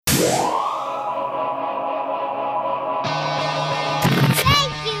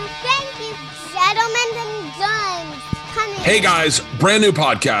Hey guys, brand new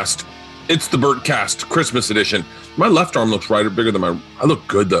podcast. It's the Bertcast Christmas edition. My left arm looks bigger than I look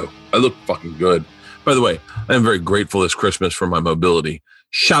good though. I look fucking good. By the way, I am very grateful this Christmas for my mobility.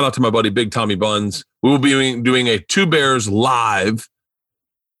 Shout out to my buddy Big Tommy Buns. We will be doing a Two Bears live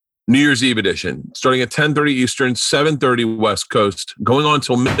New Year's Eve edition, starting at 10:30 Eastern, 7:30 West Coast, going on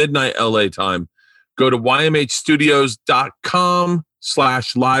until midnight LA time. Go to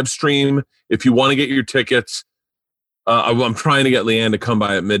ymhstudios.com/live stream if you want to get your tickets. I'm trying to get Leanne to come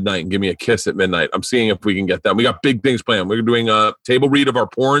by at midnight and give me a kiss at midnight. I'm seeing if we can get that. We got big things planned. We're doing a table read of our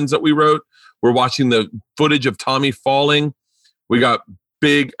porns that we wrote. We're watching the footage of Tommy falling. We got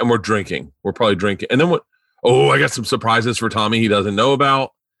big, and we're drinking. We're probably drinking. And then what? Oh, I got some surprises for Tommy he doesn't know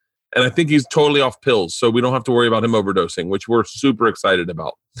about. And I think he's totally off pills, so we don't have to worry about him overdosing, which we're super excited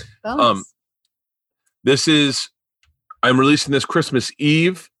about. I'm releasing this Christmas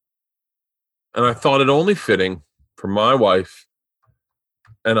Eve, and I thought it only fitting for my wife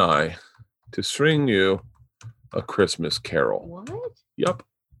and I to sing you a Christmas carol. What? Yep.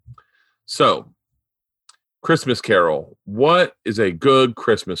 So, Christmas carol. What is a good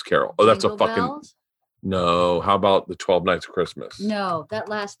Christmas carol? Oh, that's Jingle a fucking... Bells? No. How about the 12 Nights of Christmas? No, that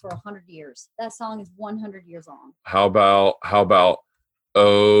lasts for 100 years. That song is 100 years long. How about Frosty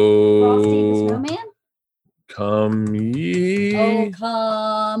the Snowman? Come ye. Oh,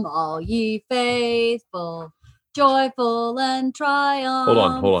 come all ye faithful, joyful and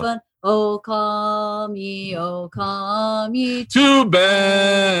triumphant. Hold on. Oh, come ye To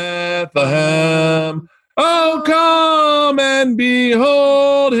Bethlehem. Oh, come and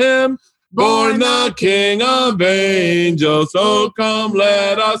behold him, born the King of angels. Oh, come,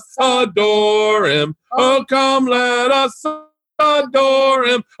 let us adore him. Oh, come, let us adore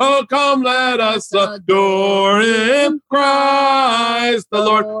him. Oh, come, let us adore him. Christ the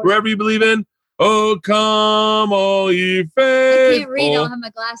Lord. Wherever you believe in. Oh, come, all ye faithful. I can't read. I don't have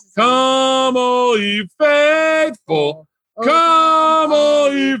my glasses on. Come, all ye faithful. Oh, Come,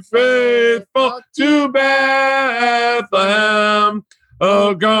 all ye faithful, to Bethlehem.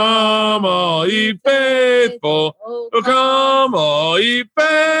 Oh, come, all ye faithful. Oh, come, all ye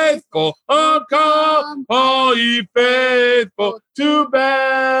faithful. Oh, come, all ye faithful, to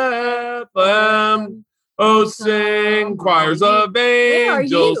Bethlehem. Oh, sing, choirs of Where are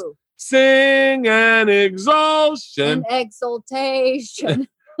angels. you? Sing an exaltation. An exaltation.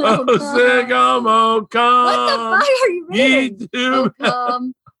 Oh, sing, oh, come. What the fuck are you reading?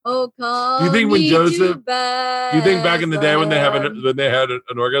 Oh, come. You think when Joseph? Back, You think back in the day when they had an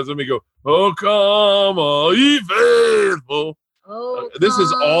orgasm, you go, "Oh, come, all ye faithful." Oh, this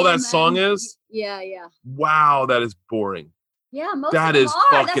is all that song is. Yeah. Wow, that is boring. Yeah, most that of them is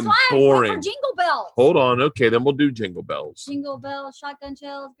are. fucking That's why boring. I went for Jingle Bells. Hold on, okay, then we'll do Jingle Bells. Jingle Bells, shotgun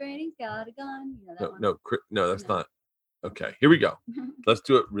shells, Granny's got a gun. You know that one? No, that's not. Okay, here we go. Let's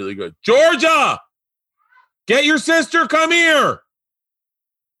do it really good. Georgia, get your sister. Come here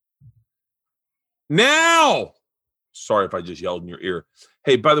now. Sorry if I just yelled in your ear.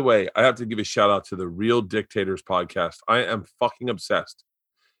 Hey, by the way, I have to give a shout out to the Real Dictators podcast. I am fucking obsessed.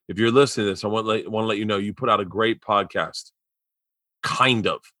 If you're listening to this, I want to let you know you put out a great podcast. Kind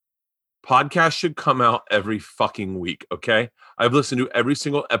of. Podcasts should come out every fucking week, okay? I've listened to every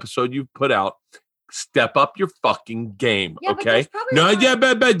single episode you've put out. Step up your fucking game, okay?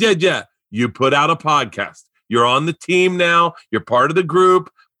 Yeah. You put out a podcast. You're on the team now. You're part of the group.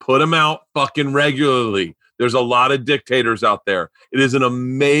 Put them out fucking regularly. There's a lot of dictators out there. It is an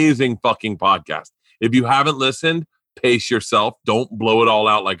amazing fucking podcast. If you haven't listened, pace yourself. Don't blow it all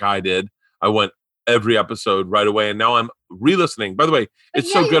out like I did. I went every episode right away, and now I'm re-listening. By the way,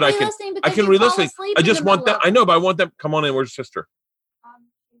 it's so good. I can re-listen. I just want that. I know, but I want them. Come on in. Where's sister?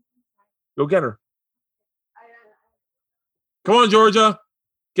 Go get her. Come on, Georgia.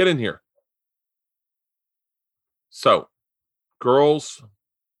 Get in here. So, girls.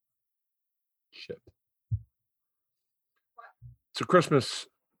 Shit. It's a Christmas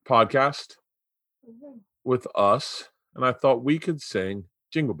podcast with us, and I thought we could sing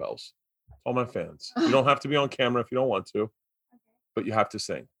Jingle Bells. All my fans. You don't have to be on camera if you don't want to, but you have to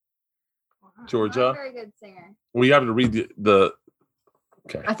sing. Georgia. I'm a very good singer. We have to read the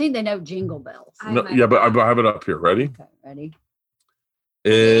okay. I think they know Jingle Bells. No, yeah, but I have it up here. Ready? Okay, ready?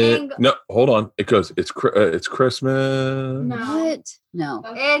 No, hold on. It goes. It's Christmas. No. What? No.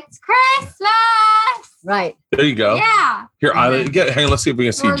 It's Christmas. Right. There you go. Yeah. Here, Isla, hang on. Let's see if we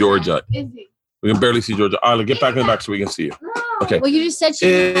can see Georgia. We can barely see Georgia. Isla, get back in the back so we can see you. No. Okay. Well, you just said she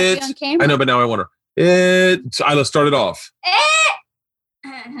didn't have to be on camera. I know, but now I want her. Isla, start it off.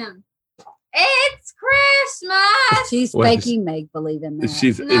 It's Christmas. She's faking make believe in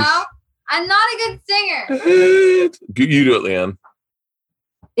that. No, I'm not a good singer. You do it, Leanne.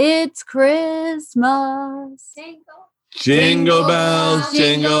 It's Christmas. Jingle bells,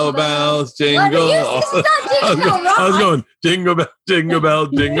 jingle bells, jingle. I was going jingle bell, jingle bell,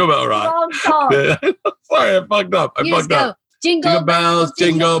 jingle bell rock. Wrong song. Sorry, I fucked up. You just go, jingle bells,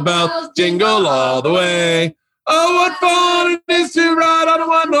 jingle all the way. Oh, what fun it is to ride on a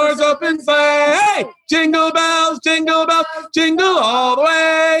one-horse open sleigh. Hey, jingle bells, jingle all the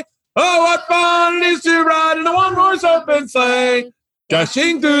way. Oh, what fun it is to ride in a one-horse open sleigh.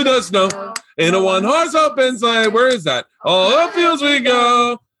 Dashing through the snow in a one-horse open sleigh. Where is that? All the fields we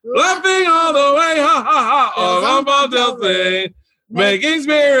go, laughing all the way. Ha, ha, ha. All on bobtail swing, making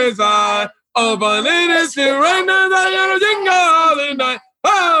spirits high. Oh, fun it is to ride on a jingle all the night.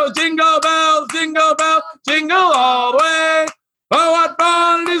 Oh, jingle bells, jingle all the way. Oh, what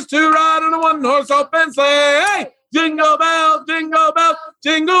fun it is to ride on a one-horse open sleigh. Hey, jingle bells,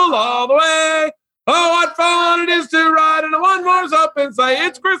 jingle all the way. Oh, what fun it is to ride in a one-horse open sleigh.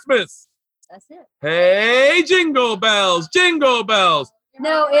 It's Christmas. That's it. Hey, jingle bells, jingle bells.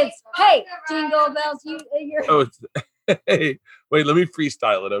 No, it's, hey, jingle bells. You're... Oh, it's, hey, wait, let me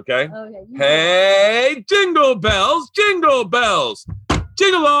freestyle it, okay? Okay. Hey, jingle bells, jingle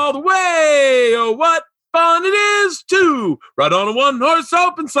all the way. Oh, what fun it is to ride on a one-horse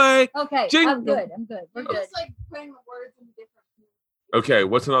open sleigh. Okay, Jingle. I'm good. We're good. It's like putting the words in different. Okay,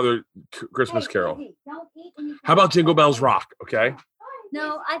 what's another Christmas carol? Hey, don't eat anything. How about Jingle Bells Rock, okay?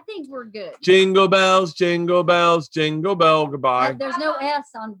 No, I think we're good. Jingle bell, goodbye. There's no S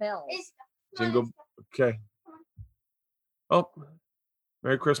on bells. Jingle, okay. Oh,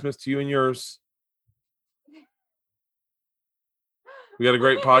 Merry Christmas to you and yours. We got a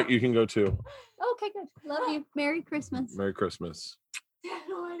great pot you can go to. Okay, good. Love you. Merry Christmas. Merry Christmas. You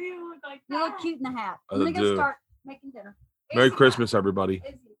look cute in the hat. I I'm going do. to start making dinner. Merry Christmas, everybody.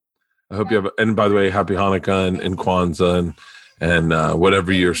 I hope you have, and by the way, happy Hanukkah and Kwanzaa and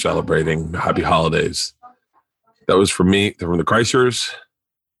whatever you're celebrating. Happy holidays. That was from me, from the Kreisers,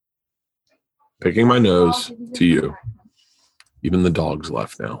 picking my nose to you. Even the dog's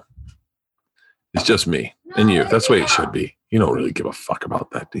left now. It's just me and you. That's the way it should be. You don't really give a fuck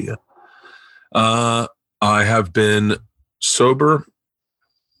about that, do you? I have been sober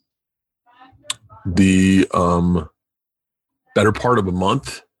the better part of a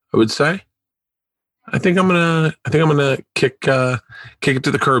month, I would say. I think I'm gonna kick it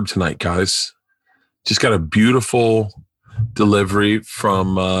to the curb tonight, guys. Just got a beautiful delivery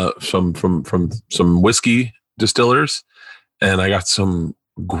from some whiskey distillers, and I got some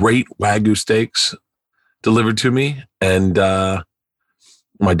great Wagyu steaks delivered to me. And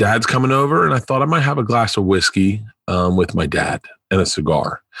my dad's coming over, and I thought I might have a glass of whiskey with my dad and a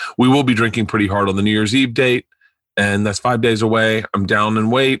cigar. We will be drinking pretty hard on the New Year's Eve date, and that's 5 days away. I'm down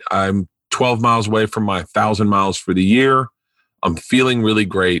in weight. I'm 12 miles away from my 1,000 miles for the year. I'm feeling really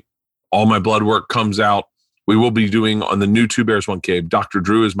great. All my blood work comes out. We will be doing on the new Two Bears, One Cave. Dr.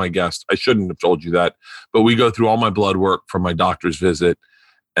 Drew is my guest. I shouldn't have told you that, but we go through all my blood work from my doctor's visit,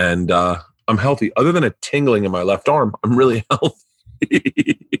 and I'm healthy. Other than a tingling in my left arm, I'm really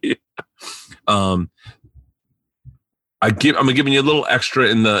healthy. I'm giving you a little extra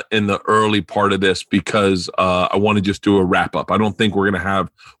in the early part of this because I want to just do a wrap up. I don't think we're going to have.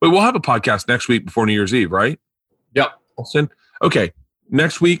 We'll have a podcast next week before New Year's Eve, right? Yep. Austin? Okay.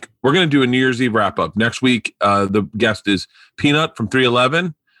 Next week we're going to do a New Year's Eve wrap up. Next week the guest is Peanut from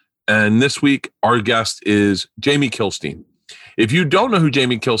 311, and this week our guest is Jamie Kilstein. If you don't know who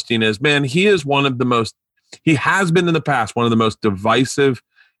Jamie Kilstein is, man, he is one of the most. He has been in the past one of the most divisive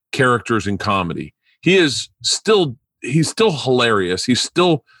characters in comedy. He's still hilarious. He's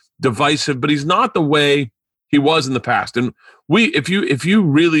still divisive, but he's not the way he was in the past. And if you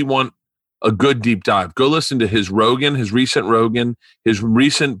really want a good deep dive, go listen to his recent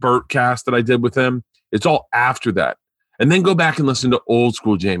Burt cast that I did with him. It's all after that. And then go back and listen to old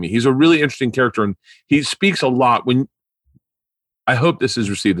school Jamie. He's a really interesting character, and he speaks a lot. I hope this is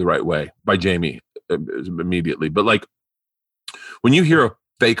received the right way by Jamie immediately. But like when you hear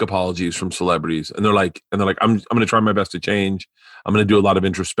fake apologies from celebrities and they're like, I'm going to try my best to change. I'm going to do a lot of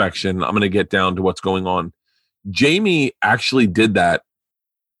introspection. I'm going to get down to what's going on. Jamie actually did that.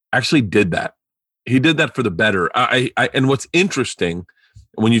 He did that for the better. And what's interesting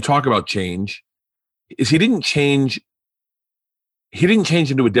when you talk about change is he didn't change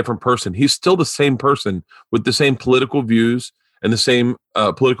into a different person. He's still the same person with the same political views and the same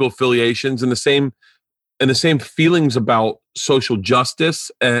political affiliations and the same feelings about social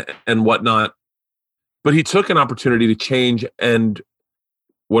justice and whatnot. But he took an opportunity to change and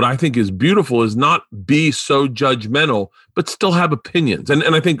what I think is beautiful is not be so judgmental, but still have opinions. And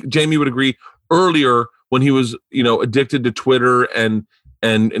I think Jamie would agree earlier when he was, addicted to Twitter and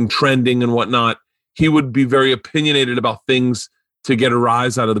trending and whatnot, he would be very opinionated about things to get a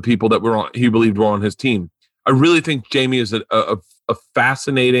rise out of the people that he believed were on his team. I really think Jamie is a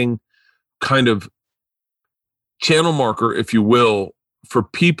fascinating kind of channel marker, if you will, for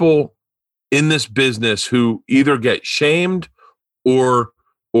people in this business who either get shamed or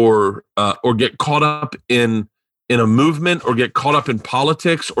get caught up in a movement, or get caught up in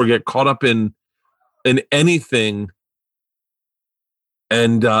politics, or get caught up in anything.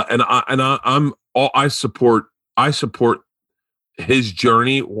 And I support his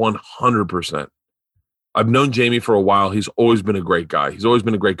journey 100%. I've known Jamie for a while. He's always been a great guy.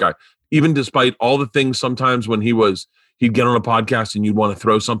 Even despite all the things sometimes when he'd get on a podcast and you'd want to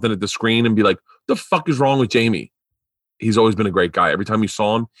throw something at the screen and be like, the fuck is wrong with Jamie? He's always been a great guy. Every time you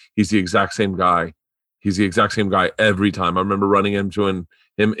saw him, he's the exact same guy. He's the exact same guy every time. I remember running into him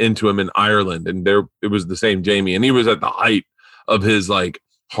in Ireland, and it was the same Jamie. And he was at the height of his like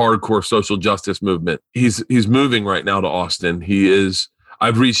hardcore social justice movement. He's moving right now to Austin.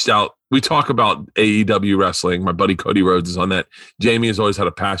 I've reached out. We talk about AEW wrestling. My buddy Cody Rhodes is on that. Jamie has always had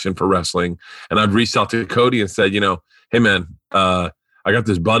a passion for wrestling. And I've reached out to Cody and said, hey man, I got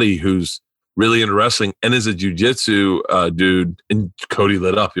this buddy who's really into wrestling and is a jujitsu dude. And Cody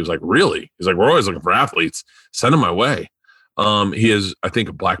lit up. He was like, really? He's like, we're always looking for athletes. Send him my way. He is, I think,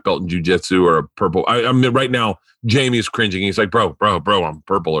 a black belt in jujitsu or a purple. I mean, right now, Jamie is cringing. He's like, bro, I'm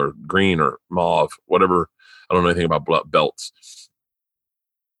purple or green or mauve, whatever. I don't know anything about belts.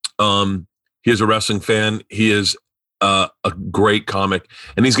 He is a wrestling fan. He is a great comic,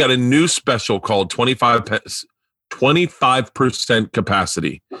 and he's got a new special called 25%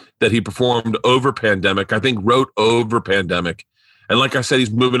 Capacity that he performed over pandemic. I think wrote over pandemic. And like I said, he's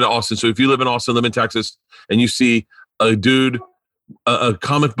moving to Austin. So if you live in Austin, live in Texas, and you see a dude, a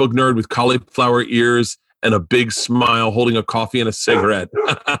comic book nerd with cauliflower ears and a big smile holding a coffee and a cigarette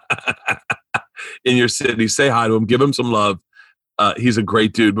in your city, say hi to him, give him some love. He's a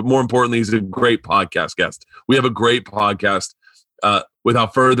great dude, but more importantly, he's a great podcast guest. We have a great podcast.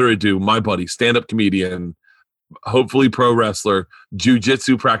 Without further ado, my buddy, stand-up comedian, hopefully pro wrestler,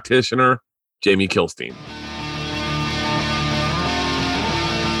 jiu-jitsu practitioner, Jamie Kilstein.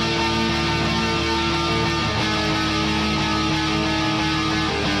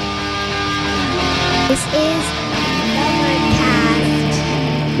 This is Overcast.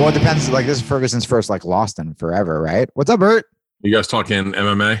 Well, it depends. Like, this is Ferguson's first, like, Lost in Forever, right? What's up, Bert? You guys talking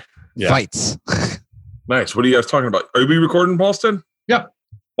MMA? Yeah. Fights. Nice. What are you guys talking about? Are we recording, Paulston? Yeah.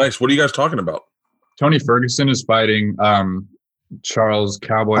 Nice. What are you guys talking about? Tony Ferguson is fighting Charles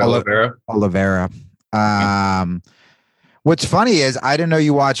Cowboy Oliveira. What's funny is I didn't know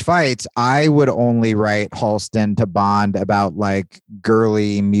you watch fights. I would only write Halston to bond about like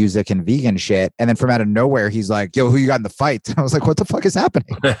girly music and vegan shit. And then from out of nowhere, he's like, yo, who you got in the fight? And I was like, what the fuck is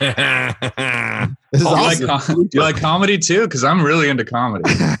happening? This is awesome. You like comedy too? Because I'm really into comedy.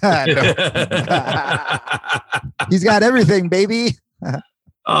 He's got everything, baby.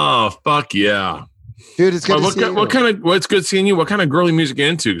 Oh, fuck yeah. Dude, it's good to see you. What's good seeing you? What kind of girly music are you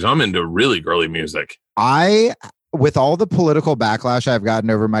into? Because I'm into really girly music. With all the political backlash I've gotten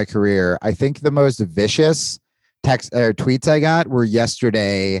over my career, I think the most vicious tweets I got were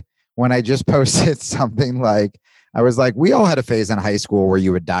yesterday when I just posted something like, I was like, we all had a phase in high school where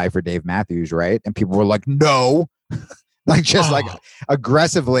you would die for Dave Matthews, right? And people were like, no. Like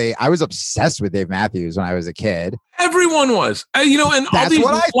aggressively. I was obsessed with Dave Matthews when I was a kid. Everyone was, and all these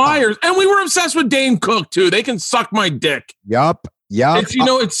flyers, and we were obsessed with Dane Cook too. They can suck my dick. Yup. It's,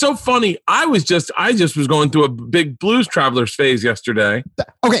 it's so funny. I just was going through a big Blues Travelers phase yesterday.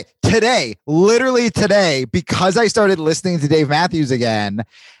 Okay, literally today, because I started listening to Dave Matthews again,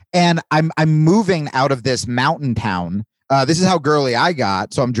 and I'm moving out of this mountain town. This is how girly I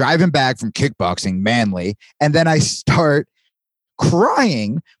got. So I'm driving back from kickboxing, manly, and then I start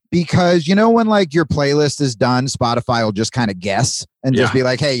crying because when like your playlist is done, Spotify will just kind of guess and just be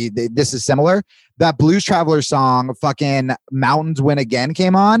like, hey, this is similar. That Blues Traveler song, fucking Mountains Win Again,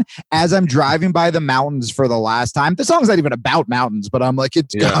 came on as I'm driving by the mountains for the last time. The song's not even about mountains, but I'm like,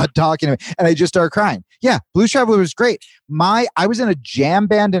 it's God talking to me. And I just started crying. Yeah, Blues Traveler was great. I was in a jam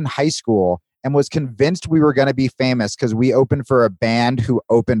band in high school and was convinced we were going to be famous because we opened for a band who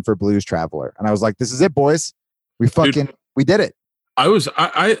opened for Blues Traveler. And I was like, this is it, boys. We did it.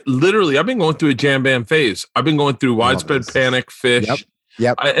 I literally, I've been going through a jam band phase. I've been going through Widespread Panic, Fish.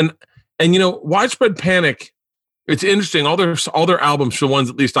 Yep. And Widespread Panic, it's interesting. All their albums, the ones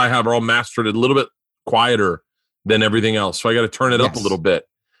at least I have, are all mastered a little bit quieter than everything else. So I got to turn it up a little bit.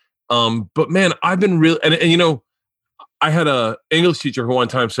 But man, I've been really, and I had a English teacher who one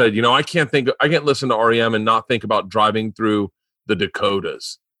time said, I can't listen to REM and not think about driving through the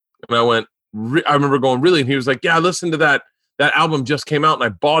Dakotas. And I remember going, really? And he was like, yeah, listen to that album just came out and I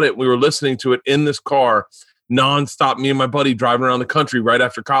bought it. We were listening to it in this car nonstop, me and my buddy driving around the country right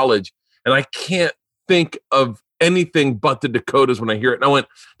after college. And I can't think of anything but the Dakotas when I hear it. And I went,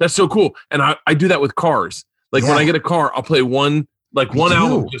 that's so cool. And I do that with cars. Like when I get a car, I'll play one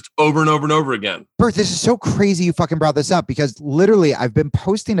album just over and over and over again. Bert, this is so crazy you fucking brought this up because literally I've been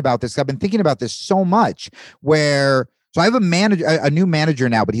posting about this. I've been thinking about this so much so I have a new manager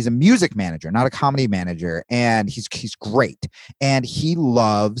now, but he's a music manager, not a comedy manager. And he's great. And he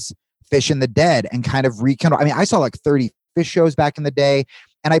loves Fish and the Dead and kind of rekindle. I mean, I saw like 30 Fish shows back in the day.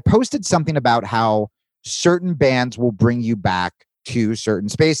 And I posted something about how certain bands will bring you back to certain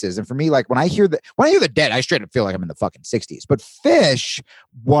spaces. And for me, like when I hear the Dead, I straight up feel like I'm in the fucking 60s. But Fish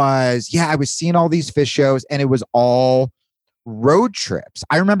I was seeing all these Fish shows and it was all road trips.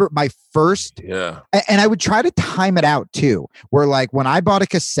 I remember my first, and I would try to time it out too, where like when I bought a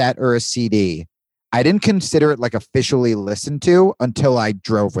cassette or a CD, I didn't consider it like officially listened to until I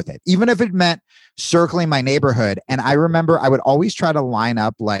drove with it, even if it meant circling my neighborhood. And I remember I would always try to line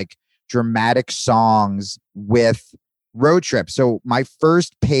up like dramatic songs with road trips. So my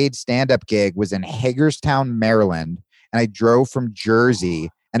first paid stand-up gig was in Hagerstown, Maryland, and I drove from Jersey.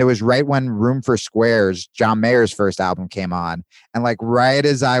 And it was right when Room for Squares, John Mayer's first album, came on. And like right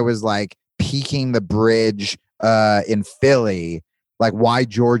as I was like peaking the bridge in Philly, like Why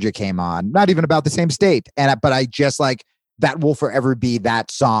Georgia came on. Not even about the same state. But I just like, that will forever be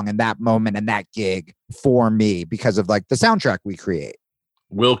that song and that moment and that gig for me because of like the soundtrack we create.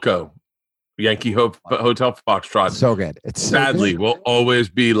 Wilco. Yankee Hotel Foxtrot. So good. It's sadly will always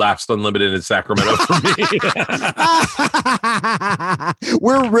be Laughs Unlimited in Sacramento for me.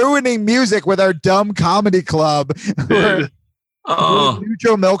 We're ruining music with our dumb comedy club.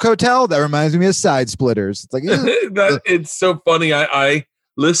 Neutral Milk Hotel. That reminds me of Side Splitters. It's like it's so funny. I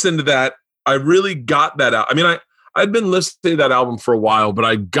listened to that. I really got that out. I mean, I'd been listening to that album for a while, but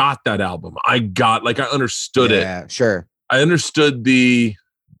I got that album. I understood it. Yeah, sure. I understood the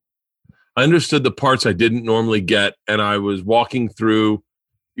parts I didn't normally get. And I was walking through,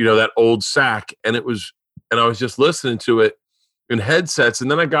 that old Sac and I was just listening to it in headsets. And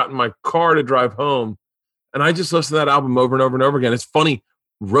then I got in my car to drive home and I just listened to that album over and over and over again. It's funny.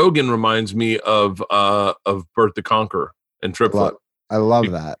 Rogan reminds me of Bert the Conqueror and Triplet. I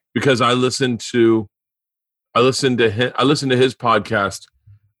love that because I listened to his podcast.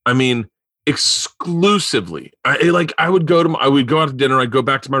 I mean, exclusively. I would go out to dinner. I'd go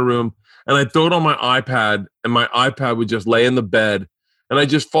back to my room and I'd throw it on my iPad and my iPad would just lay in the bed and I'd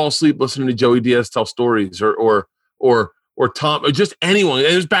just fall asleep listening to Joey Diaz tell stories or Tom or just anyone.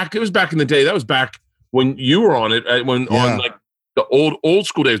 It was back in the day. That was back when you were on it on like the old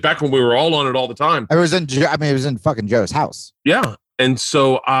school days, back when we were all on it all the time. It was in fucking Joe's house. Yeah. And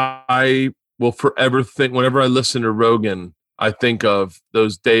so I will forever think whenever I listen to Rogan, I think of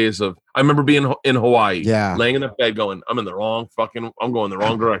those days I remember being in Hawaii, laying in a bed going, I'm going the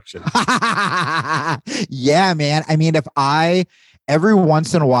wrong direction. Yeah, man. I mean, every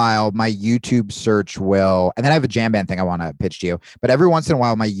once in a while, my YouTube search will, and then I have a jam band thing I want to pitch to you, but every once in a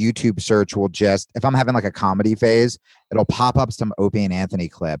while, my YouTube search will just, if I'm having like a comedy phase, it'll pop up some Opie and Anthony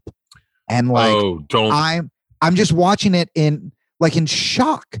clip. And like, I'm just watching it in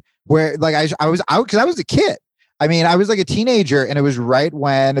shock where like I was out because I was a kid. I mean, I was like a teenager and it was right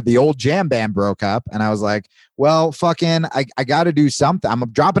when the old jam band broke up. And I was like, well, fucking, I got to do something. I'm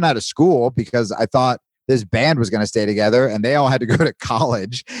dropping out of school because I thought this band was going to stay together and they all had to go to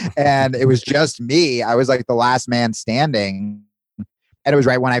college. And it was just me. I was like the last man standing. And it was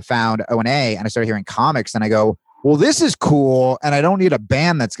right when I found O&A and I started hearing comics and I go, well, this is cool. And I don't need a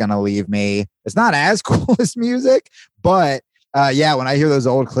band that's going to leave me. It's not as cool as music, but when I hear those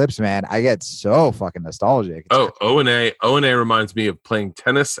old clips, man, I get so fucking nostalgic. O&A reminds me of playing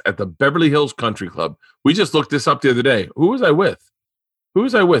tennis at the Beverly Hills Country Club. We just looked this up the other day. Who was I with?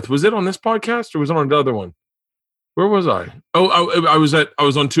 Was it on this podcast or was it on another one? Where was I? I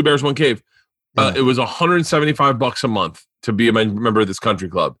was on Two Bears, One Cave. It was $175 a month to be a member of this country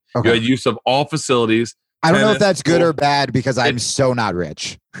club. Okay. You had use of all facilities. I don't know if that's good or bad because I'm so not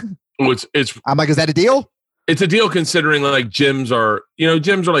rich. I'm like, is that a deal? It's a deal considering like gyms are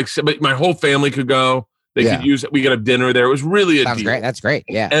like, but my whole family could go. They could use it. We could have dinner there. It was really a deal. Great. That's great.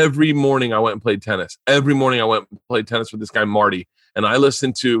 Yeah. Every morning I went and played tennis. With this guy, Marty. And I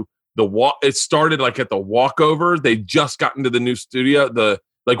listened to the walk. It started like at the walkover. They just got into the new studio.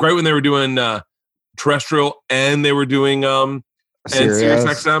 Right when they were doing terrestrial and they were doing and Sirius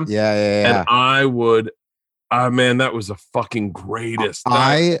XM. Yeah. And I would, man, that was the fucking greatest.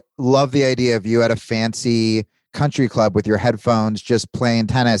 I love the idea of you at a fancy country club with your headphones just playing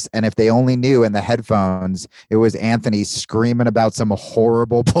tennis, and if they only knew in the headphones it was Anthony screaming about some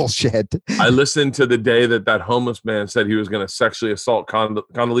horrible bullshit. I listened to the day that homeless man said he was going to sexually assault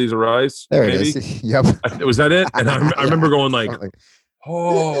Condoleezza Rice. There maybe. it is. Yep. Was that it? And I remember going like,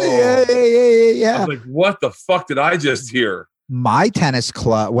 oh yeah. I was like, what the fuck did I just hear? My tennis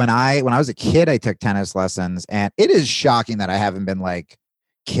club, when I was a kid, I took tennis lessons, and it is shocking that I haven't been like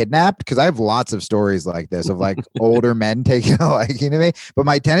kidnapped, because I have lots of stories like this of like older men taking a liking to me. But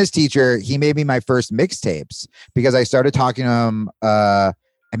my tennis teacher, he made me my first mixtapes because I started talking to him. I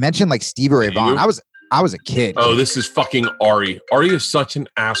mentioned like Stevie Ray Vaughan. I was a kid. Oh, this is fucking Ari. Ari is such an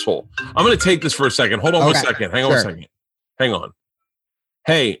asshole. I'm going to take this for a second. Hold on one second. Hang on a second. Hang on.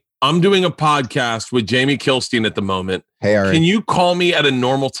 Hey, I'm doing a podcast with Jamie Kilstein at the moment. Hey, Ari. Can you call me at a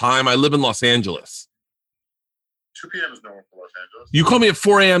normal time? I live in Los Angeles. 2 p.m. is normal for Los Angeles. You called me at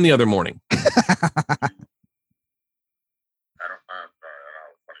 4 a.m. the other morning. I don't want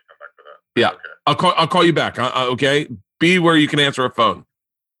to come back to that. Yeah. Okay. I'll call you back. Okay. Be where you can answer a phone.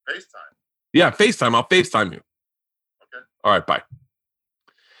 FaceTime. Yeah. FaceTime. I'll FaceTime you. Okay. All right. Bye.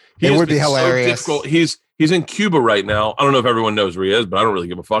 It would be hilarious. So he's in Cuba right now. I don't know if everyone knows where he is, but I don't really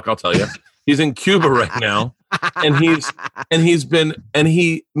give a fuck. I'll tell you. He's in Cuba right now. And me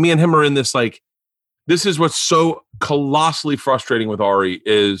and him are in this, like, this is what's so colossally frustrating with Ari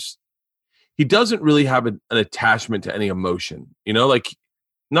is he doesn't really have an attachment to any emotion, you know, like,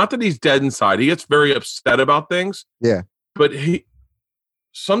 not that he's dead inside. He gets very upset about things. Yeah. But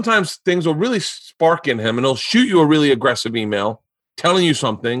sometimes things will really spark in him and he'll shoot you a really aggressive email telling you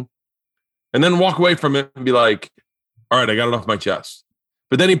something and then walk away from it and be like, all right, I got it off my chest.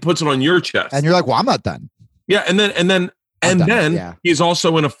 But then he puts it on your chest. And you're like, well, I'm not done. Yeah. And then he's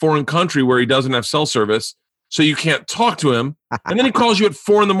also in a foreign country where he doesn't have cell service. So you can't talk to him. And then he calls you at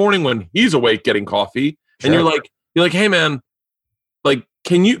 4 a.m. when he's awake getting coffee. And you're like, hey man, like,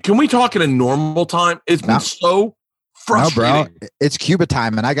 can we talk at a normal time? It's been so frustrating. No, bro. It's Cuba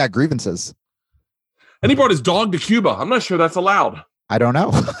time and I got grievances. And he brought his dog to Cuba. I'm not sure that's allowed. I don't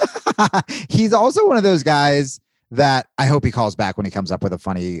know. He's also one of those guys that I hope he calls back when he comes up with a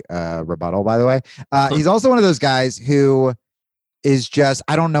funny rebuttal, by the way. He's also one of those guys who is just,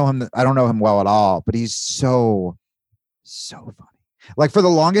 I don't know him well at all, but he's so funny. Like, for the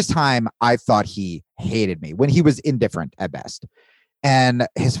longest time, I thought he hated me when he was indifferent at best. And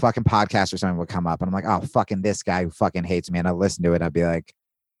his fucking podcast or something would come up and I'm like, oh, fucking this guy who fucking hates me. And I listen to it and I'd be like,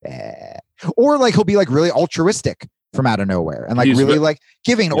 eh. Or like, he'll be like really altruistic from out of nowhere and like really like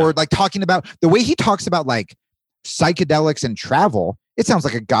giving or like talking about the way he talks about like psychedelics and travel. It sounds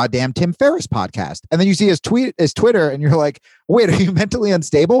like a goddamn Tim Ferriss podcast. And then you see his Twitter and you're like, wait, are you mentally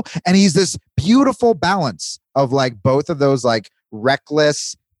unstable? And he's this beautiful balance of like both of those, like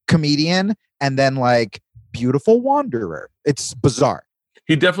reckless comedian and then like beautiful wanderer. It's bizarre.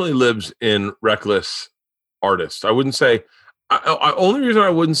 He definitely lives in reckless artist. I wouldn't say, only reason I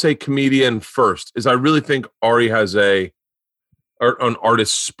wouldn't say comedian first is I really think Ari has an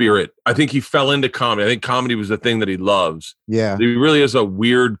artist spirit. I think he fell into comedy. I think comedy was the thing that he loves. Yeah. He really is a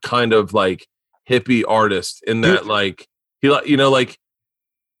weird kind of like hippie artist in that, like, he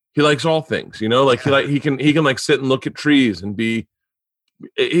likes all things, you know, like he can like sit and look at trees and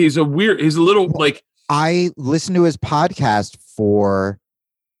he's a little like, I listen to his podcast for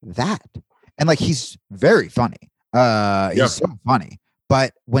that. And like, he's very funny. He's so funny.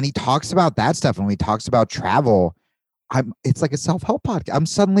 But when he talks about that stuff, and when he talks about travel, it's like a self-help podcast. I'm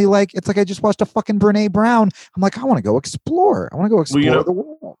suddenly like, it's like I just watched a fucking Brene Brown. I'm like, I want to go explore. I want to go explore the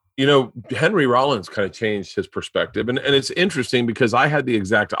world. You know, Henry Rollins kind of changed his perspective. And it's interesting because I had the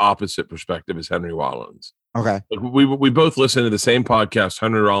exact opposite perspective as Henry Rollins. Okay. Like we both listened to the same podcast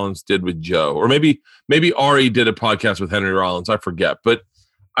Henry Rollins did with Joe, or maybe Ari did a podcast with Henry Rollins. I forget. But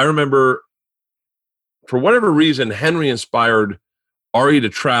I remember, for whatever reason, Henry inspired Ari to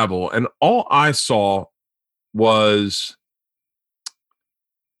travel. And all I saw was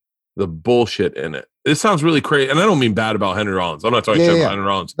the bullshit in it. This sounds really crazy. And I don't mean bad about Henry Rollins. I'm not talking shit about Henry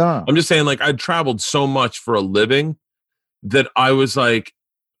Rollins. No. I'm just saying, like, I'd traveled so much for a living that I was like,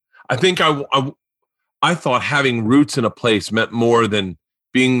 I think I thought having roots in a place meant more than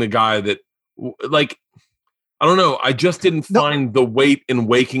being the guy that, like, I don't know. I just didn't find the weight in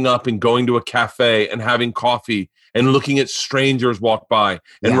waking up and going to a cafe and having coffee and looking at strangers walk by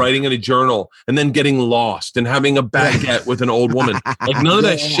and writing in a journal and then getting lost and having a baguette with an old woman. Like, none of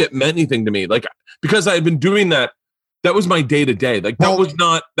that shit meant anything to me. Like, because I had been doing that was my day to day. Like, that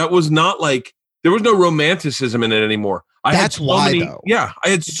was not like, there was no romanticism in it anymore. That's why, many, though. Yeah, I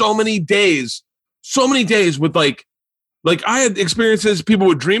had so many days with like I had experiences people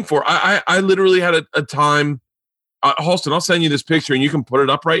would dream for. I literally had a time. Halston, I'll send you this picture and you can put it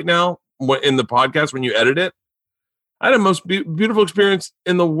up right now in the podcast when you edit it. I had the most beautiful experience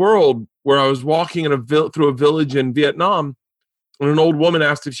in the world where I was walking in through a village in Vietnam, and an old woman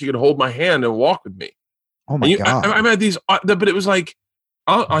asked if she could hold my hand and walk with me. Oh my God. I've had these, but it was like,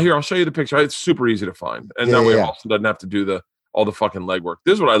 I'll show you the picture. It's super easy to find, and that way Halston doesn't have to do all the fucking legwork.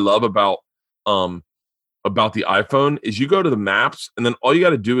 This is what I love about the iPhone is you go to the maps, and then all you got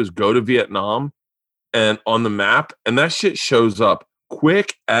to do is go to Vietnam, and on the map, and that shit shows up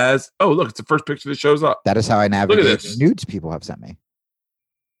quick as look, it's the first picture that shows up. That is how I navigate nudes people have sent me.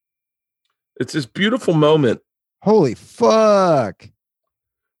 It's this beautiful moment. Holy fuck.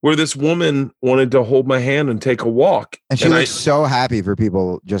 Where this woman wanted to hold my hand and take a walk. And she looks so happy for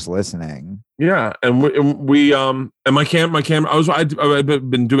people just listening. Yeah. And we and my camera, I've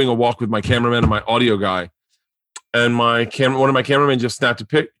been doing a walk with my cameraman and my audio guy. And one of my cameramen just snapped a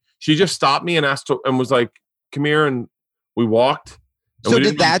pic. She just stopped me and and was like, come here. And we walked. So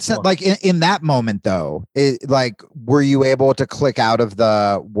did that like in that moment though, were you able to click out of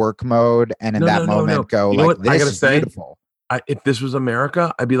the work mode and in that moment go like, this is beautiful? If this was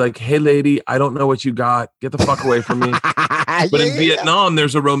America, I'd be like, hey lady, I don't know what you got. Get the fuck away from me. But in Vietnam,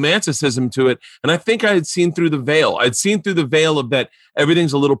 there's a romanticism to it. And I think I had seen through the veil. I'd seen through the veil of that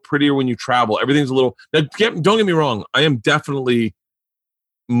everything's a little prettier when you travel. Everything's a little, now, don't get me wrong. I am definitely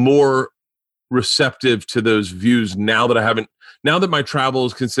more receptive to those views now that my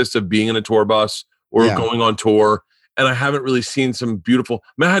travels consist of being in a tour bus or going on tour, and I haven't really seen some beautiful.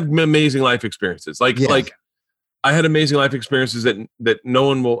 I had amazing life experiences. Like I had amazing life experiences that no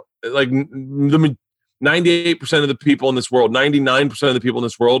one will like. 98% of the people in this world, 99% of the people in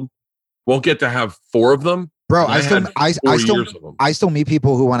this world, won't get to have 4 of them. Bro, I still meet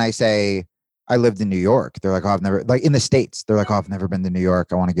people who, when I say I lived in New York, they're like, oh, I've never, like in the States, they're like, oh, I've never been to New York.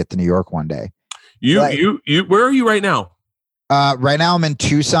 I want to get to New York one day. You, where are you right now? Right now I'm in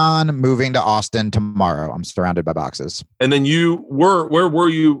Tucson, moving to Austin tomorrow. I'm surrounded by boxes. And then where were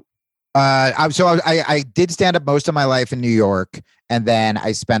you? I did stand up most of my life in New York, and then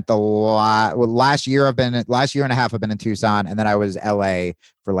I spent last year and a half I've been in Tucson, and then I was LA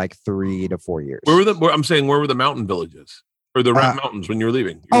for like 3 to 4 years. Where were the mountain villages or the mountains when you were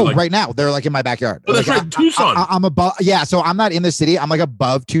leaving? Right now they're like in my backyard. Oh, that's like, right, Tucson. I'm above. Yeah, so I'm not in the city. I'm like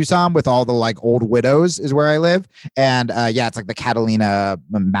above Tucson with all the like old widows is where I live, and it's like the Catalina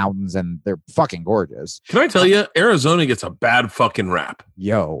Mountains, and they're fucking gorgeous. Can I tell you, Arizona gets a bad fucking rap.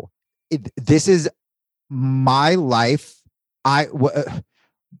 Yo. This is my life.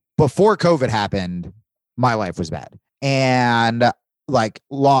 Before COVID happened, my life was bad, and like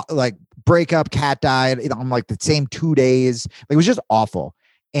breakup, cat died. I'm like the same 2 days. It was just awful.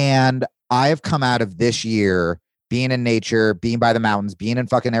 And I have come out of this year being in nature, being by the mountains, being in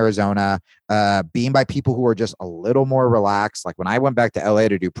fucking Arizona, being by people who are just a little more relaxed. Like when I went back to LA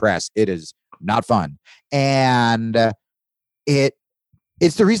to do press, it is not fun, and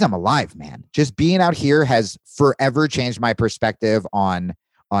it's the reason I'm alive, man. Just being out here has forever changed my perspective on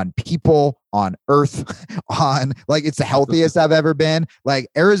people, on Earth, on like it's the healthiest I've ever been. Like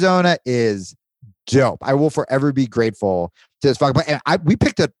Arizona is dope. I will forever be grateful to this fucking place. And we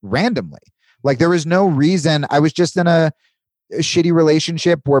picked it randomly. Like there was no reason. I was just in a shitty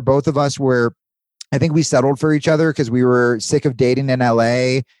relationship where both of us were, I think we settled for each other because we were sick of dating in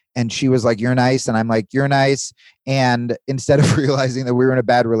LA. And she was like, you're nice. And I'm like, you're nice. And instead of realizing that we were in a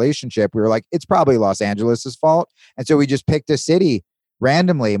bad relationship, we were like, it's probably Los Angeles' fault. And so we just picked a city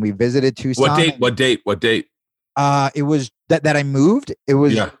randomly and we visited Tucson. What date? It was that I moved. It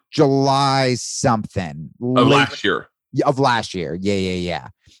was July something. Last year. Of last year. Yeah.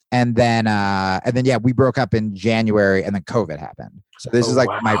 And then we broke up in January and then COVID happened. So this is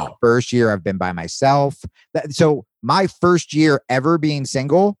like my first year I've been by myself. So my first year ever being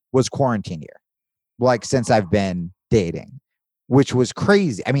single was quarantine year, like since I've been dating, which was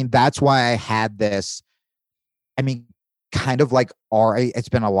crazy. I mean, that's why I had this, kind of like it's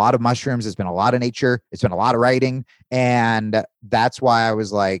been a lot of mushrooms. It's been a lot of nature. It's been a lot of writing. And that's why I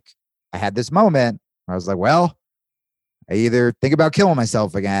was like, I had this moment where I was like, well, I either think about killing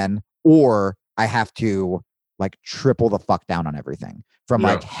myself again, or I have to like triple the fuck down on everything from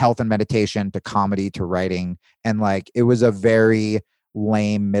like health and meditation to comedy to writing. And like, it was a very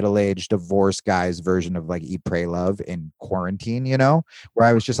lame middle-aged divorced guy's version of like Eat, Pray, Love in quarantine, where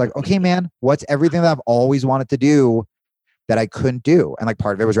I was just like, okay, man, what's everything that I've always wanted to do that I couldn't do. And like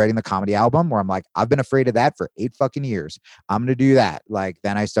part of it was writing the comedy album where I'm like, I've been afraid of that for 8 fucking years. I'm going to do that. Like,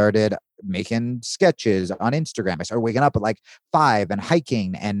 then I started making sketches on Instagram. I started waking up at like 5 and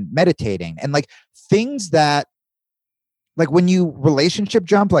hiking and meditating and like things that like when you relationship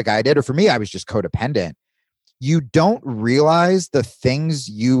jump like I did, or for me, I was just codependent. You don't realize the things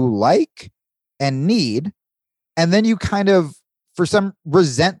you like and need. And then you kind of, for some,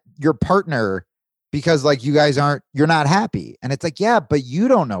 resent your partner because like you guys you're not happy. And it's like, yeah, but you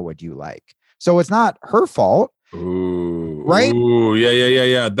don't know what you like. So it's not her fault. Ooh, right? Ooh,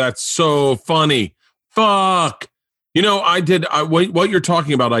 yeah. That's so funny. Fuck. You know, what you're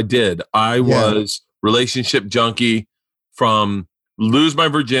talking about, I did. I was relationship junkie from lose my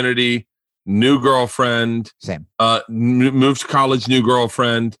virginity, new girlfriend. Same. Moved to college, new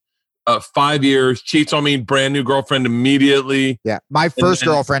girlfriend. 5 years, cheats on me, brand new girlfriend immediately. Yeah. My first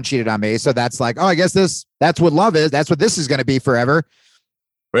girlfriend cheated on me. So that's like, oh, I guess that's what love is. That's what this is going to be forever.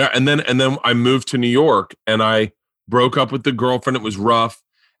 Yeah. And then I moved to New York and I broke up with the girlfriend. It was rough.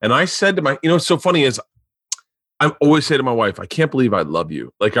 And I said to what's so funny is I always say to my wife, I can't believe I love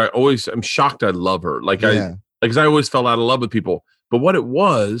you. Like I'm shocked I love her. Because I always fell out of love with people. But what it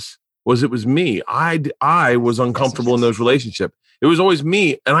was it was me. I was uncomfortable in those relationships. It was always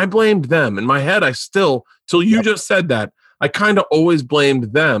me. And I blamed them. In my head, till you just said that, I kind of always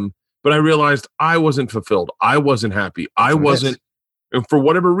blamed them. But I realized I wasn't fulfilled. I wasn't happy. I wasn't. And for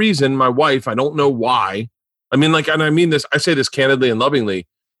whatever reason, my wife, I don't know why. I mean, and I mean this, I say this candidly and lovingly.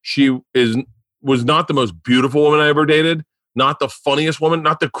 She was not the most beautiful woman I ever dated, not the funniest woman,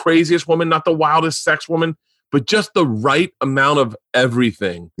 not the craziest woman, not the wildest sex woman, but just the right amount of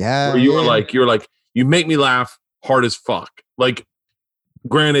everything. Yeah. Where you're like, you make me laugh hard as fuck. Like,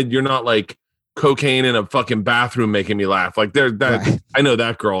 granted, you're not like cocaine in a fucking bathroom making me laugh. Like right. I know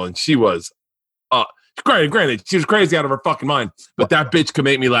that girl, and she was, granted, she was crazy out of her fucking mind, but that bitch could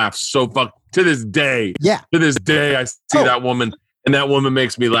make me laugh so to this day. Yeah. To this day, I see that woman. And that woman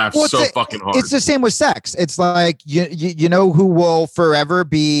makes me laugh fucking hard. It's the same with sex. It's like, you know who will forever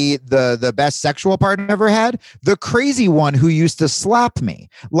be the best sexual partner I ever had? The crazy one who used to slap me.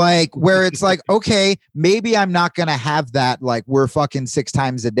 Like, where it's like, okay, maybe I'm not going to have that. Like, we're fucking 6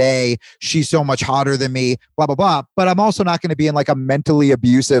 times a day. She's so much hotter than me, blah, blah, blah. But I'm also not going to be in like a mentally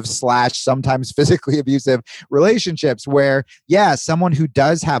abusive / sometimes physically abusive relationships where, someone who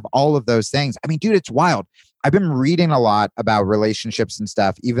does have all of those things. I mean, dude, it's wild. I've been reading a lot about relationships and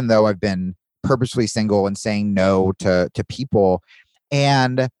stuff, even though I've been purposely single and saying no to people.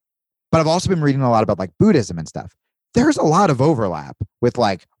 But I've also been reading a lot about like Buddhism and stuff. There's a lot of overlap with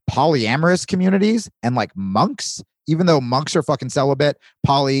like polyamorous communities and like monks, even though monks are fucking celibate,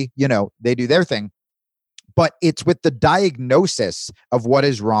 they do their thing. But it's with the diagnosis of what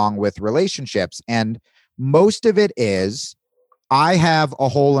is wrong with relationships. And most of it is, I have a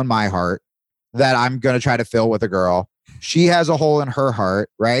hole in my heart that I'm going to try to fill with a girl. She has a hole in her heart,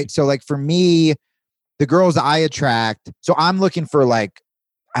 right? So like for me, the girls I attract, so I'm looking for like,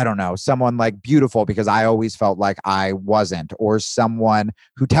 I don't know, someone like beautiful because I always felt like I wasn't, or someone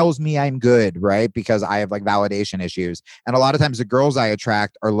who tells me I'm good, right? Because I have like validation issues. And a lot of times the girls I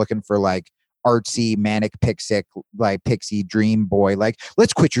attract are looking for like artsy, manic pixie dream boy, like,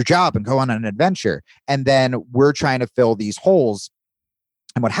 let's quit your job and go on an adventure. And then we're trying to fill these holes.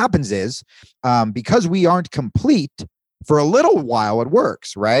 And what happens is, because we aren't complete, for a little while it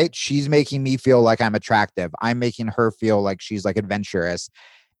works, right? She's making me feel like I'm attractive. I'm making her feel like she's like adventurous.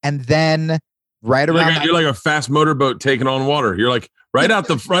 And then you're like a fast motorboat taking on water. You're like right off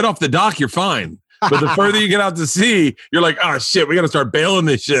the dock, you're fine. But the further you get out to sea, you're like, oh shit, we got to start bailing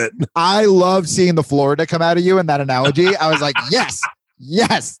this shit. I love seeing the Florida come out of you in that analogy. I was like,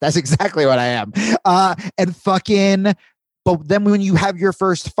 yes, that's exactly what I am. But then when you have your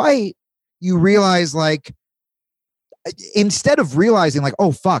first fight, you realize like, instead of realizing like,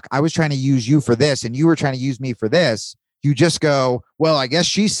 oh, fuck, I was trying to use you for this and you were trying to use me for this, you just go, well, I guess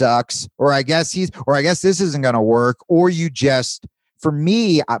she sucks, or I guess this isn't going to work. Or for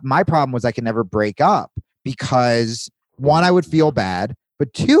me, my problem was I could never break up because 1, I would feel bad,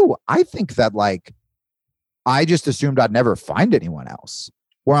 but 2, I think that like, I just assumed I'd never find anyone else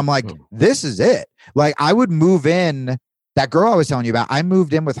where I'm like, this is it. Like I would move in. That girl I was telling you about, I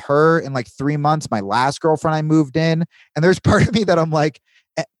moved in with her in like 3 months. My last girlfriend, I moved in. And there's part of me that I'm like,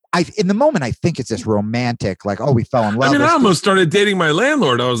 in the moment, I think it's this romantic, like, oh, we fell in love. I mean, I almost started dating my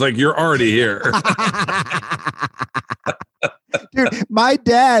landlord. I was like, you're already here. Dude, my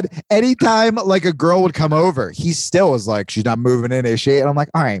dad, anytime like a girl would come over, he still was like, she's not moving in, is she? And I'm like,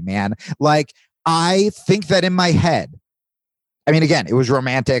 all right, man. Like, I think that in my head, I mean, again, it was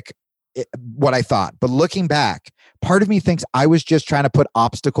romantic, what I thought. But looking back, part of me thinks I was just trying to put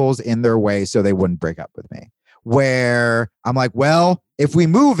obstacles in their way so they wouldn't break up with me. Where I'm like, well, if we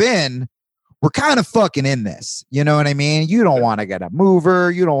move in, we're kind of fucking in this. You know what I mean? You don't want to get a mover.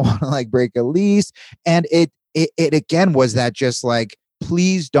 You don't want to like break a lease. And it again was that just like,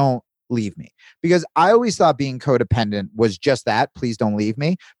 please don't leave me. Because I always thought being codependent was just that, please don't leave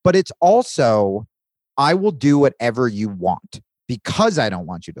me. But it's also, I will do whatever you want because I don't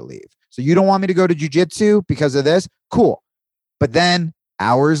want you to leave. So you don't want me to go to jujitsu because of this? Cool. But then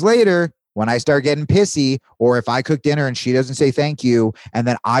hours later, when I start getting pissy, or if I cook dinner and she doesn't say thank you, and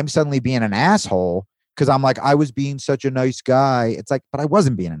then I'm suddenly being an asshole because I'm like, I was being such a nice guy. It's like, but I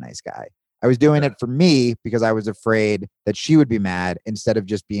wasn't being a nice guy. I was doing it for me because I was afraid that she would be mad instead of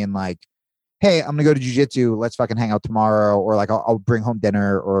just being like, hey, I'm going to go to jujitsu. Let's fucking hang out tomorrow. Or like, I'll bring home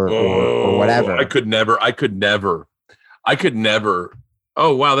dinner or whatever. I could never.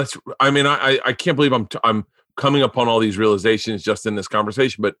 Oh, wow. I can't believe I'm coming upon all these realizations just in this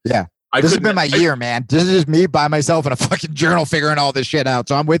conversation, but yeah. This has been my year, man. This is just me by myself in a fucking journal figuring all this shit out.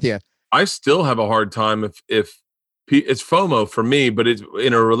 So I'm with you. I still have a hard time if it's FOMO for me, but it's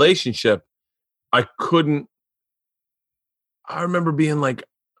in a relationship. I remember being like,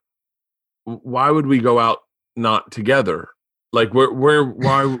 why would we go out not together? Like why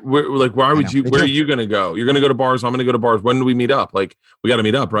would you, where are you going to go? You're going to go to bars. I'm going to go to bars. When do we meet up? Like we got to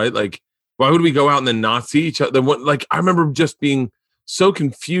meet up, right? Like, why would we go out and then not see each other? Like, I remember just being so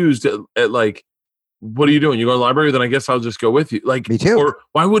confused at like, what are you doing? You go to the library? Then I guess I'll just go with you. Like, me too. Or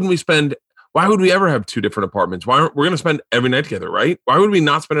why would we ever have two different apartments? We're going to spend every night together, right? Why would we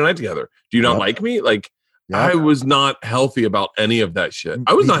not spend a night together? Do you not like me? Like, I was not healthy about any of that shit.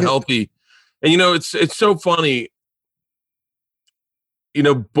 I was not healthy. And it's so funny.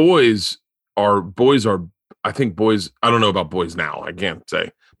 Boys are, I think boys, I don't know about boys now. I can't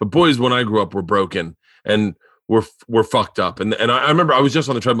say, but boys, when I grew up, were broken and we're fucked up. And I remember I was just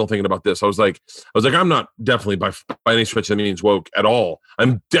on the treadmill thinking about this. I was like, I'm not definitely by any stretch of the means woke at all.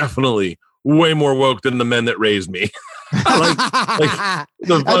 I'm definitely way more woke than the men that raised me. That's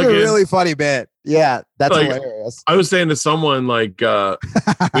a really funny bit. Yeah, that's like, hilarious. I was saying to someone like we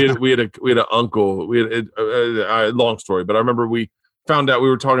had an uncle. We had a long story, but I remember we found out we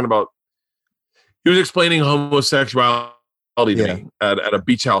were talking about. He was explaining homosexuality to me at a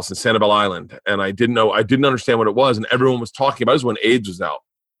beach house in Sanibel Island, and I didn't understand what it was, and everyone was talking about it. It was when AIDS was out,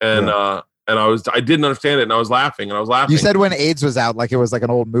 and I didn't understand it, and I was laughing. You said when AIDS was out, like it was like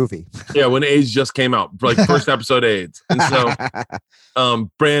an old movie. Yeah, when AIDS just came out, like first episode AIDS, and so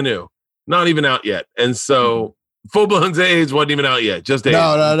brand new, not even out yet, and so Full Blown AIDS wasn't even out yet, just AIDS.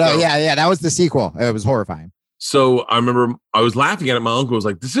 No. So, yeah, that was the sequel. It was horrifying. So I remember I was laughing at it. My uncle was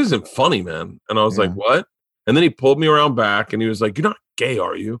like, "This isn't funny, man," and I was like, "What?" And then he pulled me around back, and he was like, "You're not gay,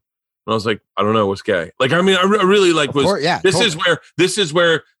 are you?" And I was like, "I don't know what's gay." Like, I mean, I really like was. This is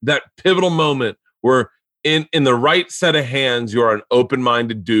where that pivotal moment where in the right set of hands, you're an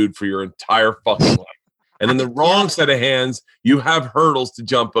open-minded dude for your entire fucking life, and in the wrong set of hands, you have hurdles to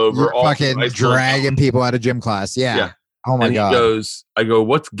jump over. You're fucking dragging people out of gym class. Yeah. Oh my God. He goes, I go,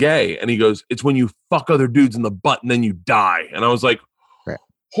 "What's gay?" And he goes, "It's when you fuck other dudes in the butt and then you die." And I was like,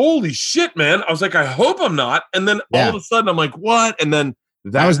 holy shit, man. I was like, I hope I'm not. And then all of a sudden I'm like, what? And then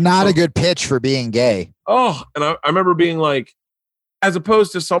that was not a good pitch for being gay. Oh, and I remember being like, as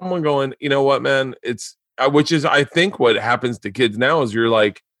opposed to someone going, you know what, man, it's, which is, I think what happens to kids now is you're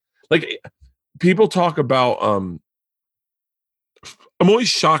like people talk about, I'm always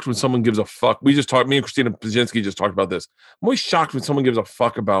shocked when someone gives a fuck. Me and Christina Pajinski just talked about this. I'm always shocked when someone gives a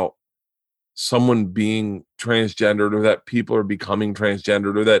fuck about someone being transgendered or that people are becoming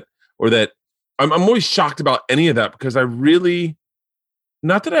transgendered or that I'm always shocked about any of that because I really,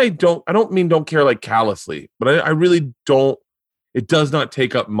 not that I don't care like callously, but I really don't, it does not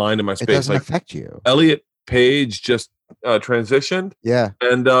take up mind in my space. It doesn't affect you. Elliot Page just transitioned. Yeah.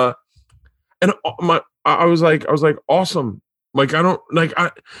 And I was like, awesome. Like, I don't like,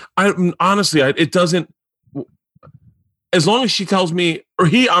 I honestly, it doesn't, as long as she tells me,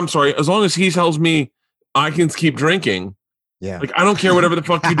 as long as he tells me I can keep drinking. Yeah. Like, I don't care whatever the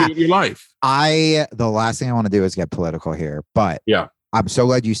fuck you do with your life. The last thing I want to do is get political here, but yeah, I'm so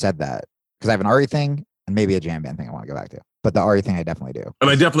glad you said that because I have an Ari thing and maybe a jam band thing I want to go back to, but the Ari thing I definitely do. And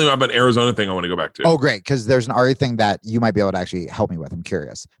I definitely have an Arizona thing I want to go back to. Oh, great. Cause there's an Ari thing that you might be able to actually help me with. I'm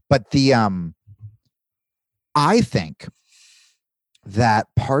curious, but I think that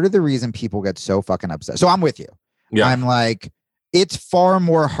part of the reason people get so fucking upset. So I'm with you. Yeah. I'm like, it's far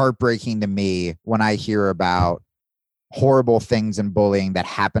more heartbreaking to me when I hear about horrible things and bullying that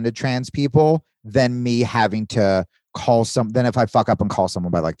happen to trans people than me having to than if I fuck up and call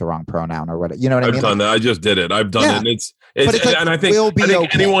someone by like the wrong pronoun or whatever. You know what I mean? I've done that. I just did it. I've done it. And it's like, and I think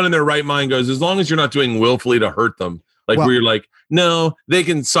anyone in their right mind goes, as long as you're not doing willfully to hurt them, like where you're like, no, they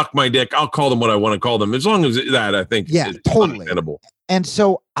can suck my dick. I'll call them what I want to call them. As long as that, I think, is totally understandable. And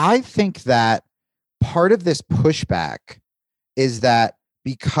so I think that part of this pushback is that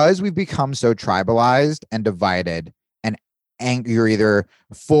because we've become so tribalized and divided, and you're either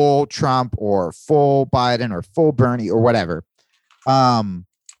full Trump or full Biden or full Bernie or whatever,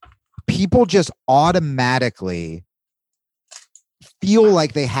 people just automatically feel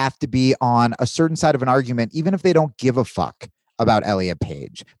like they have to be on a certain side of an argument, even if they don't give a fuck about Elliot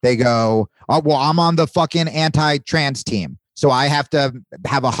Page. They go, oh, well, I'm on the fucking anti-trans team, so I have to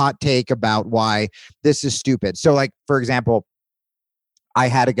have a hot take about why this is stupid. So like, for example, I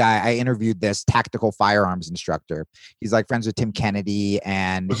had a guy, I interviewed this tactical firearms instructor. He's like friends with Tim Kennedy.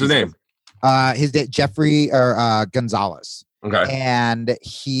 And what's his name? His name, Jeffrey Gonzalez. Okay. And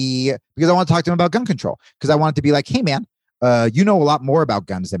because I want to talk to him about gun control, because I wanted to be like, hey man, you know a lot more about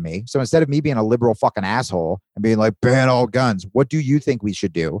guns than me. So instead of me being a liberal fucking asshole and being like, ban all guns, what do you think we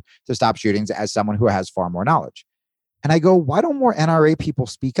should do to stop shootings, as someone who has far more knowledge? And I go, why don't more NRA people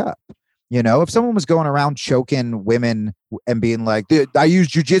speak up? You know, if someone was going around choking women and being like, dude, I use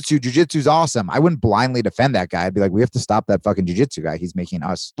jujitsu, jujitsu's awesome, I wouldn't blindly defend that guy. I'd be like, we have to stop that fucking jujitsu guy. He's making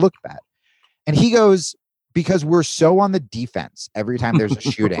us look bad. And he goes, because we're so on the defense every time there's a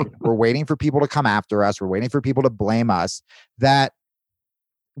shooting, we're waiting for people to come after us, we're waiting for people to blame us, that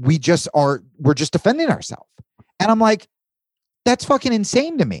we're just defending ourselves. And I'm like, that's fucking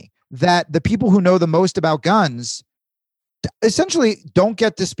insane to me, that the people who know the most about guns essentially don't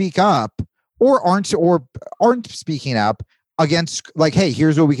get to speak up or aren't speaking up against, like, hey,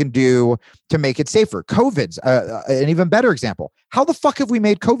 here's what we can do to make it safer. COVID's an even better example. How the fuck have we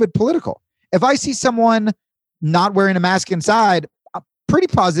made COVID political? If I see someone not wearing a mask inside, I'm pretty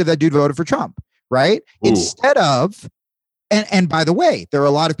positive that dude voted for Trump, right? Ooh. Instead of, and by the way, there are a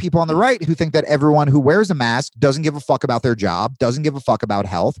lot of people on the right who think that everyone who wears a mask doesn't give a fuck about their job, doesn't give a fuck about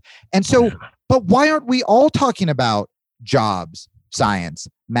health. And so, but why aren't we all talking about jobs, science,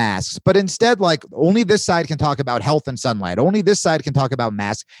 masks, but instead, like, only this side can talk about health and sunlight, only this side can talk about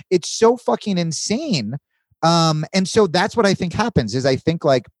masks? It's so fucking insane. And so that's what I think happens, is I think,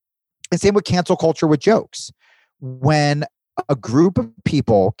 like, the same with cancel culture with jokes. When a group of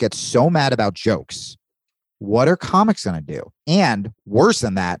people get so mad about jokes, what are comics going to do? And worse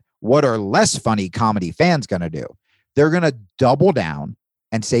than that, what are less funny comedy fans going to do? They're going to double down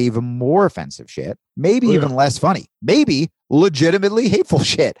and say even more offensive shit, maybe even less funny, maybe legitimately hateful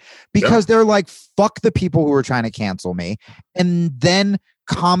shit, because they're like, fuck the people who are trying to cancel me. And then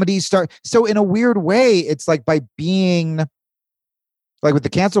comedies start. So in a weird way, it's like, by being like with the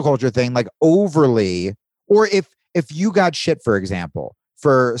cancel culture thing, like overly, or if you got shit, for example,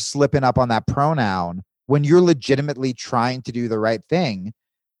 for slipping up on that pronoun when you're legitimately trying to do the right thing,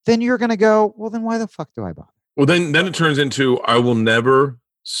 then you're going to go, well, then why the fuck do I bother? Well, then it turns into, I will never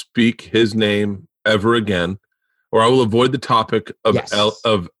speak his name ever again, or I will avoid the topic of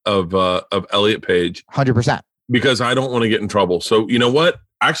of Elliot Page 100%, because I don't want to get in trouble. So you know what?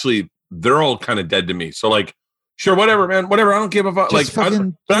 Actually, they're all kind of dead to me. So like, sure, whatever, man, whatever. I don't give a fuck. Like, I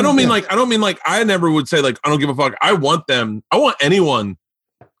don't mean like I never would say like I don't give a fuck. I want anyone.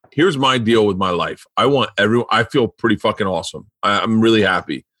 Here's my deal with my life. I want everyone. I feel pretty fucking awesome. I'm really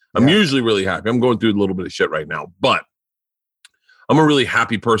happy. I'm usually really happy. I'm going through a little bit of shit right now, but I'm a really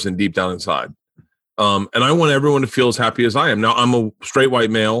happy person deep down inside. And I want everyone to feel as happy as I am. Now, I'm a straight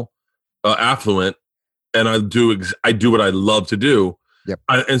white male, affluent, and I do what I love to do. Yep.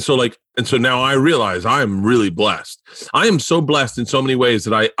 And so now I realize I am really blessed. I am so blessed in so many ways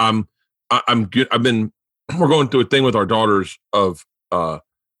that I'm good. We're going through a thing with our daughters of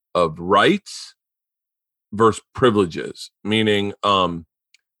rights versus privileges, meaning,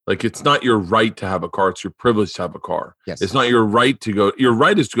 like, it's not your right to have a car. It's your privilege to have a car. Yes. It's not your right to go. Your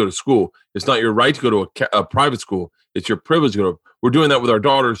right is to go to school. It's not your right to go to a private school. It's your privilege to go. We're doing that with our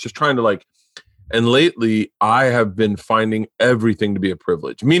daughters, just trying to like, and lately I have been finding everything to be a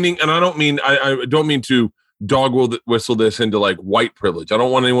privilege, meaning, and I don't mean to dog whistle this into like white privilege. I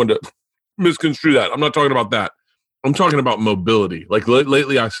don't want anyone to misconstrue that. I'm not talking about that. I'm talking about mobility. Like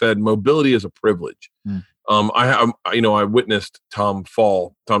lately I said, mobility is a privilege. I witnessed Tom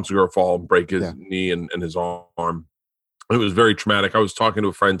Segura fall and break his knee and his arm. It was very traumatic. I was talking to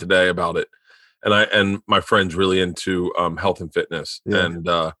a friend today about it, and my friend's really into health and fitness,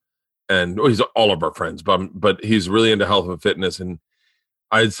 and he's all of our friends, but he's really into health and fitness. And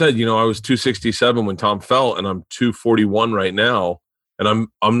I had said, I was 267 when Tom fell, and I'm 241 right now, and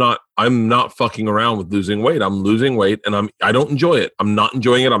I'm not fucking around with losing weight. I'm losing weight, and I don't enjoy it. I'm not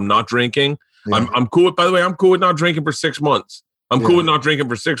enjoying it. I'm not drinking. Yeah. I'm cool with. By the way, I'm cool with not drinking for 6 months. I'm cool with not drinking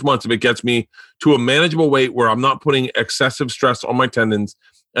for 6 months if it gets me to a manageable weight where I'm not putting excessive stress on my tendons,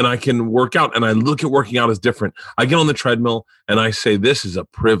 and I can work out. And I look at working out as different. I get on the treadmill and I say, this is a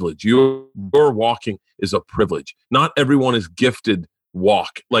privilege. Your walking is a privilege. Not everyone is gifted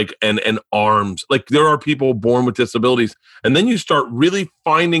walk and arms. Like, there are people born with disabilities, and then you start really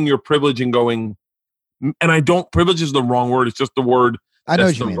finding your privilege and going, and privilege is the wrong word. It's just the word. I know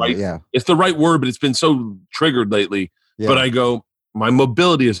what you mean. Right, yeah. It's the right word, but it's been so triggered lately. Yeah. But I go, my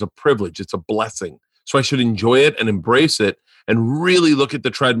mobility is a privilege. It's a blessing. So I should enjoy it and embrace it and really look at the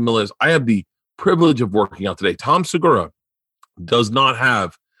treadmill as I have the privilege of working out today. Tom Segura does not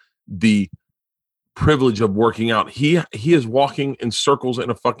have the privilege of working out. He is walking in circles in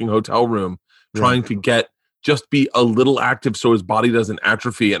a fucking hotel room trying to just be a little active so his body doesn't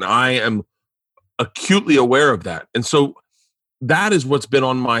atrophy. And I am acutely aware of that. And so that is what's been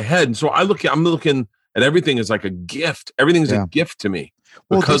on my head. And so I'm looking at everything as like a gift. Everything's a gift to me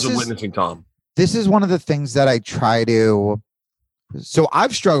because of witnessing Tom. This is one of the things that I try to. So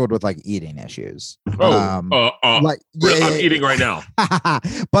I've struggled with like eating issues. I'm eating right now.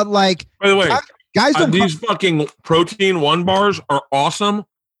 But like, by the way, guys, these fucking protein 1 bars are awesome.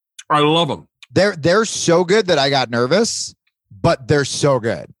 I love them. They're so good that I got nervous, but they're so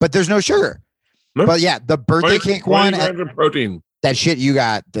good. But there's no sugar. No. But yeah, the birthday cake one, protein. That shit you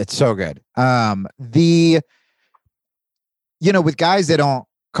got, that's so good. With guys, they don't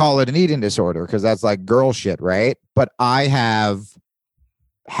call it an eating disorder because that's like girl shit, right? But I have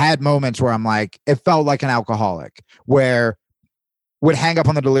had moments where I'm like, it felt like an alcoholic, where would hang up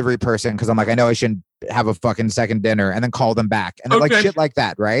on the delivery person because I'm like, I know I shouldn't have a fucking second dinner, and then call them back, and like shit like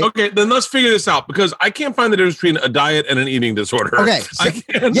that, right? Okay, then let's figure this out, because I can't find the difference between a diet and an eating disorder. Okay, so, I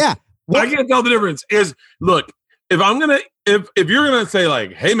can't tell the difference. Look, if you're gonna say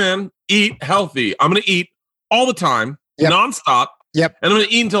like, hey man, eat healthy, I'm gonna eat all the time, nonstop. Yep. And I'm gonna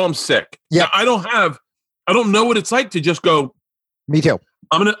eat until I'm sick. Yep. Now, I don't know what it's like to just go. Me too.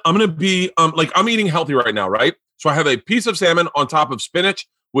 I'm gonna be I'm eating healthy right now, right? So I have a piece of salmon on top of spinach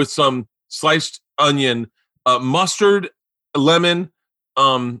with some sliced onion, mustard, lemon.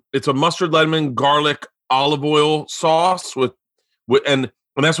 It's a mustard, lemon, garlic, olive oil sauce with and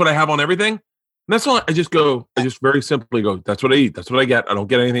that's what I have on everything. And that's all. I just very simply go, that's what I eat. That's what I get. I don't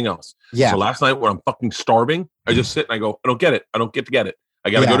get anything else. Yeah. So last night when I'm fucking starving, I just sit and I go, I don't get it. I don't get to get it. I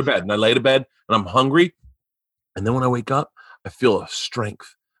got to go to bed. And I lay to bed and I'm hungry. And then when I wake up, I feel a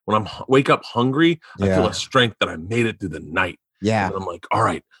strength. When I wake up hungry, I feel a strength that I made it through the night. Yeah. And I'm like, all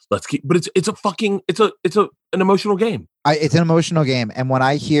right, let's keep, but it's an emotional game. It's an emotional game. And when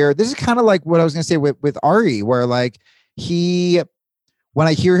I hear, this is kind of like what I was going to say with Ari, where like when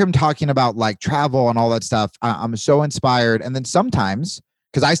I hear him talking about like travel and all that stuff, I'm so inspired. And then sometimes,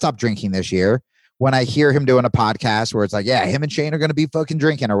 because I stopped drinking this year, when I hear him doing a podcast where it's like, yeah, him and Shane are going to be fucking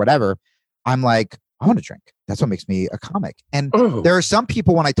drinking or whatever, I'm like, I want to drink. That's what makes me a comic. And there are some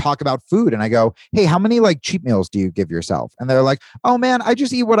people when I talk about food and I go, hey, how many like cheat meals do you give yourself? And they're like, oh man, I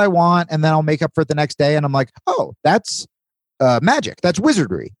just eat what I want and then I'll make up for it the next day. And I'm like, oh, that's magic. That's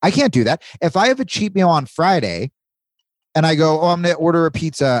wizardry. I can't do that. If I have a cheat meal on Friday and I go, oh, I'm going to order a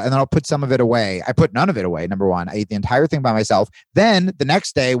pizza and then I'll put some of it away. I put none of it away. Number one, I ate the entire thing by myself. Then the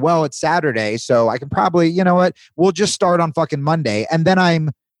next day, well, it's Saturday. So I can probably, you know what, we'll just start on fucking Monday. And then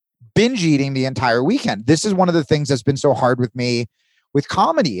I'm binge eating the entire weekend. This is one of the things that's been so hard with me with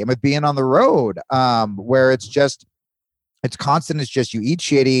comedy and with being on the road, where it's constant. It's just you eat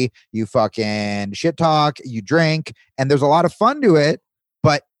shitty, you fucking shit talk, you drink, and there's a lot of fun to it,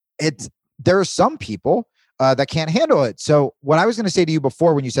 but there are some people that can't handle it. So what I was going to say to you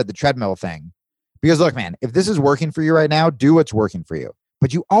before when you said the treadmill thing, because look, man, if this is working for you right now, do what's working for you.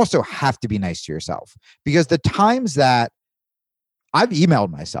 But you also have to be nice to yourself, because the times that I've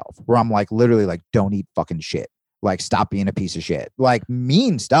emailed myself where I'm like, literally like, don't eat fucking shit. Like, stop being a piece of shit, like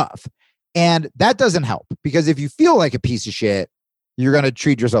mean stuff. And that doesn't help, because if you feel like a piece of shit, you're going to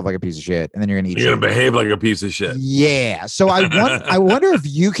treat yourself like a piece of shit. And then you're going to eat You're going to behave like a piece of shit. Yeah. So I wonder if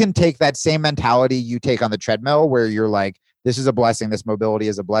you can take that same mentality you take on the treadmill, where you're like, this is a blessing. This mobility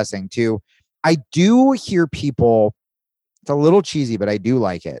is a blessing too. I do hear people, it's a little cheesy, but I do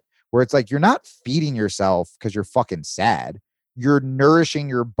like it, where it's like, you're not feeding yourself because you're fucking sad. You're nourishing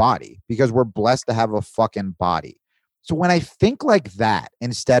your body because we're blessed to have a fucking body. So when I think like that,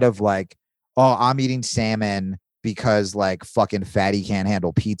 instead of like, oh, I'm eating salmon because like fucking fatty can't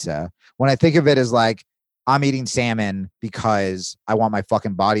handle pizza, when I think of it as like, I'm eating salmon because I want my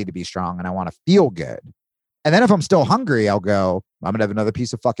fucking body to be strong and I want to feel good, And then if I'm still hungry, I'll go, I'm gonna have another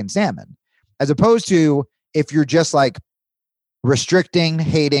piece of fucking salmon. As opposed to if you're just like restricting,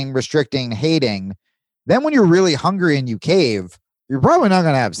 hating, then when you're really hungry and you cave, you're probably not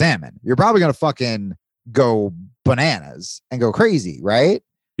gonna have salmon. You're probably gonna fucking go bananas and go crazy, right?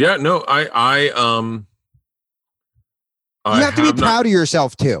 Yeah, no, You have to be proud of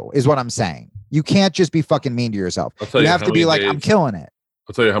yourself too, is what I'm saying. You can't just be fucking mean to yourself. You have to be like, I'm killing it.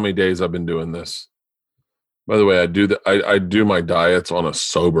 I'll tell you how many days I've been doing this. By the way, I do my diets on a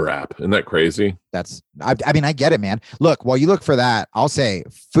sober app. Isn't that crazy? I mean, I get it, man. Look, while you look for that, I'll say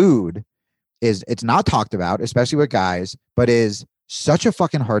food it's not talked about, especially with guys, but is such a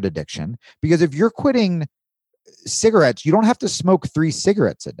fucking hard addiction because if you're quitting cigarettes, you don't have to smoke 3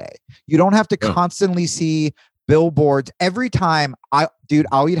 cigarettes a day. You don't have to constantly see billboards every time. I'll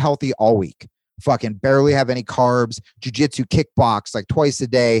eat healthy all week. Fucking barely have any carbs, jiu-jitsu, kickbox like twice a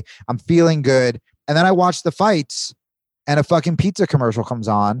day. I'm feeling good. And then I watch the fights and a fucking pizza commercial comes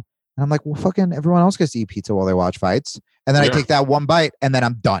on. And I'm like, well, fucking everyone else gets to eat pizza while they watch fights. And then I take that one bite and then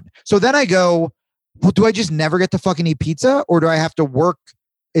I'm done. So then I go, well, do I just never get to fucking eat pizza? Or do I have to work?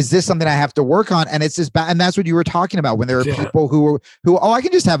 Is this something I have to work on? And it's just bad. And that's what you were talking about when there are people who, I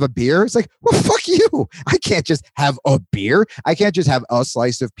can just have a beer. It's like, well, fuck you. I can't just have a beer. I can't just have a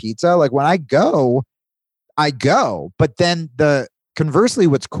slice of pizza. Like when I go. But then conversely,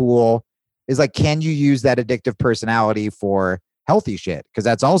 what's cool is like, can you use that addictive personality for healthy shit? Because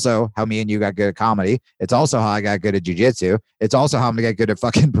that's also how me and you got good at comedy. It's also how I got good at jiu-jitsu. It's also how I'm gonna get good at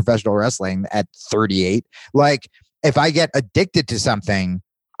fucking professional wrestling at 38. Like if I get addicted to something,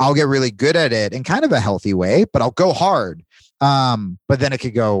 I'll get really good at it in kind of a healthy way, but I'll go hard. But then it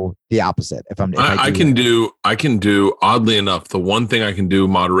could go the opposite. I can do oddly enough, the one thing I can do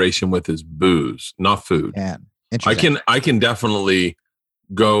moderation with is booze, not food. Man, I can definitely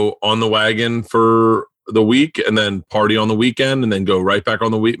go on the wagon for the week and then party on the weekend and then go right back on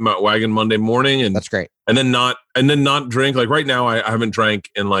the wagon Monday morning. And that's great. And then not drink. Like right now, I haven't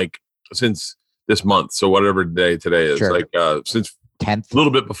drank in like since this month. So whatever day today is, like since 10th, a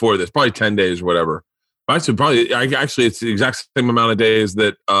little bit before this, probably 10 days or whatever. Actually, it's the exact same amount of days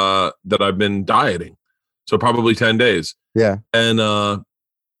that I've been dieting. So probably 10 days. Yeah. And that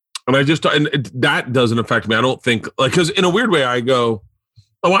doesn't affect me. I don't think like, cause in a weird way I go,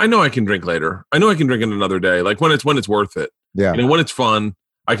 oh, I know I can drink later. I know I can drink in another day. Like when it's worth it. Yeah. And when it's fun,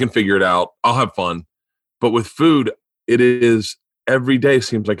 I can figure it out. I'll have fun. But with food, it is every day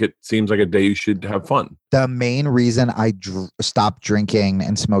seems like a day you should have fun. The main reason I stopped drinking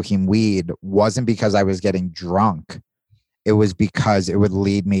and smoking weed wasn't because I was getting drunk. It was because it would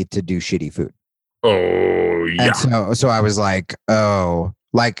lead me to do shitty food. Oh, yeah. And so I was like, oh,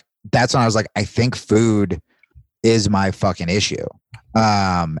 like that's when I was like, I think food is my fucking issue.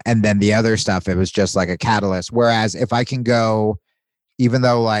 And then the other stuff, it was just like a catalyst. Whereas if I can go, even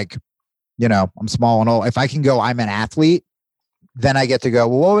though like, you know, I'm small and old, if I can go, I'm an athlete, then I get to go,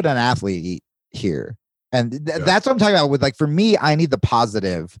 well, what would an athlete eat here? And that's what I'm talking about with like, for me, I need the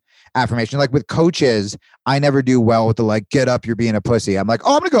positive affirmation. Like with coaches, I never do well with the like, get up, you're being a pussy. I'm like,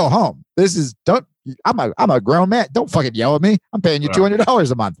 oh, I'm going to go home. I'm a grown man. Don't fucking yell at me. I'm paying you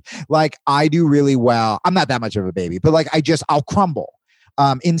 $200 a month. Like I do really well. I'm not that much of a baby, but like, I'll crumble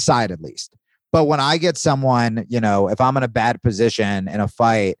inside at least. But when I get someone, you know, if I'm in a bad position in a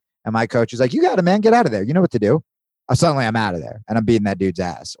fight and my coach is like, you got it, man, get out of there. You know what to do. Suddenly I'm out of there and I'm beating that dude's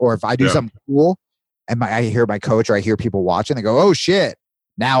ass. Or if I do something cool and I hear my coach or I hear people watching, they go, oh shit.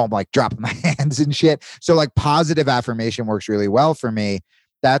 Now I'm like dropping my hands and shit. So like positive affirmation works really well for me.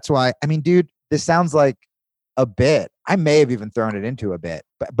 That's why, I mean, dude, this sounds like a bit. I may have even thrown it into a bit,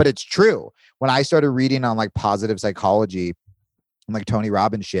 but it's true. When I started reading on like positive psychology and like Tony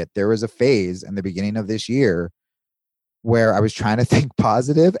Robbins shit, there was a phase in the beginning of this year where I was trying to think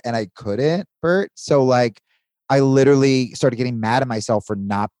positive and I couldn't, Bert. So like, I literally started getting mad at myself for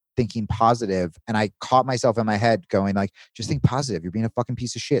not thinking positive. And I caught myself in my head going like, just think positive. You're being a fucking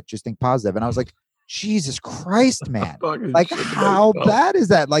piece of shit. Just think positive. And I was like, Jesus Christ, man. Like how bad is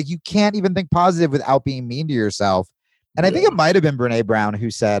that? Like you can't even think positive without being mean to yourself. And I think it might've been Brene Brown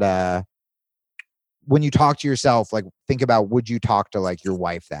who said, when you talk to yourself, like think about, would you talk to like your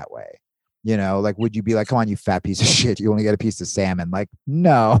wife that way? You know, like, would you be like, come on, you fat piece of shit. You only get a piece of salmon. Like,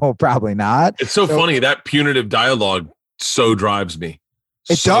 no, probably not. It's so funny. That punitive dialogue so drives me.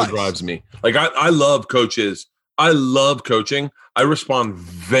 It drives me. Like, I love coaches. I love coaching. I respond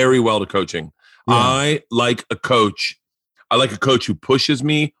very well to coaching. Yeah. I like a coach who pushes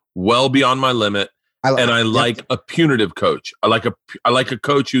me well beyond my limit. I like a punitive coach. I like a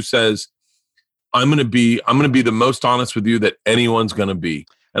coach who says, I'm going to be the most honest with you that anyone's going to be.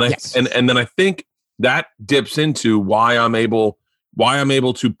 And and then I think that dips into why I'm able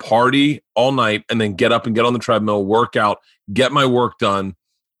to party all night and then get up and get on the treadmill, work out, get my work done.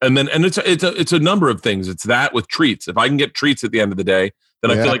 And it's a number of things. It's that with treats. If I can get treats at the end of the day,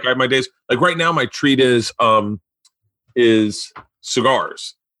 then I feel like I have my days. Like right now, my treat is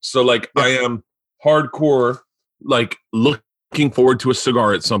cigars. So like I am hardcore, like looking forward to a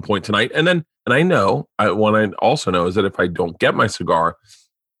cigar at some point tonight. And I know what I also know is that if I don't get my cigar,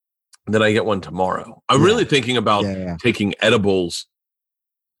 then I get one tomorrow. I'm really thinking about taking edibles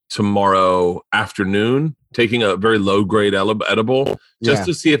tomorrow afternoon, taking a very low grade edible just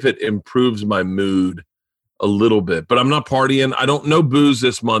to see if it improves my mood a little bit. But I'm not partying. I don't know booze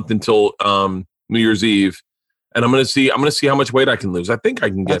this month until New Year's Eve. And I'm going to see how much weight I can lose. I think I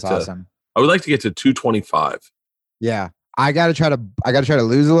can get awesome. I would like to get to 225. Yeah. I got to try to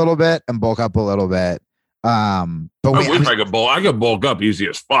lose a little bit and bulk up a little bit. But I could bulk up easy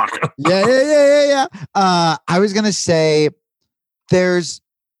as fuck. Yeah. I was going to say there's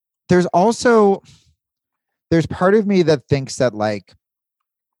also part of me that thinks that like,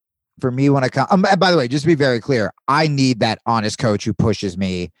 for me, when I come, by the way, just to be very clear, I need that honest coach who pushes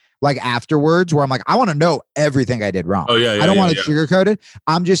me like afterwards, where I'm like, I want to know everything I did wrong. Oh yeah. I don't want to sugarcoat it.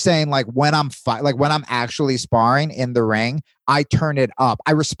 I'm just saying, like when I'm when I'm actually sparring in the ring, I turn it up.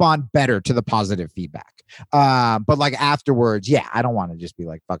 I respond better to the positive feedback. But like afterwards, I don't want to just be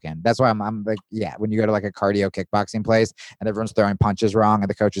like fucking. That's why I'm like, when you go to like a cardio kickboxing place and everyone's throwing punches wrong and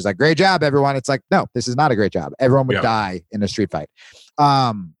the coach is like, great job, everyone. It's like, no, this is not a great job. Everyone would die in a street fight.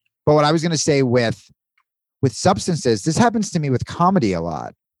 But what I was going to say with substances, this happens to me with comedy a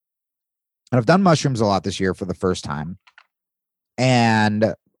lot. And I've done mushrooms a lot this year for the first time.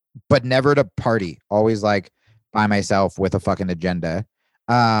 But never to party, always like by myself with a fucking agenda.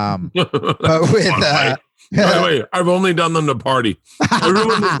 But with, by the way, I've only done them to party.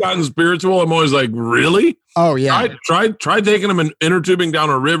 Everyone who's gotten spiritual, I'm always like, really? Oh yeah. Try taking them and inner tubing down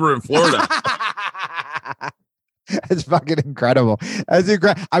a river in Florida. It's fucking incredible. I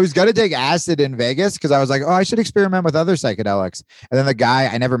was going to take acid in Vegas because I was like, oh, I should experiment with other psychedelics. And then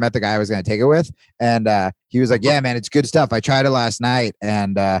I never met the guy I was going to take it with. And he was like, yeah, man, it's good stuff. I tried it last night.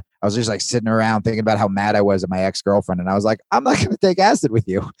 And I was just like sitting around thinking about how mad I was at my ex-girlfriend. And I was like, I'm not going to take acid with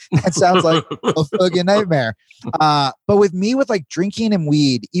you. That sounds like a fucking nightmare. But with me, with like drinking and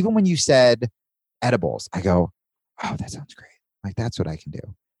weed, even when you said edibles, I go, oh, that sounds great. Like, that's what I can do.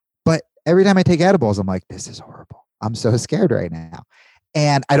 But every time I take edibles, I'm like, this is horrible. I'm so scared right now.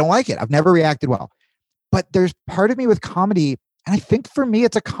 And I don't like it. I've never reacted well. But there's part of me with comedy, and I think for me,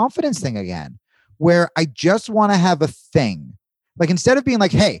 it's a confidence thing again, where I just want to have a thing. Like instead of being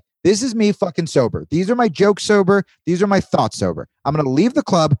like, hey, this is me fucking sober. These are my jokes sober. These are my thoughts sober. I'm going to leave the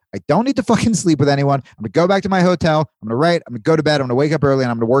club. I don't need to fucking sleep with anyone. I'm going to go back to my hotel. I'm going to write. I'm going to go to bed. I'm going to wake up early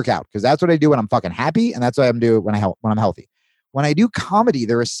and I'm going to work out because that's what I do when I'm fucking happy. And that's what I'm doing when I'm healthy. When I do comedy,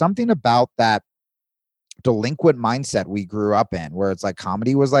 there is something about that delinquent mindset we grew up in where it's like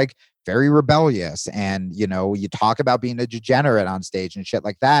comedy was like very rebellious and you talk about being a degenerate on stage and shit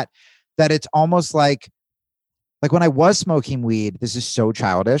like that it's almost like when I was smoking weed, this is so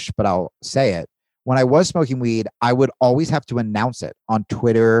childish, but I'll say it. When I was smoking weed, I would always have to announce it on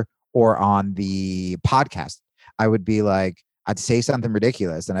Twitter or on the podcast. I would be like, I'd say something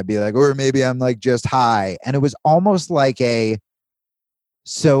ridiculous and I'd be like, or maybe I'm like just high. And it was almost like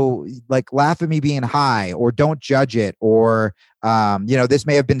so like laugh at me being high or don't judge it or, this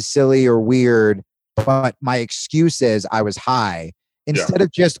may have been silly or weird, but my excuse is I was high instead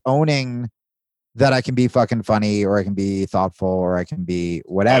of just owning that I can be fucking funny or I can be thoughtful or I can be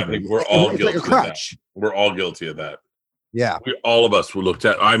whatever. I think we're all guilty like a crutch. of that. We're all guilty of that. Yeah. All of us were looked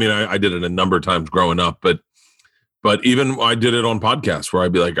at. I mean, I did it a number of times growing up, but even I did it on podcasts where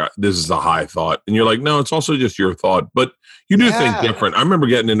I'd be like, this is a high thought. And you're like, no, it's also just your thought. But you do think different. I remember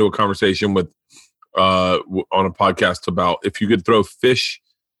getting into a conversation with on a podcast about if you could throw fish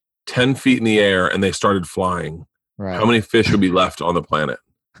 10 feet in the air and they started flying, how many fish would be left on the planet?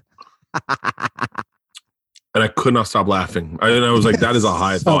 And I could not stop laughing. I was like, that is a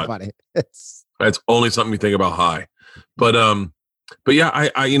high thought. Funny. That's only something you think about high. But yeah,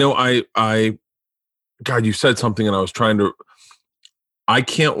 I God, you said something and I was trying to, I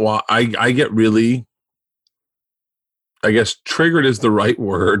can't watch, I get really, I guess triggered is the right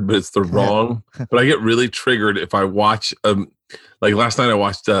word, but it's the wrong, but I get really triggered if I watch, like last night I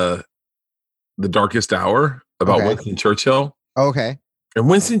watched The Darkest Hour about Winston Churchill. Okay. And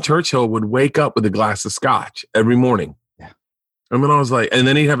Winston Churchill would wake up with a glass of scotch every morning. Yeah. And then I was like, and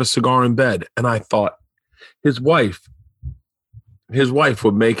then he'd have a cigar in bed. And I thought his wife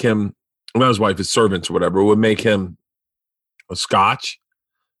would make him, not his wife, his servants or whatever, would make him a scotch,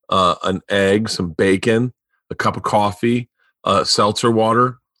 an egg, some bacon, a cup of coffee, seltzer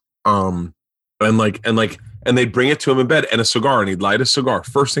water, and they'd bring it to him in bed and a cigar, and he'd light a cigar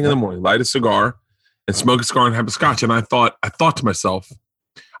first thing in the morning, light a cigar and smoke a cigar and have a scotch. And I thought to myself,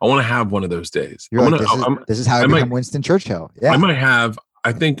 I want to have one of those days. This is how I become Winston Churchill. Yeah. I might have,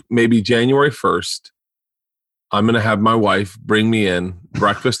 I think maybe January 1st, I'm going to have my wife bring me in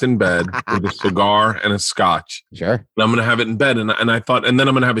breakfast in bed with a cigar and a scotch. Sure. And I'm going to have it in bed. And I thought, and then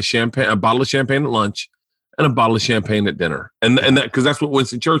I'm going to have a bottle of champagne at lunch and a bottle of champagne at dinner. And that, because that's what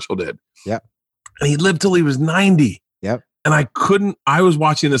Winston Churchill did. Yep. And he lived till he was 90. Yep. And I was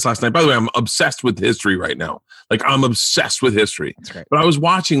watching this last night. By the way, I'm obsessed with history right now. Like, I'm obsessed with history. That's great. But I was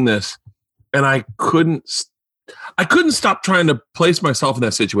watching this and I couldn't stop trying to place myself in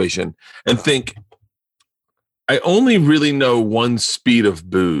that situation and think, I only really know one speed of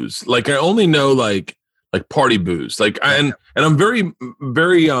booze. Like, I only know like party booze. Like, and I'm very,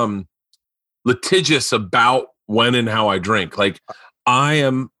 very litigious about when and how I drink. Like, I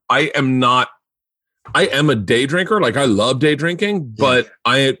am a day drinker. Like, I love day drinking, but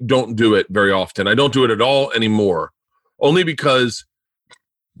I don't do it very often. I don't do it at all anymore. Only because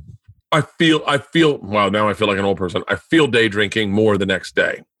I feel, wow, now I feel like an old person. I feel day drinking more the next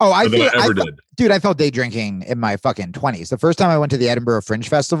day. Oh, I felt day drinking in my fucking 20s. The first time I went to the Edinburgh Fringe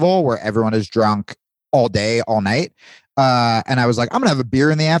Festival, where everyone is drunk all day, all night. And I was like, I'm going to have a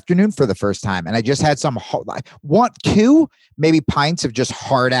beer in the afternoon for the first time. And I just had two, maybe pints of just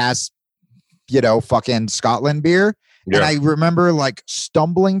hard ass, fucking Scotland beer. Yeah. And I remember like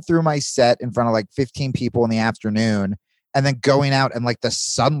stumbling through my set in front of like 15 people in the afternoon, and then going out and like the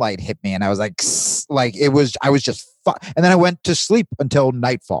sunlight hit me and I was like I was just and then I went to sleep until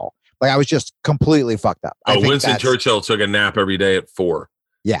nightfall. Like, I was just completely fucked up. Winston Churchill took a nap every day at 4.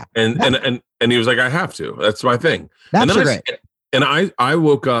 Yeah. And he was like, I have to. That's my thing. Naps are great. And I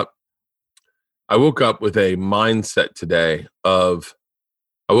woke up with a mindset today of,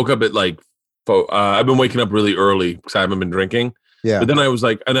 I woke up at like, I've been waking up really early because I haven't been drinking. Yeah. But then I was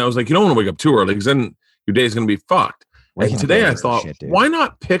like, you don't want to wake up too early because then your day is going to be fucked. And today I thought, why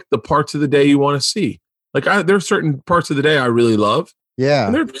not pick the parts of the day you want to see? Like, there are certain parts of the day I really love. Yeah.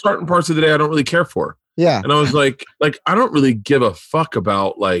 And there are certain parts of the day I don't really care for. Yeah. And I was like, I don't really give a fuck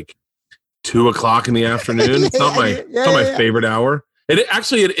about like 2:00 in the afternoon. It's not my favorite hour.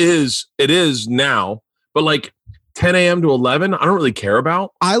 It is now, but like 10 a.m. to 11, I don't really care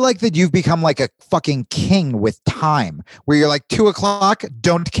about. I like that you've become like a fucking king with time, where you're like 2:00,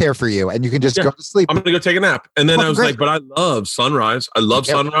 don't care for you, and you can just go to sleep. I'm going to go take a nap. And then I was like, but I love sunrise. I love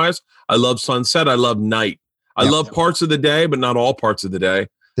sunrise. I love sunset. I love night. I love parts of the day, but not all parts of the day.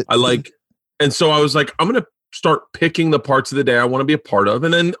 And so I was like, I'm going to start picking the parts of the day I want to be a part of.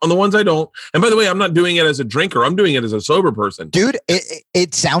 And then on the ones I don't, and by the way, I'm not doing it as a drinker. I'm doing it as a sober person. Dude,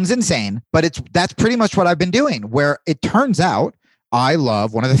 it sounds insane, but that's pretty much what I've been doing, where it turns out I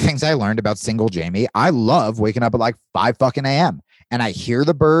love, one of the things I learned about single Jamie, I love waking up at like 5 fucking a.m. and I hear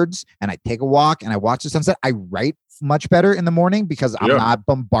the birds and I take a walk and I watch the sunset. I write much better in the morning because I'm not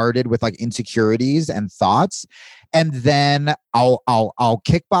bombarded with like insecurities and thoughts. And then I'll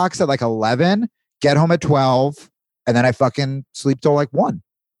kickbox at like 11, get home at 12, and then I fucking sleep till like 1.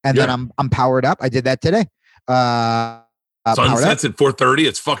 And then I'm powered up. I did that today. Sunsets at 4:30.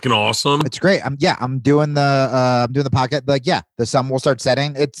 It's fucking awesome. It's great. I'm doing the pocket. Like, the sun will start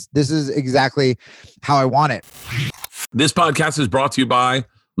setting. This is exactly how I want it. This podcast is brought to you by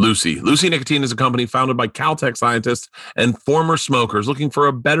Lucy. Lucy Nicotine is a company founded by Caltech scientists and former smokers looking for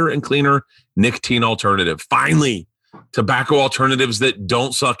a better and cleaner nicotine alternative. Finally, tobacco alternatives that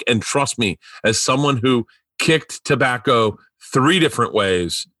don't suck. And trust me, as someone who kicked tobacco 3 different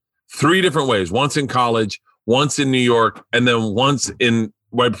ways, once in college, once in New York, and then once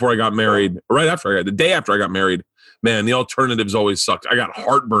right before I got married, the day after I got married, man, the alternatives always sucked. I got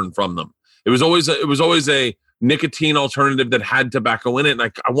heartburn from them. It was always a nicotine alternative that had tobacco in it. And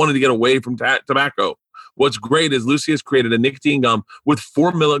I wanted to get away from tobacco. What's great is Lucy has created a nicotine gum with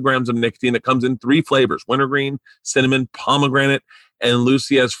 4 milligrams of nicotine that comes in 3 flavors: wintergreen, cinnamon, pomegranate. And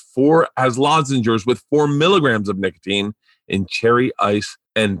Lucy has lozenges with 4 milligrams of nicotine in cherry ice.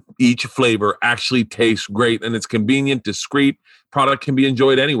 And each flavor actually tastes great. And it's convenient, discreet. Product can be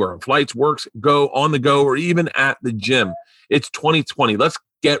enjoyed anywhere. On flights, works, on the go, or even at the gym. It's 2020. Let's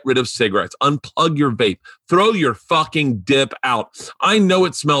get rid of cigarettes. Unplug your vape. Throw your fucking dip out. I know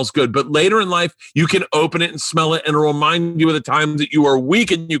it smells good, but later in life, you can open it and smell it, and it'll remind you of the times that you were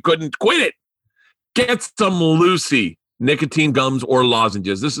weak and you couldn't quit it. Get some Lucy. nicotine gums or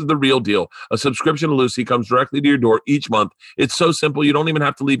lozenges. This is the real deal. A subscription to Lucy comes directly to your door each month. It's so simple. You don't even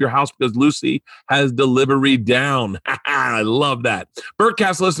have to leave your house because Lucy has delivery down. I love that.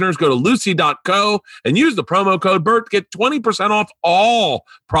 Bertcast listeners, go to lucy.co and use the promo code BERT. Get 20% off all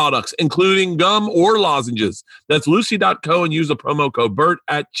products, including gum or lozenges. That's lucy.co and use the promo code BERT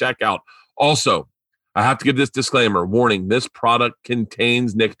at checkout. Also, I have to give this disclaimer. Warning, this product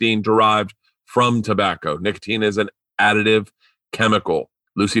contains nicotine derived from tobacco. Nicotine is an additive chemical.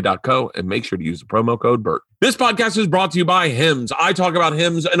 Lucy.co and make sure to use the promo code BERT. This podcast is brought to you by Hims. I talk about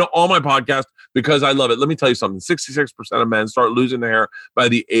Hims in all my podcasts because I love it. Let me tell you something. 66% of men start losing their hair by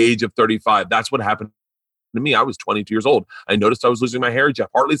the age of 35. That's what happened to me. I was 22 years old. I noticed I was losing my hair. Jeff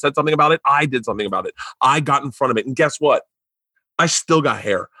Hartley said something about it. I did something about it. I got in front of it. And guess what? I still got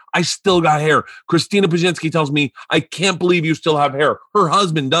hair. Christina Pajinski tells me, I can't believe you still have hair. Her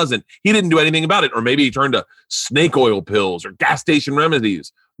husband doesn't. He didn't do anything about it. Or maybe he turned to snake oil pills or gas station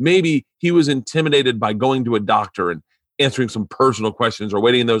remedies. Maybe he was intimidated by going to a doctor and answering some personal questions or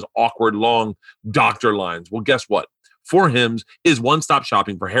waiting in those awkward, long doctor lines. Well, guess what? For Hims is one-stop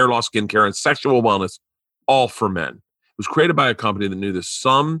shopping for hair loss, skincare, and sexual wellness, all for men. It was created by a company that knew that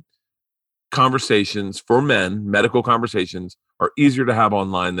some conversations for men, medical conversations, are easier to have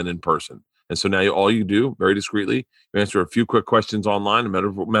online than in person. And so now all you do, very discreetly, you answer a few quick questions online, a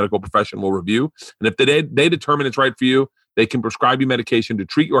medical professional will review. And if they determine it's right for you, they can prescribe you medication to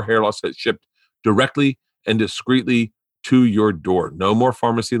treat your hair loss that's shipped directly and discreetly to your door. No more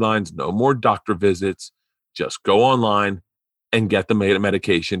pharmacy lines, no more doctor visits. Just go online and get the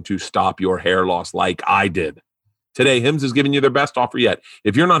medication to stop your hair loss like I did. Today, Hims is giving you their best offer yet.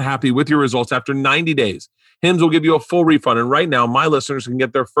 If you're not happy with your results after 90 days, Hims will give you a full refund. And right now, my listeners can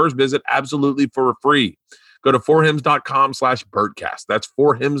get their first visit absolutely for free. Go to forhims.com/Bertcast. That's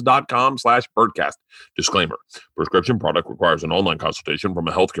forhims.com/Bertcast. Disclaimer. Prescription product requires an online consultation from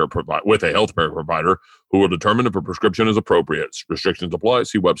a healthcare provider who will determine if a prescription is appropriate. Restrictions apply.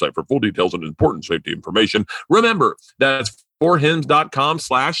 See website for full details and important safety information. Remember, that's forhims.com/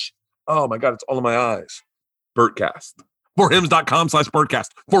 oh my God, it's all in my eyes. Bertcast. Forhims.com/Bertcast.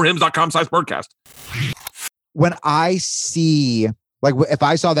 Forhims.com/Bertcast. When I see, like, if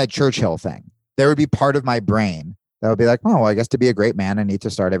I saw that Churchill thing, there would be part of my brain that would be like, oh, well, I guess to be a great man, I need to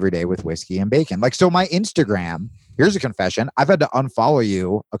start every day with whiskey and bacon. Like, so my Instagram, here's a confession. I've had to unfollow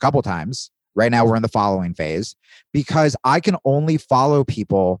you a couple times. Right now we're in the following phase because I can only follow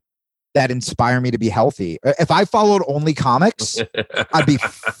people that inspire me to be healthy. If I followed only comics, I'd be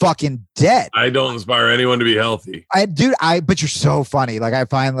fucking dead. I don't inspire anyone to be healthy. But you're so funny. Like I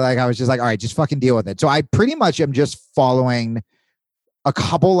finally, I was just like, all right, just fucking deal with it. So I pretty much am just following a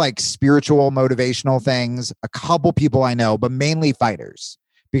couple like spiritual motivational things, a couple people I know, but mainly fighters,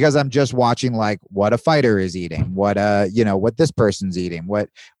 because I'm just watching like what a fighter is eating, what this person's eating,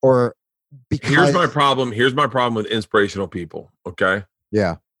 here's my problem. Here's my problem with inspirational people. Okay.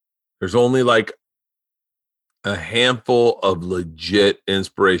 Yeah. There's only like a handful of legit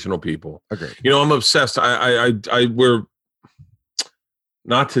inspirational people. Okay. You know, I'm obsessed. I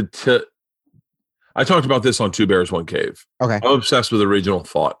talked about this on Two Bears, One Cave. Okay. I'm obsessed with original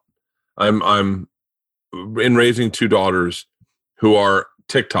thought. I'm in raising two daughters who are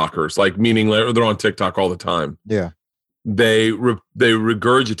TikTokers, like meaning they're on TikTok all the time. Yeah. They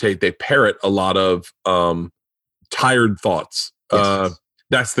regurgitate, they parrot a lot of tired thoughts. Yes.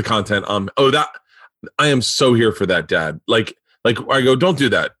 That's the content. I am so here for that, Dad. Like I go, don't do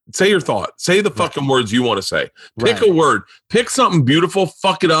that. Say your thought. Say the fucking words you want to say. Pick a word. Pick something beautiful.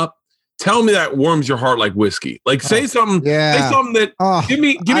 Fuck it up. Tell me that warms your heart like whiskey. Like say something. Yeah. Say something that give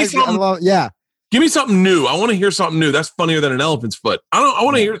me something. Give me something new. I want to hear something new. That's funnier than an elephant's foot. I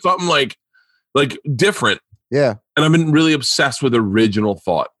want to hear something like different. Yeah. And I've been really obsessed with original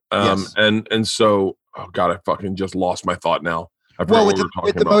thought. Yes. And so, oh God, I fucking just lost my thought now. Well, with the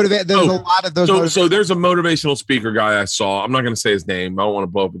motivate, there's a lot of those. So there's a motivational speaker guy I saw. I'm not going to say his name. I don't want to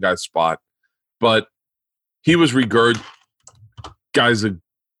blow up the guy's spot, but he was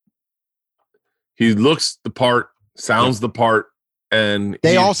he looks the part, sounds the part, and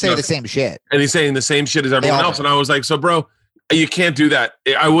they all say the same shit. And he's saying the same shit as everyone else. And I was like, so bro, you can't do that.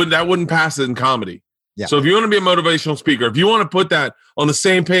 That wouldn't pass it in comedy. Yeah. So if you want to be a motivational speaker, if you want to put that on the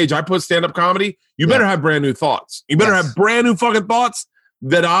same page, I put stand-up comedy, you better have brand new thoughts. You better have brand new fucking thoughts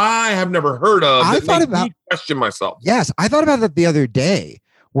that I have never heard of. I thought about question myself. Yes. I thought about that the other day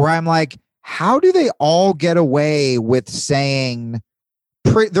where I'm like, how do they all get away with saying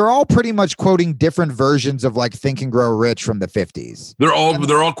they're all pretty much quoting different versions of like Think and Grow Rich from the 50s. They're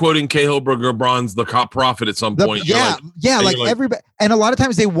all quoting Cahill Bronze, the cop prophet at some point. Like everybody. And a lot of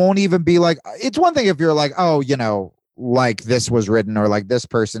times they won't even be like, it's one thing if you're like, oh, like this was written or like this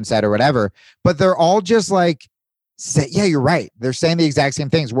person said or whatever, but they're all just like, yeah, you're right. They're saying the exact same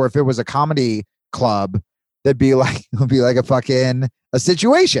things. Where if it was a comedy club, it'd be like a fucking a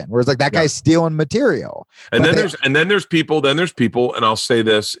situation where it's like that guy's stealing material. And then there's people, and I'll say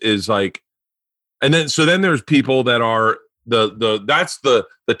this is like, and then there's people that are that's the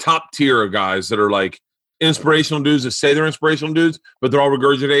top tier of guys that are like inspirational dudes that say they're inspirational dudes, but they're all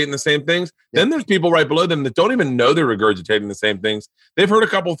regurgitating the same things. Then there's people right below them that don't even know they're regurgitating the same things. They've heard a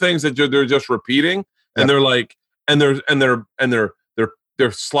couple things that they're just repeating, and they're like, and they're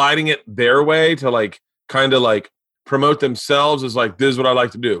sliding it their way to like kind of like promote themselves as like, this is what I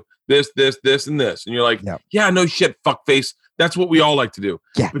like to do. This, and this. And you're like, yeah, no shit, fuckface. That's what we all like to do.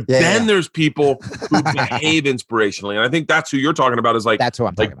 But then there's people who behave inspirationally. And I think that's who you're talking about is like, that's who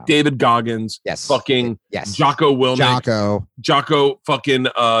I'm talking about. David Goggins, fucking Jocko Willink, Jocko fucking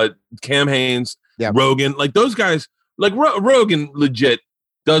Cam Haines, Rogan. Like those guys, like Rogan legit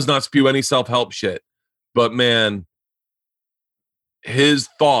does not spew any self-help shit. But man, his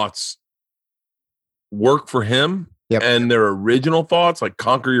thoughts work for him. And their original thoughts, like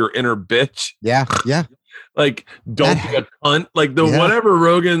conquer your inner bitch. Yeah. Like don't be a cunt. Like the whatever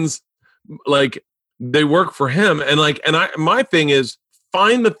Rogan's like, they work for him. And like, my thing is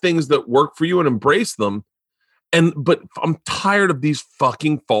find the things that work for you and embrace them. But I'm tired of these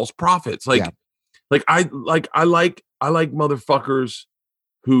fucking false prophets. I like motherfuckers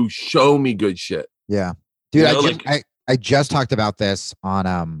who show me good shit. Yeah. Dude, you know, I just talked about this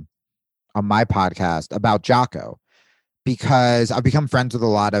on my podcast about Jocko, because I've become friends with a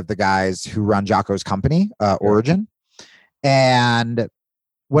lot of the guys who run Jocko's company, Origin. And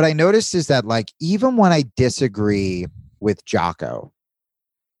what I noticed is that like, even when I disagree with Jocko,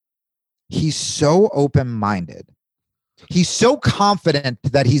 he's so open-minded. He's so confident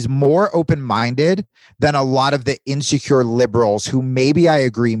that he's more open-minded than a lot of the insecure liberals who maybe I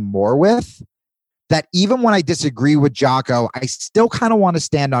agree more with, that even when I disagree with Jocko, I still kind of want to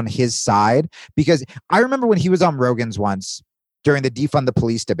stand on his side. Because I remember when he was on Rogan's once during the defund the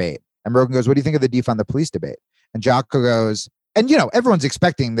police debate, and Rogan goes, what do you think of the defund the police debate? And Jocko goes, and you know, everyone's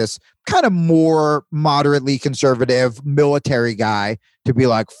expecting this kind of more moderately conservative military guy to be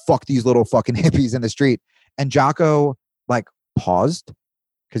like, fuck these little fucking hippies in the street. And Jocko like paused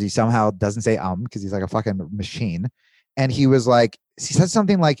because he somehow doesn't say because he's like a fucking machine. And he was like, he said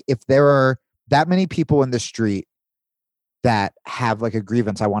something like, if there are that many people in the street that have like a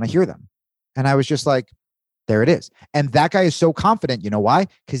grievance, I want to hear them. And I was just like, there it is. And that guy is so confident. You know why?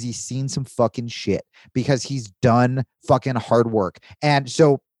 Because he's seen some fucking shit, because he's done fucking hard work. And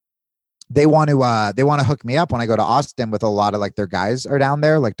so they want to hook me up when I go to Austin with a lot of like their guys are down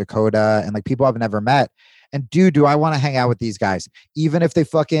there, like Dakota and like people I've never met. And dude, do I want to hang out with these guys? Even if they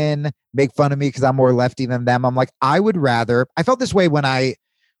fucking make fun of me because I'm more lefty than them. I'm like, I felt this way when I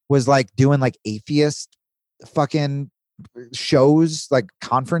was like doing like atheist fucking shows, like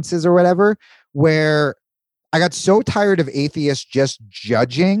conferences or whatever, where I got so tired of atheists just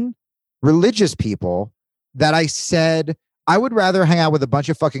judging religious people that I said, I would rather hang out with a bunch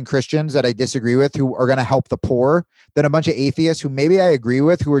of fucking Christians that I disagree with who are going to help the poor than a bunch of atheists who maybe I agree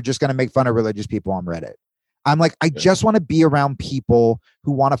with who are just going to make fun of religious people on Reddit. I'm like, I just want to be around people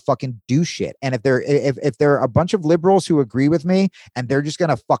who want to fucking do shit. And if there are a bunch of liberals who agree with me and they're just going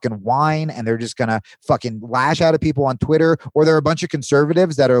to fucking whine and they're just going to fucking lash out at people on Twitter, or there are a bunch of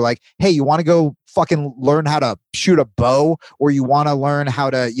conservatives that are like, hey, you want to go fucking learn how to shoot a bow, or you want to learn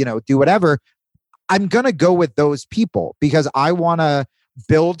how to, you know, do whatever. I'm going to go with those people because I want to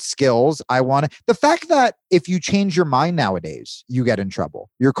build skills. The fact that if you change your mind nowadays, you get in trouble.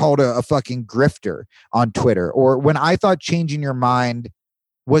 You're called a fucking grifter on Twitter. Or when I thought changing your mind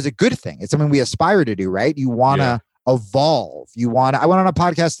was a good thing. It's something we aspire to do, right? You want to evolve. I went on a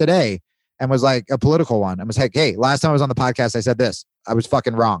podcast today and was like a political one. I was like, hey, last time I was on the podcast, I said this. I was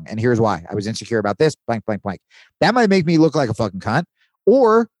fucking wrong. And here's why. I was insecure about this, blank, blank, blank. That might make me look like a fucking cunt.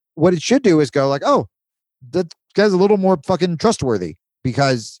 Or what it should do is go like, oh, that guy's a little more fucking trustworthy,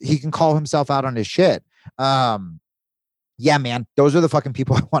 because he can call himself out on his shit. Yeah, man, those are the fucking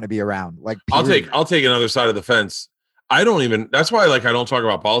people I want to be around. Like, period. I'll take another side of the fence. That's why like I don't talk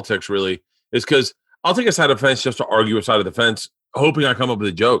about politics really, is because I'll take a side of the fence just to argue a side of the fence, hoping I come up with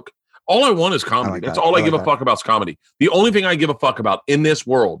a joke. All I want is comedy. That's all I give a fuck about is comedy. The only thing I give a fuck about in this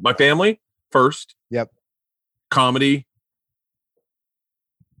world, my family first. Yep. Comedy.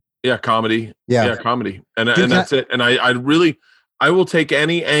 Yeah, comedy. Yeah, comedy. And that's it. And I will take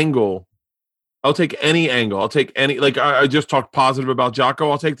any angle. I'll take any, like I just talked positive about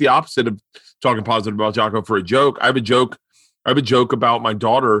Jocko. I'll take the opposite of talking positive about Jocko for a joke. I have a joke about my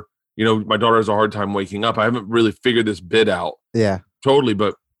daughter, my daughter has a hard time waking up. I haven't really figured this bit out totally,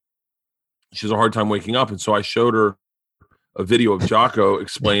 but she has a hard time waking up. And so I showed her a video of Jocko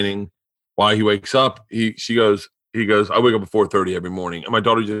explaining why he wakes up. He goes, I wake up at 4:30 every morning. And my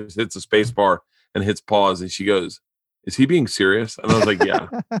daughter just hits the space bar and hits pause. And she goes, is he being serious? And I was like, yeah.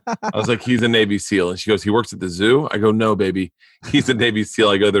 I was like, he's a Navy SEAL. And she goes, he works at the zoo? I go, no, baby. He's a Navy SEAL.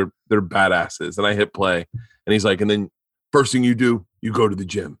 I go, they're badasses. And I hit play. And he's like, and then first thing you do, you go to the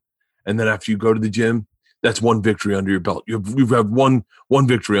gym. And then after you go to the gym, that's one victory under your belt. You've had one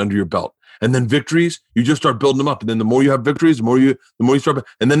victory under your belt. And then victories, you just start building them up. And then the more you have victories, the more you start.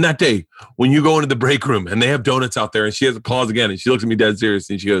 And then that day, when you go into the break room and they have donuts out there, and she has a pause again, and she looks at me dead serious,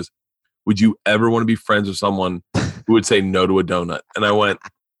 and she goes, would you ever want to be friends with someone who would say no to a donut? And I went,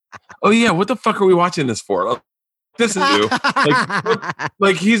 oh yeah, what the fuck are we watching this for? Oh, this is you.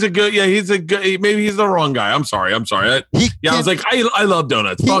 Like he's a good, maybe he's the wrong guy. I'm sorry. I was like, I love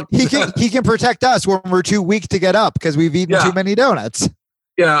donuts. He can protect us when we're too weak to get up because we've eaten too many donuts.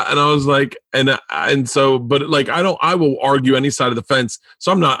 Yeah, and I was like, and so, but like, I will argue any side of the fence.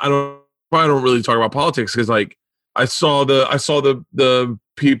 So I don't really talk about politics because like I saw the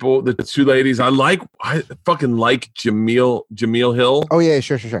people, the two ladies. I fucking like Jameel Hill. Oh yeah,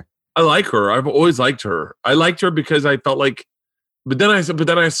 sure. I like her. I've always liked her. I liked her because I felt like, but then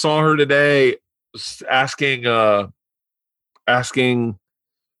I saw her today asking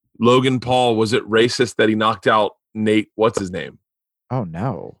Logan Paul, was it racist that he knocked out Nate? What's his name? Oh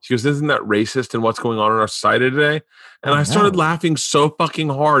no. She goes, isn't that racist in what's going on in our society today? And I started laughing so fucking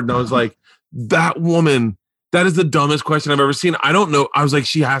hard. And I was like, that woman, that is the dumbest question I've ever seen. I don't know. I was like,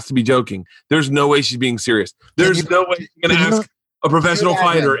 she has to be joking. There's no way she's being serious. There's no way she's going to ask a professional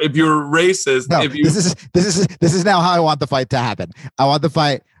fighter if you're racist. No, this is now how I want the fight to happen. I want the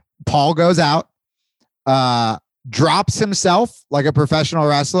fight. Paul goes out, drops himself like a professional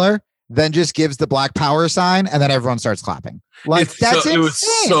wrestler, then just gives the Black Power sign, and then everyone starts clapping. Like that's insane. It was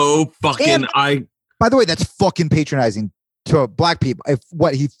so fucking. By the way, that's fucking patronizing to black people. If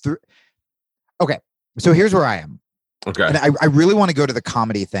what he threw. Okay, so here's where I am. Okay, and I really want to go to the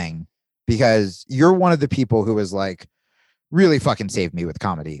comedy thing because you're one of the people who was like really fucking saved me with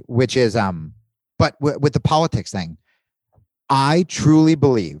comedy, which is but with the politics thing, I truly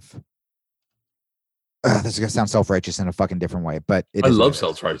believe. This is gonna sound self-righteous in a fucking different way, but I love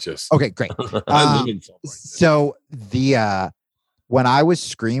self-righteous. Okay, great. I live in self-righteous. So when I was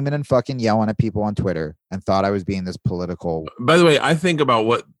screaming and fucking yelling at people on Twitter and thought I was being this political. By the way, I think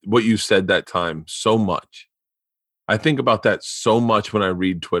about what you said that time so much. I think about that so much when I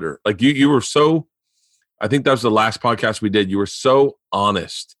read Twitter. Like you were so. I think that was the last podcast we did. You were so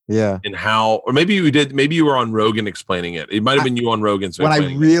honest. Yeah. In how, or maybe you did, maybe you were on Rogan explaining it. It might have been you on Rogan's. When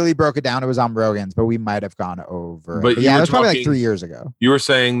I really broke it down, it was on Rogan's, but we might have gone over. But yeah, it was probably like 3 years ago. You were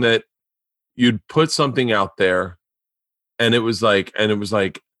saying that you'd put something out there and it was like,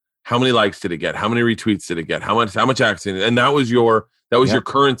 how many likes did it get? How many retweets did it get? How much action? And that was your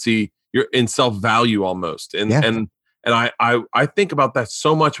currency, your in self-value almost. And I think about that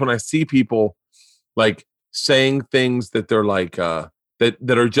so much when I see people like saying things that they're like that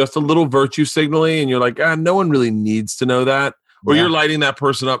are just a little virtue signaling, and you're like, no one really needs to know that, or you're lighting that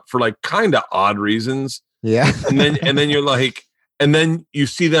person up for like kind of odd reasons. Yeah. and then you're like, and then you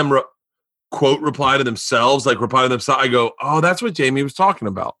see them reply to themselves. I go, oh, that's what Jamie was talking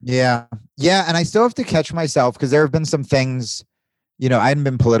about. Yeah. And I still have to catch myself because there have been some things, I hadn't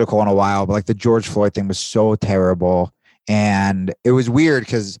been political in a while, but like the George Floyd thing was so terrible. And it was weird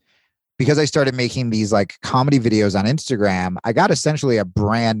because I started making these like comedy videos on Instagram, I got essentially a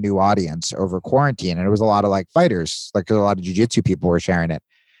brand new audience over quarantine. And it was a lot of like fighters, like a lot of jiu-jitsu people were sharing it.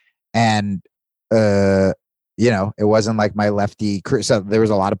 And, it wasn't like my lefty. So there was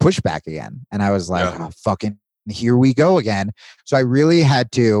a lot of pushback again. And I was like, oh, fucking here we go again. So I really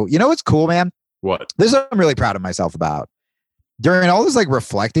had to, what's cool, man? What? This is what I'm really proud of myself about. During all this like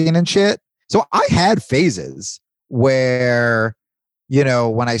reflecting and shit. So I had phases where,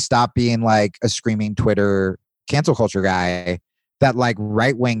 when I stopped being like a screaming Twitter cancel culture guy, that like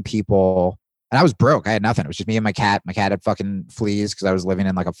right-wing people, and I was broke. I had nothing. It was just me and my cat. My cat had fucking fleas because I was living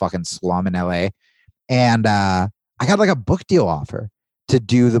in like a fucking slum in LA. And I got like a book deal offer to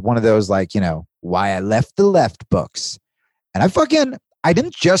do one of those like, why I left the left books. And I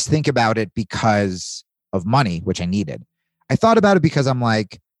didn't just think about it because of money, which I needed. I thought about it because I'm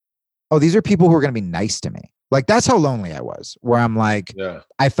like, oh, these are people who are going to be nice to me. Like, that's how lonely I was, where I'm like,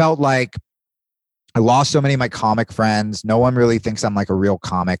 I felt like I lost so many of my comic friends. No one really thinks I'm like a real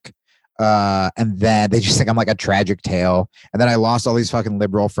comic. And then they just think I'm like a tragic tale. And then I lost all these fucking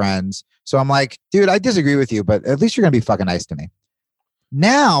liberal friends. So I'm like, dude, I disagree with you, but at least you're going to be fucking nice to me.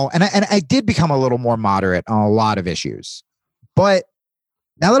 now, and I did become a little more moderate on a lot of issues, but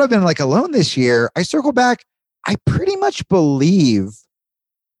now that I've been like alone this year, I circle back. I pretty much believe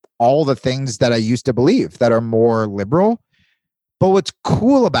all the things that I used to believe that are more liberal. But what's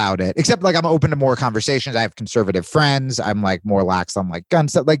cool about it, except like I'm open to more conversations. I have conservative friends. I'm like more lax on like gun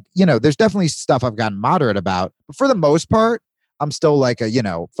stuff. Like, you know, there's definitely stuff I've gotten moderate about. But for the most part, I'm still like a, you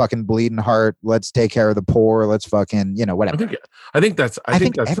know, fucking bleeding heart. Let's take care of the poor. Let's fucking, you know, whatever. I think that's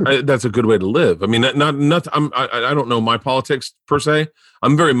a good way to live. I mean, I don't know my politics per se.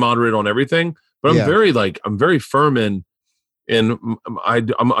 I'm very moderate on everything, but I'm very firm in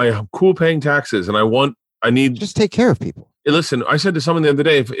I have cool paying taxes, and I need just take care of people. Listen, I said to someone the other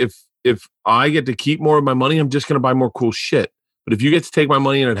day, if I get to keep more of my money, I'm just going to buy more cool shit. But if you get to take my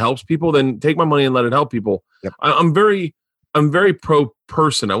money and it helps people, then take my money and let it help people. Yep. I'm very pro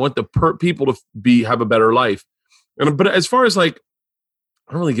person. I want the people to have a better life. But as far as like,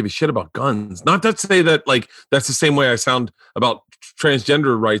 I don't really give a shit about guns. Not to say that like that's the same way I sound about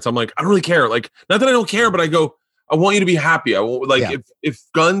transgender rights. I'm like, I don't really care. Like, not that I don't care, but I go, I want you to be happy. I want, like, if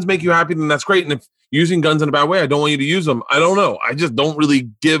guns make you happy, then that's great. And if using guns in a bad way, I don't want you to use them. I don't know. I just don't really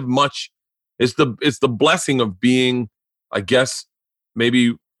give much. It's the blessing of being, I guess,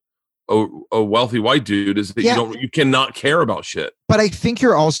 maybe a wealthy white dude is that you cannot care about shit. But I think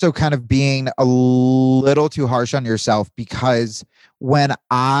you're also kind of being a little too harsh on yourself, because when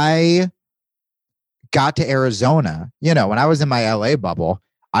I got to Arizona, you know, when I was in my LA bubble,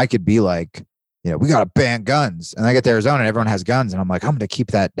 I could be like, you know, we got to ban guns. And I get to Arizona and everyone has guns. And I'm like, I'm going to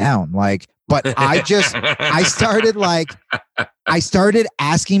keep that down. Like, but I started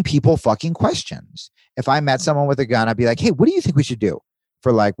asking people fucking questions. If I met someone with a gun, I'd be like, hey, what do you think we should do?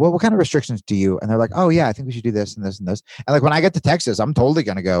 For like, well, what kind of restrictions do you? And they're like, oh yeah, I think we should do this and this and this. And like, when I get to Texas, I'm totally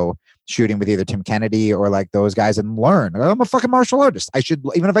going to go shooting with either Tim Kennedy or like those guys and learn. I'm a fucking martial artist. I should,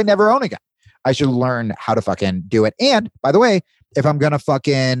 even if I never own a gun, I should learn how to fucking do it. And by the way, if I'm going to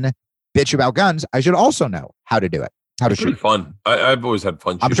fucking bitch about guns, I should also know how to do it, how to shoot. Fun. I've always had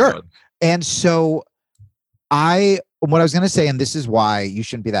fun. I'm sure. Guns. And so what I was going to say, and this is why you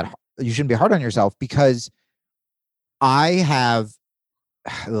shouldn't be hard on yourself, because I have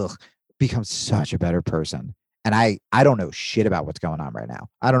become such a better person. And I don't know shit about what's going on right now.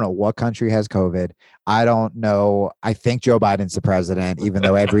 I don't know what country has COVID. I don't know. I think Joe Biden's the president, even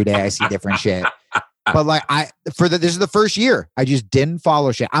though every day I see different shit. But like this is the first year I just didn't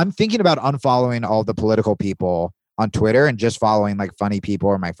follow shit. I'm thinking about unfollowing all the political people on Twitter and just following like funny people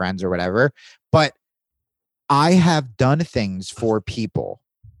or my friends or whatever. But I have done things for people,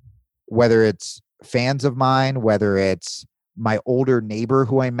 whether it's fans of mine, whether it's my older neighbor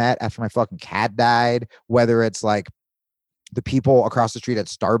who I met after my fucking cat died, whether it's like the people across the street at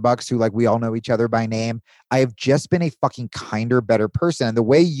Starbucks who like we all know each other by name. I have just been a fucking kinder, better person. And the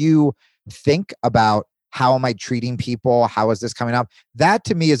way you think about how am I treating people, how is this coming up, that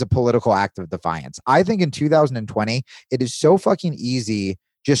to me is a political act of defiance. I think in 2020, it is so fucking easy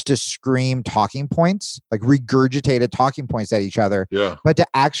just to scream talking points, like regurgitated talking points at each other. Yeah. But to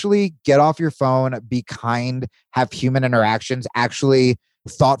actually get off your phone, be kind, have human interactions, actually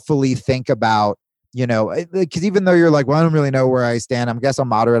thoughtfully think about, you know, because even though you're like, well, I don't really know where I stand, I guess I'm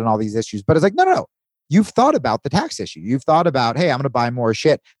moderate on all these issues, but it's like, no. You've thought about the tax issue. You've thought about, hey, I'm going to buy more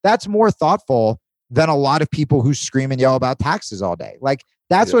shit. That's more thoughtful than a lot of people who scream and yell about taxes all day. Like,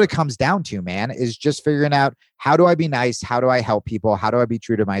 that's what it comes down to, man, is just figuring out, how do I be nice? How do I help people? How do I be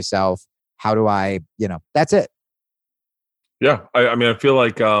true to myself? How do I, you know, that's it. Yeah. I mean, I feel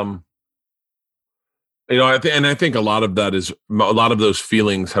like, you know, I think a lot of that is, a lot of those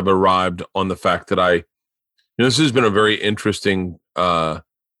feelings have arrived on the fact that this has been a very interesting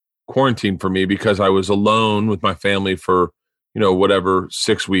quarantine for me, because I was alone with my family for, you know, whatever,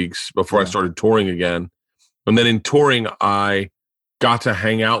 6 weeks before I started touring again. And then in touring, I got to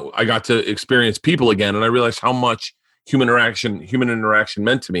hang out. I got to experience people again. And I realized how much human interaction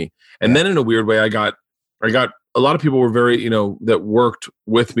meant to me. And then in a weird way, I got a lot of people were very, you know, that worked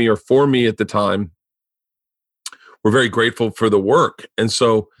with me or for me at the time, were very grateful for the work. And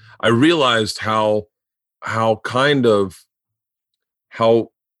so I realized how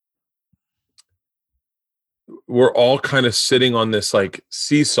we're all kind of sitting on this like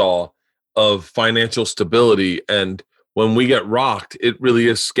seesaw of financial stability. And when we get rocked, it really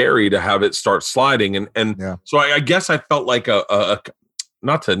is scary to have it start sliding. And so I guess I felt like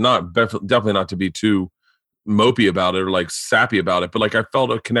definitely not to be too mopey about it or like sappy about it, but like I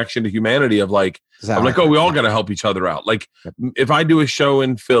felt a connection to humanity of like, I'm like, oh, we all got to help each other out. Like if I do a show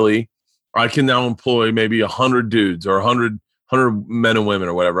in Philly, I can now employ maybe 100 dudes or 100 100 men and women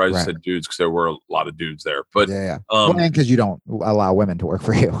or whatever. I just Right. said dudes because there were a lot of dudes there. But Yeah. Well, and because you don't allow women to work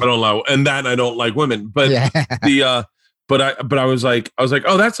for you. I don't allow, and that I don't like women. But Yeah. but I was like,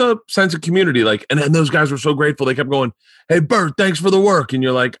 oh, that's a sense of community. Like, and then those guys were so grateful. They kept going, "Hey, Bert, thanks for the work." And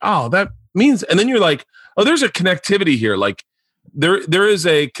you're like, oh, that means. And then you're like, oh, there's a connectivity here. Like, there is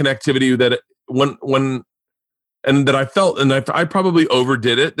a connectivity that when and that I felt, and I probably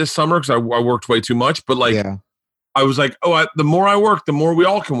overdid it this summer because I worked way too much. But like, I was like, oh, the more I work, the more we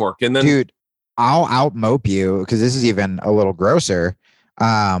all can work. And then, dude, I'll out mope you because this is even a little grosser.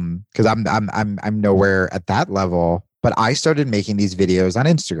 Because I'm nowhere at that level. But I started making these videos on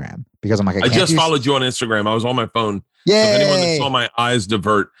Instagram because I'm like, I just followed you on Instagram. I was on my phone. Yeah. So if anyone that saw my eyes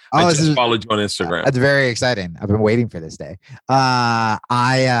divert, I just followed you on Instagram. That's very exciting. I've been waiting for this day. That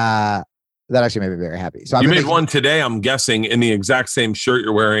actually made me very happy. So you made one today, I'm guessing, in the exact same shirt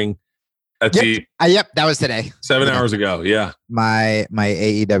you're wearing at yep, that was today. 7 hours ago. Yeah. My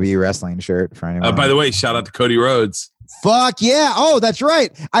AEW wrestling shirt for anyone. By the way, shout out to Cody Rhodes. Fuck yeah. Oh, that's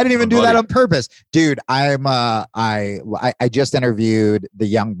right. I didn't even do that on purpose. Dude, I just interviewed the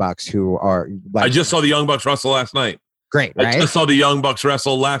Young Bucks who are like, I just saw the Young Bucks wrestle last night. Great, right? I just saw the Young Bucks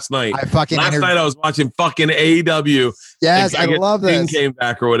wrestle last night. Last night I was watching fucking AEW. Yes, I love this. Came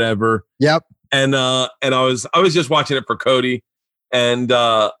back or whatever. Yep. And I was just watching it for Cody, and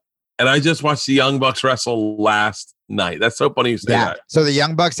I just watched the Young Bucks wrestle last night. That's so funny you say that. So the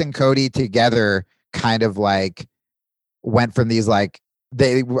Young Bucks and Cody together kind of like went from these, like,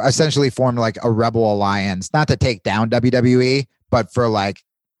 they essentially formed like a rebel alliance, not to take down WWE, but for like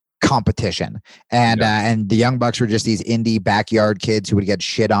competition. And the Young Bucks were just these indie backyard kids who would get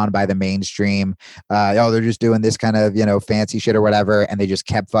shit on by the mainstream. They're just doing this kind of, fancy shit or whatever. And they just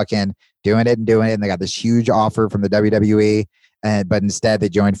kept fucking doing it. And they got this huge offer from the WWE. But instead they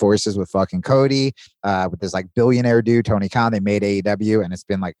joined forces with fucking Cody, with this like billionaire dude, Tony Khan. They made AEW, and it's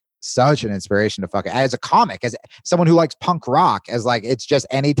been like such an inspiration to fucking, as a comic, as someone who likes punk rock, as like, it's just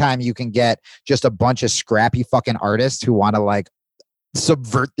anytime you can get just a bunch of scrappy fucking artists who want to like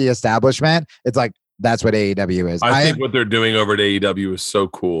subvert the establishment, it's like, that's what AEW is. I think what they're doing over at AEW is so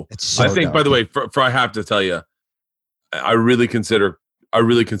cool. It's so I think dope. By the way, for I have to tell you, I really consider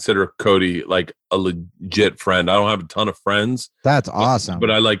Cody like a legit friend. I don't have a ton of friends. That's awesome. But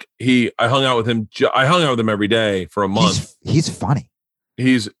I hung out with him. I hung out with him every day for a month. He's funny.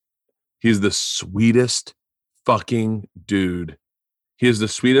 He's the sweetest fucking dude. He is the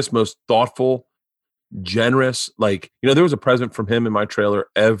sweetest, most thoughtful, generous. Like, there was a present from him in my trailer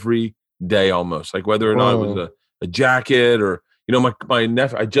every day almost. Like, whether or not it was a jacket or, my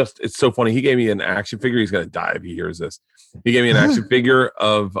nephew, it's so funny. He gave me an action figure. He's going to die if he hears this. He gave me an action figure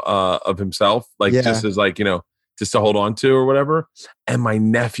of himself, like just as like, just to hold on to or whatever. And my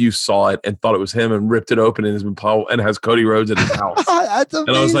nephew saw it and thought it was him and ripped it open and has Cody Rhodes at his house. That's amazing.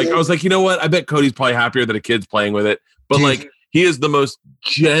 And I was like, you know what? I bet Cody's probably happier that a kid's playing with it. But like, he is the most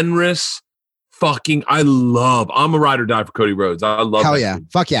generous fucking, I'm a ride or die for Cody Rhodes. I love Hell yeah.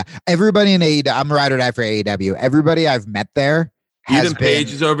 Fuck yeah. Everybody in AEW, I'm a ride or die for AEW. Everybody I've met there has Ethan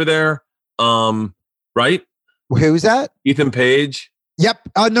Page is over there. Right? Who's that? Ethan Page. Yep.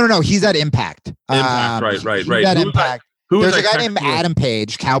 Oh, no. He's at Impact. Right. He's at Impact. There's a guy named Adam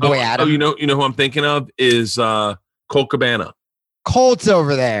Page, Cowboy Adam. Oh, you know who I'm thinking of is Colt Cabana. Colt's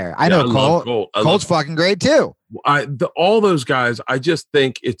over there. I know Colt. Colt's fucking great too. All those guys, I just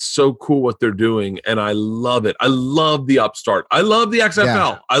think it's so cool what they're doing, and I love it. I love the upstart. I love the XFL.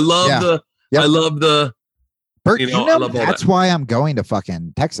 Yeah. I love the. Bert, that's why I'm going to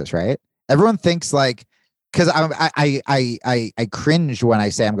fucking Texas, right? Everyone thinks like, because I cringe when I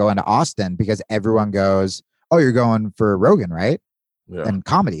say I'm going to Austin because everyone goes, "Oh, you're going for Rogan, right?" Yeah. And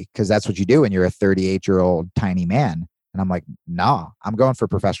comedy, because that's what you do when you're a 38-year-old tiny man. And I'm like, no, I'm going for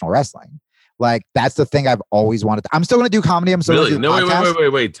professional wrestling. Like, that's the thing I've always wanted. I'm still going to do comedy. I'm still going to do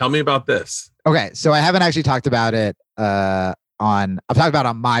podcast. Wait. Tell me about this. Okay. So I haven't actually talked about it I've talked about it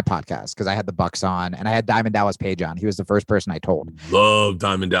on my podcast because I had the Bucks on and I had Diamond Dallas Page on. He was the first person I told. Love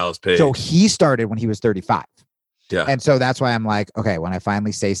Diamond Dallas Page. So he started when he was 35. Yeah. And so that's why I'm like, okay, when I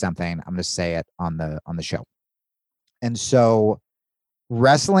finally say something, I'm going to say it on the show. And so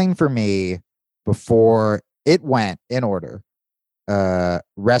wrestling for me, before it went in order,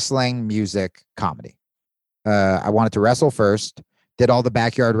 wrestling, music, comedy. I wanted to wrestle first, did all the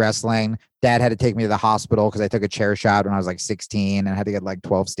backyard wrestling. Dad had to take me to the hospital because I took a chair shot when I was like 16 and had to get like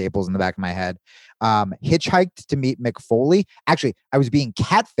 12 staples in the back of my head. Hitchhiked to meet Mick Foley. Actually, I was being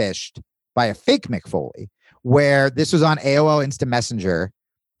catfished by a fake Mick Foley, where this was on AOL Instant Messenger.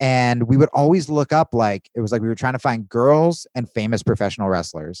 And we would always look up, like, it was like we were trying to find girls and famous professional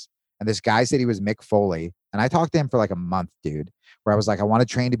wrestlers. And this guy said he was Mick Foley. And I talked to him for like a month, dude, where I was like, I want to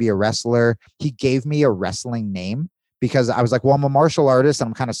train to be a wrestler. He gave me a wrestling name because I was like, well, I'm a martial artist and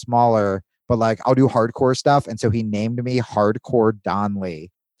I'm kind of smaller, but like I'll do hardcore stuff. And so he named me Hardcore Don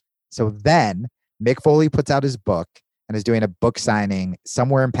Lee. So then Mick Foley puts out his book and is doing a book signing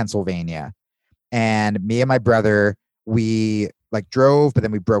somewhere in Pennsylvania. And me and my brother, we like drove, but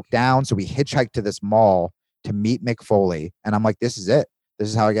then we broke down. So we hitchhiked to this mall to meet Mick Foley. And I'm like, this is it. This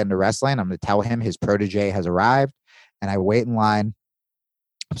is how I get into wrestling. I'm going to tell him his protege has arrived. And I wait in line.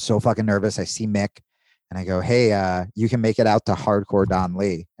 I'm so fucking nervous. I see Mick and I go, hey, you can make it out to Hardcore Don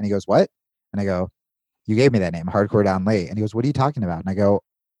Lee. And he goes, what? And I go, you gave me that name, Hardcore Don Lee. And he goes, what are you talking about? And I go,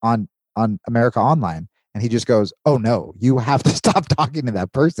 on America Online. And he just goes, oh no, you have to stop talking to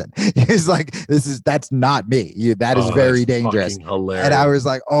that person. He's like, that's not me. That is very dangerous. And I was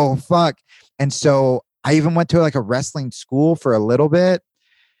like, oh fuck. And so I even went to like a wrestling school for a little bit.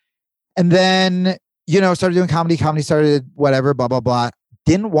 And then, started doing comedy. Comedy started whatever, blah, blah, blah.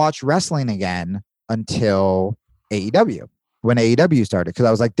 Didn't watch wrestling again until AEW. When AEW started, because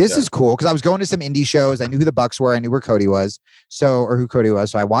I was like, this is cool. Because I was going to some indie shows. I knew who the Bucks were. I knew where Cody was. Or who Cody was.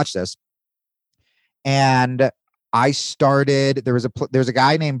 So I watched this. And I started, there was a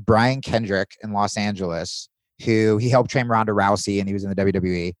guy named Brian Kendrick in Los Angeles who he helped train Ronda Rousey and he was in the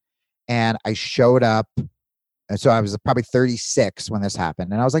WWE. And I showed up. And so I was probably 36 when this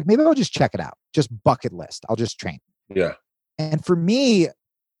happened. And I was like, maybe I'll just check it out. Just bucket list. I'll just train. Yeah. And for me,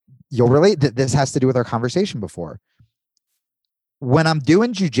 you'll relate that this has to do with our conversation before. When I'm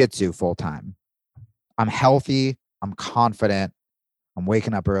doing jujitsu full time, I'm healthy, I'm confident, I'm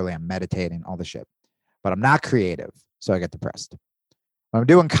waking up early, I'm meditating, all the shit. But I'm not creative, so I get depressed. When I'm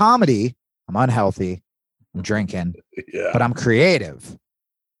doing comedy, I'm unhealthy, I'm drinking, but I'm creative,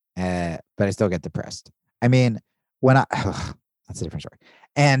 but I still get depressed. I mean, that's a different story.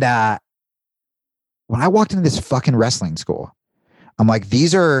 And when I walked into this fucking wrestling school, I'm like,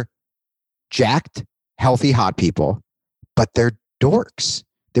 these are jacked, healthy, hot people, but they're dorks.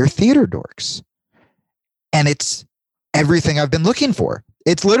 They're theater dorks. And it's everything I've been looking for.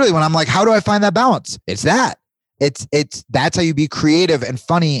 It's literally when I'm like, how do I find that balance? It's that. That's how you be creative and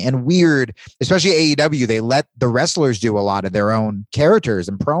funny and weird, especially AEW. They let the wrestlers do a lot of their own characters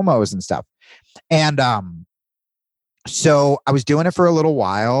and promos and stuff. And so I was doing it for a little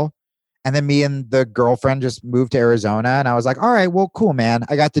while. And then me and the girlfriend just moved to Arizona. And I was like, all right, well, cool, man.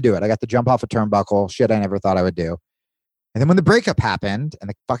 I got to do it. I got to jump off a turnbuckle. Shit I never thought I would do. And then when the breakup happened and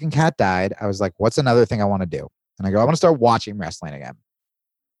the fucking cat died, I was like, what's another thing I want to do? And I go, I want to start watching wrestling again.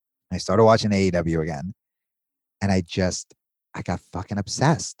 I started watching AEW again. And I got fucking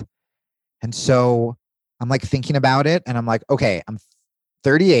obsessed. And so I'm like thinking about it. And I'm like, okay, I'm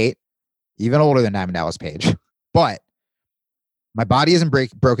 38, even older than Diamond Dallas Page. But my body isn't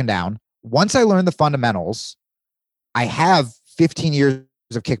broken down. Once I learn the fundamentals, I have 15 years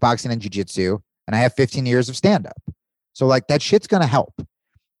of kickboxing and jiu-jitsu, and I have 15 years of stand-up. So like that shit's going to help.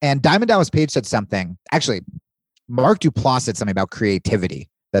 And Diamond Dallas Page said something. Actually, Mark Duplass said something about creativity,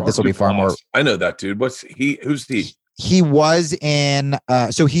 that this will be far more. I know that dude. Who's he? He was in,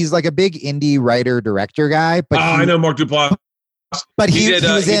 so he's like a big indie writer director guy. But I know Mark Duplass. But he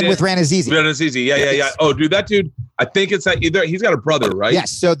was in with Ranazizi. Ranazizi, yeah. Oh, dude, that dude. I think it's that either he's got a brother, right?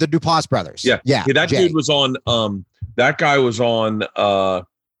 Yes. So the Duplass brothers. Yeah. That Jay. dude was on. That guy was on.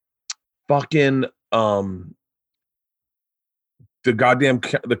 Fucking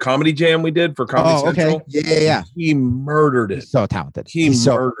the comedy jam we did for Comedy Central. Okay. Yeah. He murdered it. He's so talented. He's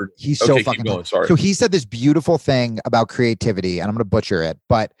so fucking going. Sorry. So he said this beautiful thing about creativity, and I'm going to butcher it,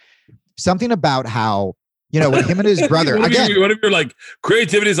 but something about how, when him and his brother, what if you're like,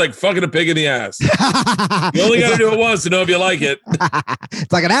 creativity is like fucking a pig in the ass. You only got to do it once to know if you like it.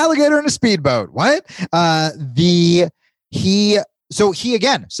 It's like an alligator in a speedboat. What? So he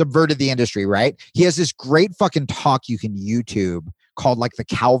again subverted the industry, right? He has this great fucking talk you can YouTube called like The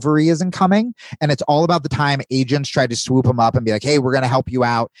Cavalry Isn't Coming. And it's all about the time agents tried to swoop him up and be like, hey, we're going to help you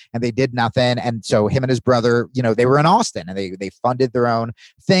out. And they did nothing. And so him and his brother, they were in Austin and they funded their own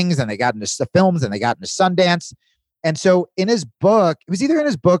things and they got into films and they got into Sundance. And so in his book, it was either in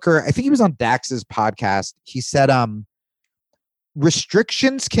his book or I think he was on Dax's podcast. He said,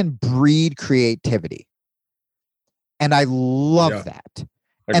 restrictions can breed creativity. And I love that.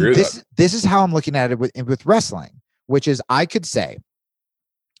 This is how I'm looking at it with wrestling, which is I could say,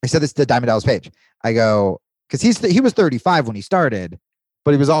 I said this to Diamond Dallas Page. I go, because he was 35 when he started,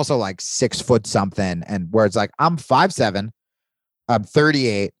 but he was also like 6 foot something. And where it's like, I'm 5'7", I'm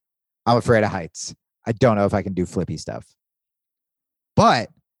 38, I'm afraid of heights. I don't know if I can do flippy stuff. But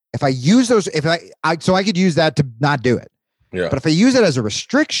if I use those, so I could use that to not do it. Yeah. But if I use it as a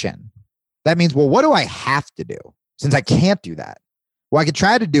restriction, that means, well, what do I have to do since I can't do that? Well, I could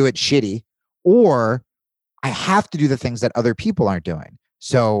try to do it shitty, or I have to do the things that other people aren't doing.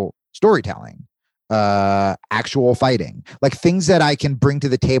 So storytelling, actual fighting, like things that I can bring to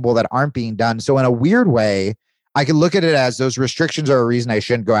the table that aren't being done. So in a weird way, I can look at it as those restrictions are a reason I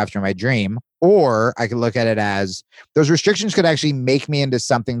shouldn't go after my dream. Or I can look at it as those restrictions could actually make me into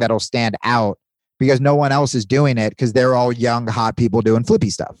something that'll stand out because no one else is doing it because they're all young, hot people doing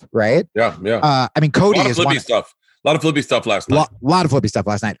flippy stuff, right? Yeah. I mean, Cody A lot of is flippy stuff. A lot of flippy stuff last night. Lot of flippy stuff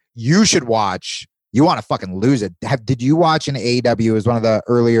last night. You should watch. You want to fucking lose it. Did you watch an AEW? It was one of the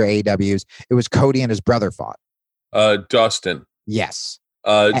earlier AEWs. It was Cody and his brother fought. Dustin. Yes.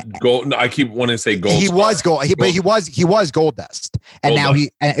 Gold. I keep wanting to say Gold. He was gold. But he was Gold Dust, and now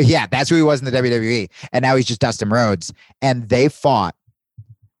that's who he was in the WWE, and now he's just Dustin Rhodes. And they fought,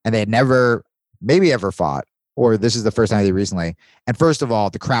 and they had never, maybe ever fought, or this is the first time they recently. And first of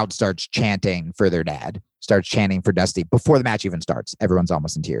all, the crowd starts chanting for their dad, starts chanting for Dusty before the match even starts. Everyone's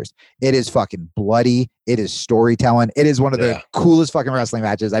almost in tears. It is fucking bloody. It is storytelling. It is one of the coolest fucking wrestling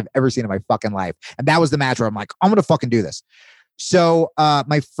matches I've ever seen in my fucking life. And that was the match where I'm like, I'm gonna fucking do this. So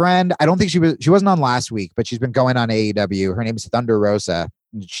my friend, I don't think she wasn't on last week, but she's been going on AEW. Her name is Thunder Rosa.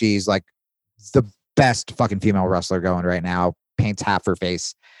 She's like the best fucking female wrestler going right now. Paints half her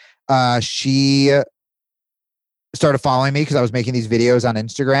face. She started following me because I was making these videos on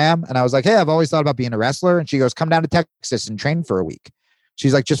Instagram. And I was like, hey, I've always thought about being a wrestler. And she goes, come down to Texas and train for a week.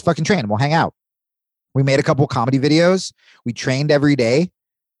 She's like, just fucking train and we'll hang out. We made a couple comedy videos. We trained every day.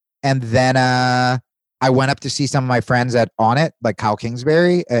 And then I went up to see some of my friends at On It, like Kyle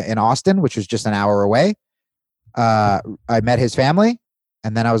Kingsbury in Austin, which was just an hour away. I met his family.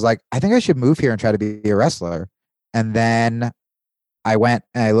 And then I was like, I think I should move here and try to be a wrestler. And then I went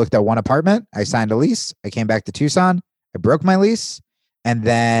and I looked at one apartment. I signed a lease. I came back to Tucson. I broke my lease. And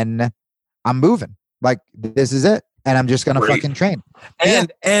then I'm moving. Like, this is it. And I'm just going to fucking train.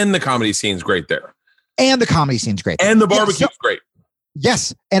 And the comedy scene's great there. And the comedy scene's great. And the barbecue's great.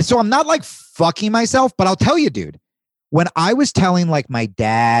 Yes. And so I'm not like fucking myself, but I'll tell you, dude, when I was telling like my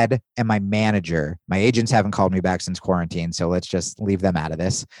dad and my manager, my agents haven't called me back since quarantine, so let's just leave them out of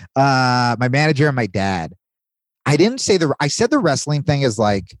this. My manager and my dad, I said the wrestling thing is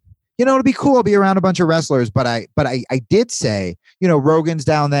like, you know, it'll be cool. I'll be around a bunch of wrestlers, but I did say, you know, Rogan's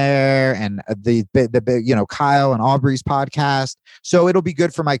down there and the you know, Kyle and Aubrey's podcast. So it'll be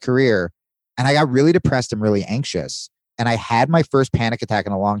good for my career. And I got really depressed and really anxious. And I had my first panic attack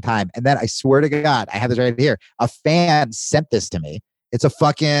in a long time. And then I swear to God, I have this right here. A fan sent this to me. It's a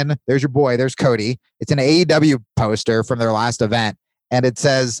fucking, there's your boy, there's Cody. It's an AEW poster from their last event. And it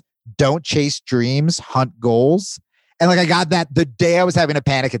says, don't chase dreams, hunt goals. And like, I got that the day I was having a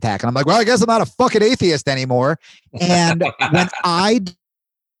panic attack. And I'm like, well, I guess I'm not a fucking atheist anymore. And when I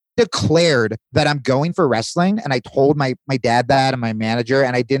declared that I'm going for wrestling, and I told my dad that and my manager,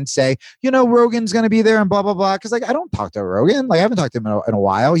 and I didn't say, you know, Rogan's going to be there and blah, blah, blah. Cause like, I don't talk to Rogan. Like I haven't talked to him in a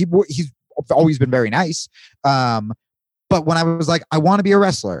while. He's always been very nice. But when I was like, I want to be a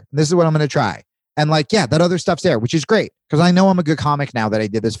wrestler, and this is what I'm going to try. And like, yeah, that other stuff's there, which is great. Cause I know I'm a good comic now that I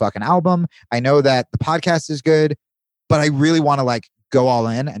did this fucking album. I know that the podcast is good, but I really want to like go all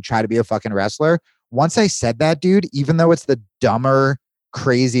in and try to be a fucking wrestler. Once I said that, dude, even though it's the dumber,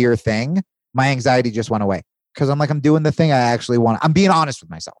 crazier thing, my anxiety just went away. Cause I'm like, I'm doing the thing I actually want. I'm being honest with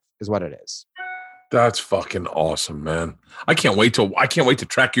myself is what it is. That's fucking awesome, man. I can't wait to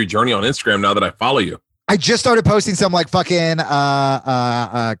track your journey on Instagram now that I follow you. I just started posting some like fucking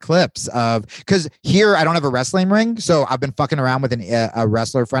clips of, because here I don't have a wrestling ring, so I've been fucking around with a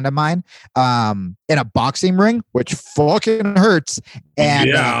wrestler friend of mine in a boxing ring, which fucking hurts.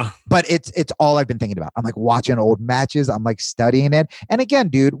 And but it's all I've been thinking about. I'm like watching old matches. I'm like studying it. And again,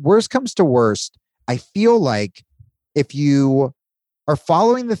 dude, worst comes to worst, I feel like if you are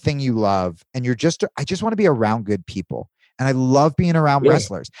following the thing you love and I just want to be around good people. And I love being around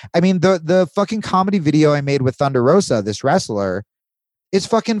wrestlers. I mean, the fucking comedy video I made with Thunder Rosa, this wrestler, is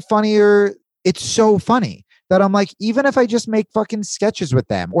fucking funnier. It's so funny that I'm like, even if I just make fucking sketches with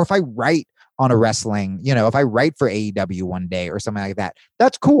them, or if I write on a wrestling, you know, if I write for AEW one day or something like that,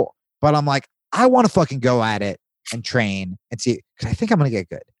 that's cool. But I'm like, I want to fucking go at it and train and see, because I think I'm going to get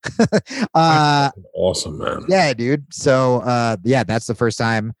good. Awesome, man. Yeah, dude. So yeah, that's the first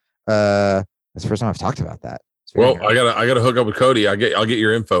time. That's the first time I've talked about that. Well, I gotta hook up with Cody. I'll get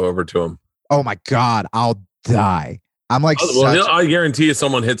your info over to him. Oh my God, I'll die. I'm like, I guarantee you,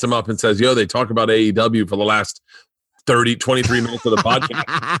 someone hits him up and says, "Yo, they talk about AEW for the last 23 minutes of the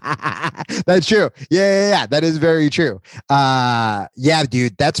podcast. That's true. Yeah. That is very true. Yeah,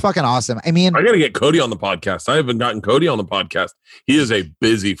 dude, that's fucking awesome. I mean, I got to get Cody on the podcast. I haven't gotten Cody on the podcast. He is a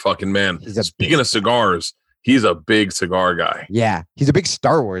busy fucking man. Speaking of cigars, he's a big cigar guy. Yeah. He's a big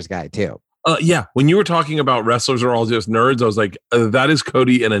Star Wars guy too. Yeah. When you were talking about wrestlers are all just nerds, I was like, that is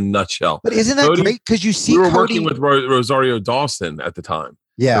Cody in a nutshell. But isn't that Cody, great? Because you see, we were Cody working with Rosario Dawson at the time.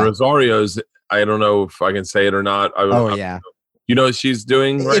 Yeah. And Rosario's, I don't know if I can say it or not. Yeah. You know what she's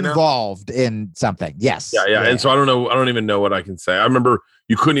doing right involved in something. Yes. Yeah. And so I don't know. I don't even know what I can say. I remember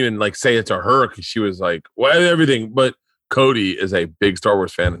you couldn't even like say it to her because she was like, well, everything. But Cody is a big Star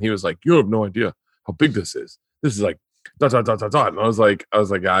Wars fan. And he was like, you have no idea how big this is. This is like, dot. And I was like, I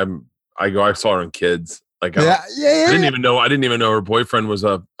saw her in Kids. Like, I didn't even know her boyfriend was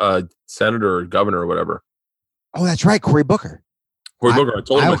a senator or governor or whatever. Oh, that's right. Cory Booker. I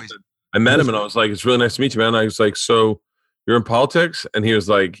told him, I met him and I was like, it's really nice to meet you, man. I was like, so you're in politics? And he was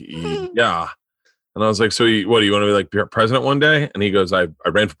like, yeah. And I was like, so what, do you want to be like president one day? And he goes, I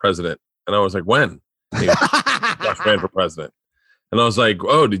ran for president. And I was like, when? And he goes, Josh ran for president. And I was like,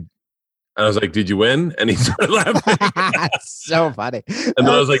 did you win? And he started laughing. That's so funny. And then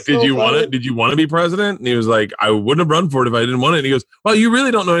I was like, did you want it? Did you want to be president? And he was like, I wouldn't have run for it if I didn't want it. And he goes, well, you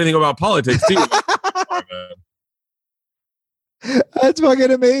really don't know anything about politics, do you? That's fucking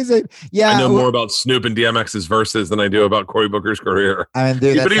amazing. Yeah. I know more about Snoop and DMX's verses than I do about Cory Booker's career. I mean,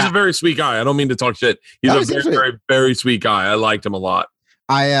 dude, but he's a very sweet guy. I don't mean to talk shit. He's a very, very, very sweet guy. I liked him a lot.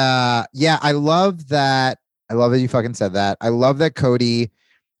 I love that. I love that you fucking said that. I love that Cody.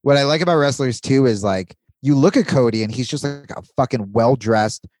 What I like about wrestlers too is like you look at Cody and he's just like a fucking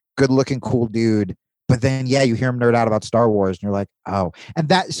well-dressed, good-looking, cool dude. But then, yeah, you hear him nerd out about Star Wars, and you're like, oh, and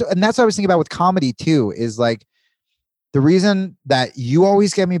that's what I was thinking about with comedy too. Is like the reason that you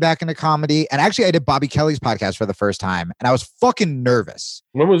always get me back into comedy. And actually, I did Bobby Kelly's podcast for the first time, and I was fucking nervous.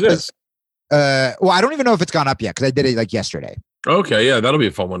 When was this? Well, I don't even know if it's gone up yet because I did it like yesterday. Okay, yeah, that'll be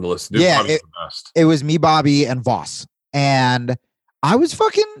a fun one to listen to. Yeah, it was me, Bobby, and Voss, and I was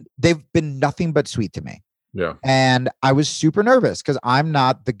they've been nothing but sweet to me. Yeah. And I was super nervous because I'm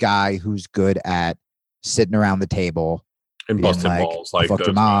not the guy who's good at sitting around the table and busting balls like fuck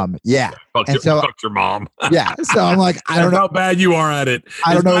your mom. Yeah. Fuck your mom. Yeah. So I'm like, I don't know how bad you are at it.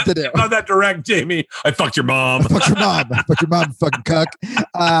 I don't know what to do. It's not that direct, Jamie. I fucked your mom. Fuck your mom. Fuck your mom, fucking cuck.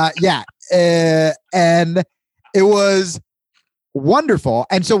 Yeah. And it was wonderful.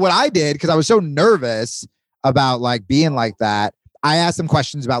 And so what I did, because I was so nervous about like being like that, I asked them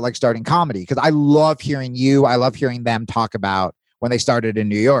questions about like starting comedy because I love hearing you. I love hearing them talk about when they started in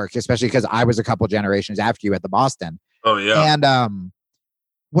New York, especially because I was a couple generations after you at the Boston. Oh, yeah. And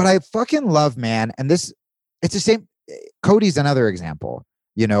what I fucking love, man, and it's the same. Cody's another example.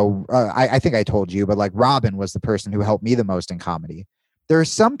 You know, I think I told you, but like Robin was the person who helped me the most in comedy. There are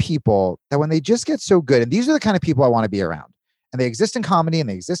some people that when they just get so good, and these are the kind of people I want to be around, and they exist in comedy and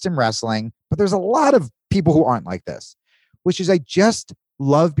they exist in wrestling, but there's a lot of people who aren't like this. Which is I just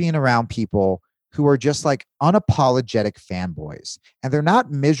love being around people who are just like unapologetic fanboys and they're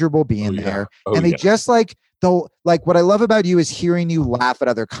not miserable being there. And they just like, like what I love about you is hearing you laugh at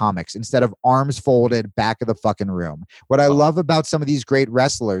other comics instead of arms folded back of the fucking room. What I love about some of these great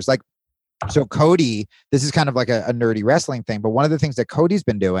wrestlers, like, so Cody, this is kind of like a nerdy wrestling thing, but one of the things that Cody's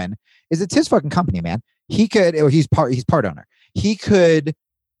been doing is it's his fucking company, man. He's part owner. He could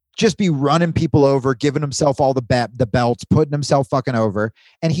just be running people over, giving himself all the belts, putting himself fucking over.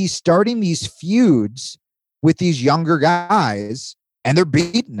 And he's starting these feuds with these younger guys and they're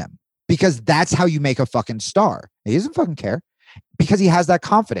beating him because that's how you make a fucking star. He doesn't fucking care because he has that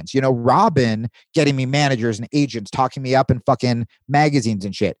confidence. You know, Robin getting me managers and agents, talking me up in fucking magazines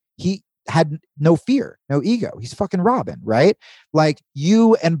and shit. He had no fear, no ego. He's fucking Robin, right? Like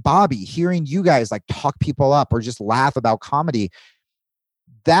you and Bobby, hearing you guys like talk people up or just laugh about comedy.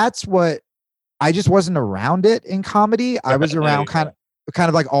 That's what I just wasn't around it in comedy. I was around kind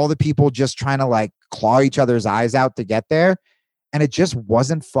of like all the people just trying to like claw each other's eyes out to get there. And it just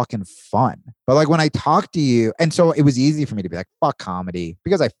wasn't fucking fun. But like when I talked to you, and so it was easy for me to be like, fuck comedy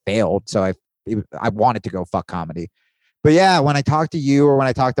because I failed. So I wanted to go fuck comedy. But yeah, when I talked to you or when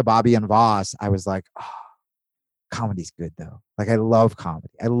I talked to Bobby and Voss, I was like, oh, comedy's good though. Like I love comedy.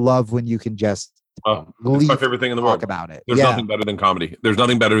 I love when you can just it's my favorite thing in the world. Talk about it. There's nothing better than comedy. There's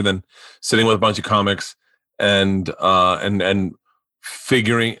nothing better than sitting with a bunch of comics and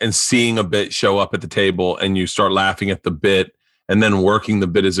figuring and seeing a bit show up at the table and you start laughing at the bit and then working the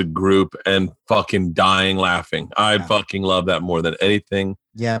bit as a group and fucking dying laughing. I fucking love that more than anything.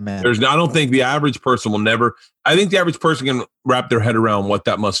 Yeah, man. I don't think the average person will never. I think the average person can wrap their head around what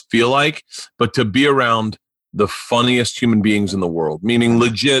that must feel like, but to be around the funniest human beings in the world, meaning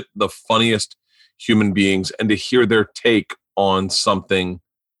legit the funniest human beings, and to hear their take on something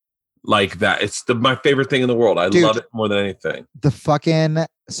like that. It's my favorite thing in the world. I love it more than anything.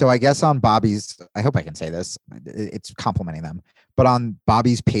 So I guess on Bobby's, I hope I can say this, it's complimenting them, but on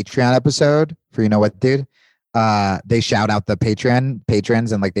Bobby's Patreon episode for You Know What, Dude, they shout out the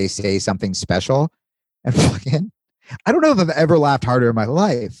patrons and like they say something special, and fucking, I don't know if I've ever laughed harder in my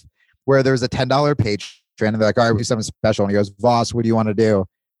life, where there's a $10 patron and they're like, all right, we do something special. And he goes, Voss, what do you want to do?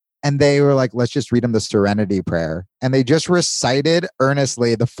 And they were like, let's just read him the Serenity Prayer. And they just recited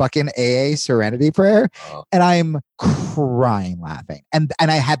earnestly the fucking AA Serenity Prayer. And I'm crying laughing. And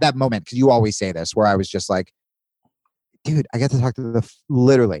I had that moment, because you always say this, where I was just like, dude, I get to talk to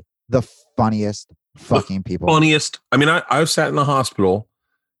literally the funniest fucking people. Funniest. I mean, I sat in the hospital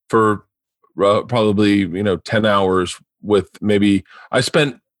for probably, 10 hours with I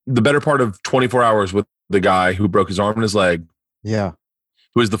spent the better part of 24 hours with the guy who broke his arm and his leg. Yeah.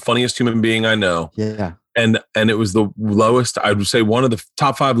 Who is the funniest human being I know. Yeah. And it was the lowest, I would say one of the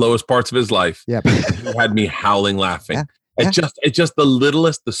top 5 lowest parts of his life. Yeah. He had me howling laughing. Yeah. It's just the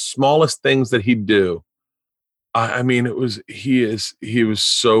littlest, the smallest things that he'd do. I mean, he was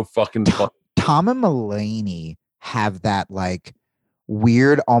so fucking fun. Tom and Mulaney have that like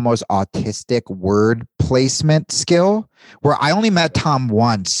weird, almost autistic word placement skill, where I only met Tom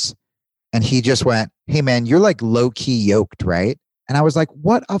once and he just went, hey man, you're like low key yoked, right? And I was like,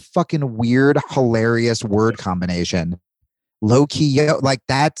 what a fucking weird, hilarious word combination. Low key, like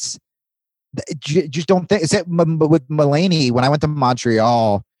that's, just don't think. Is it with Mulaney, when I went to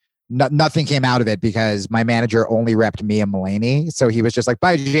Montreal, nothing came out of it because my manager only repped me and Mulaney. So he was just like,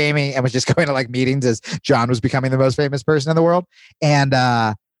 bye, Jamie. And was just going to like meetings as John was becoming the most famous person in the world. And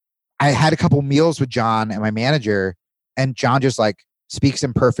I had a couple meals with John and my manager, and John just like speaks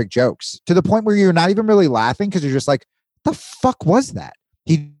in perfect jokes to the point where you're not even really laughing, because you're just like, the fuck was that?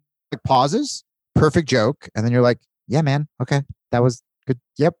 He like pauses, perfect joke, and then you're like, yeah, man, okay, that was good.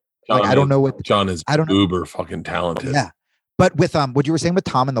 Yep. Like, I don't know what John is. I don't know. Uber fucking talented. Yeah, but with what you were saying with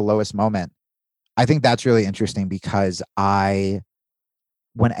Tom in the lowest moment, I think that's really interesting, because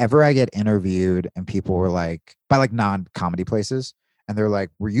whenever I get interviewed and people were like, by like non-comedy places, and they're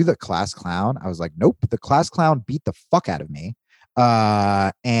like, were you the class clown? I was like, nope, the class clown beat the fuck out of me.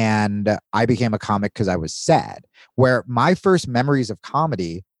 And I became a comic because I was sad. Where my first memories of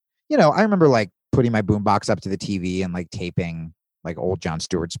comedy, I remember like putting my boombox up to the TV and like taping like old Jon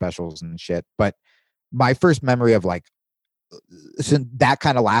Stewart specials and shit. But my first memory of like that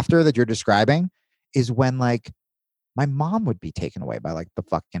kind of laughter that you're describing is when like my mom would be taken away by like the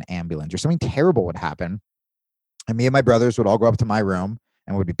fucking ambulance, or something terrible would happen. And me and my brothers would all go up to my room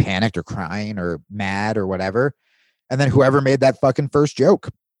and would be panicked or crying or mad or whatever. And then whoever made that fucking first joke,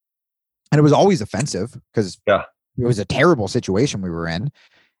 and it was always offensive because it was a terrible situation we were in.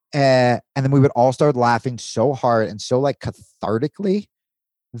 And then we would all start laughing so hard and so like cathartically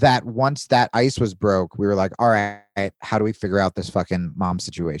that once that ice was broke, we were like, all right, how do we figure out this fucking mom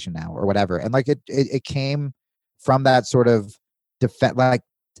situation now or whatever? And like it came from that sort of defense, like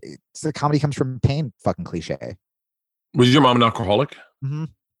the comedy comes from pain fucking cliche. Was your mom an alcoholic? Mm-hmm.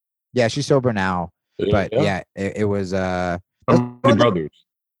 Yeah, she's sober now. But yeah, it was. How many brothers?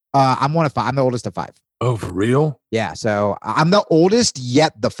 I'm one of 5. I'm the oldest of 5. Oh, for real? Yeah. So I'm the oldest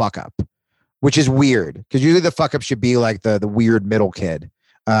yet the fuck up, which is weird because usually the fuck up should be like the weird middle kid.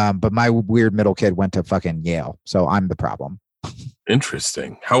 But my weird middle kid went to fucking Yale, so I'm the problem.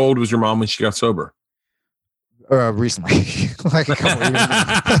 Interesting. How old was your mom when she got sober? Recently, like a couple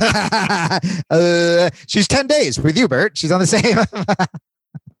years. She's 10 days with you, Bert. She's on the same.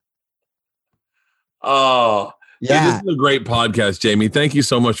 Oh, yeah. Dude, this is a great podcast, Jamie. Thank you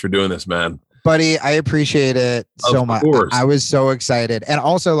so much for doing this, man. Buddy, I appreciate it so much. Course. I was so excited. And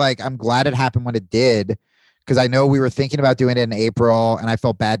also, like, I'm glad it happened when it did, because I know we were thinking about doing it in April, and I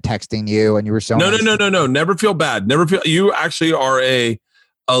felt bad texting you, and you were so No. Never feel bad. Never feel. You actually are a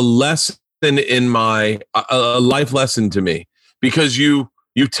lesson in my a life lesson to me, because you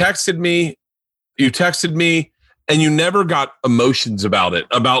texted me. And you never got emotions about it,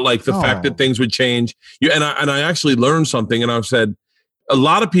 about like the fact that things would change. And I actually learned something, and I've said a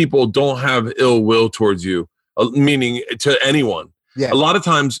lot of people don't have ill will towards you, meaning to anyone. Yeah. A lot of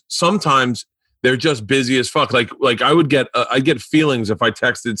times, sometimes they're just busy as fuck. Like I'd get feelings if I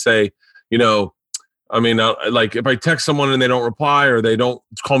texted, say, like if I text someone and they don't reply or they don't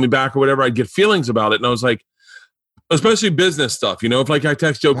call me back or whatever, I'd get feelings about it. And I was like, especially business stuff. You know, if like I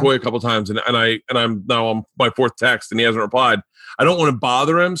text Joe Coy a couple times and I'm now on my fourth text and he hasn't replied, I don't want to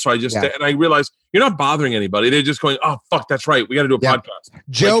bother him. So I just, and I realize you're not bothering anybody. They're just going, oh, fuck, that's right. We got to do a podcast.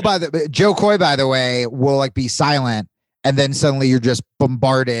 Joe Coy, by the way, will like be silent. And then suddenly you're just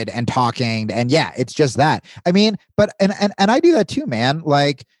bombarded and talking. And yeah, it's just that. I mean, but, and I do that too, man.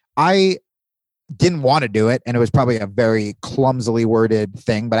 Like I didn't want to do it. And it was probably a very clumsily worded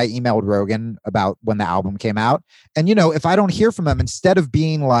thing, but I emailed Rogan about when the album came out. And, you know, if I don't hear from him, instead of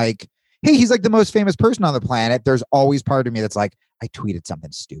being like, hey, he's like the most famous person on the planet, there's always part of me that's like, I tweeted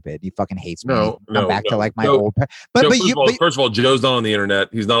something stupid. He fucking hates me. I'm back to like my old. But first of all, Joe's not on the internet.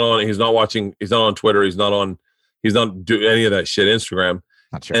 He's not on. He's not watching. He's not on Twitter. He's not doing any of that shit. Instagram.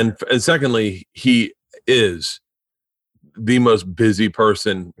 Not sure. And secondly, he is the most busy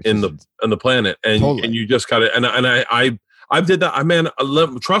person in the planet, and totally. And you just gotta. And I did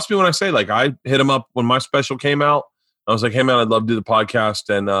that. Trust me when I say, like, I hit him up when my special came out. I was like, hey man, I'd love to do the podcast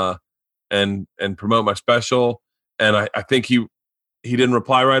and promote my special. And I think he didn't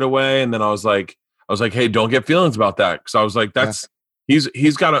reply right away. And then I was like, hey, don't get feelings about that. Cause I was like,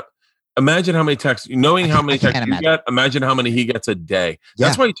 he's got to imagine how many texts, knowing how many texts you get, imagine how many he gets a day.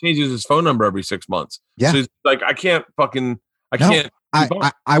 That's why he changes his phone number every 6 months. Yeah. So he's like, I can't. I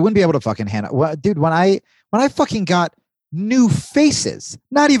wouldn't be able to fucking handle. Well, dude, when I fucking got new faces,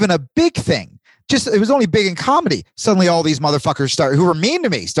 not even a big thing. Just, it was only big in comedy. Suddenly all these motherfuckers who were mean to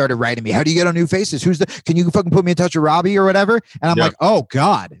me started writing me. How do you get on new faces? Can you fucking put me in touch with Robbie or whatever? And I'm like, oh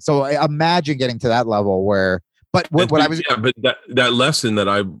God. So I imagine getting to that level where, but that lesson that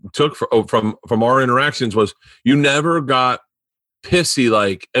I took from our interactions was you never got pissy.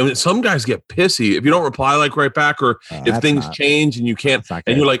 Like, and some guys get pissy if you don't reply like right back, or if things change and you can't,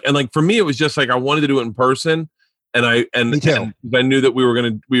 and you're like, and like, for me, it was just like, I wanted to do it in person. And I knew that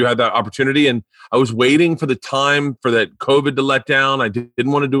we had that opportunity, and I was waiting for the time for that COVID to let down. I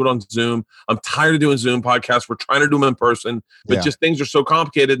didn't want to do it on Zoom. I'm tired of doing Zoom podcasts. We're trying to do them in person, but just things are so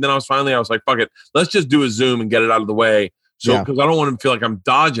complicated. And then I was like, fuck it, let's just do a Zoom and get it out of the way. So, because I don't want him to feel like I'm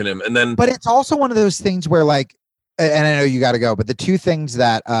dodging him. And then, but it's also one of those things where, like, and I know you got to go, but the two things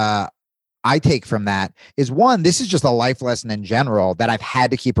that I take from that is, one, this is just a life lesson in general that I've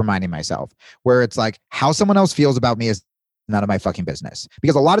had to keep reminding myself, where it's like, how someone else feels about me is none of my fucking business,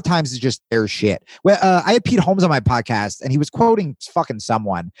 because a lot of times it's just their shit. Well, I had Pete Holmes on my podcast, and he was quoting fucking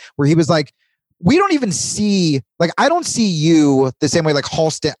someone where he was like, we don't even see, like, I don't see you the same way like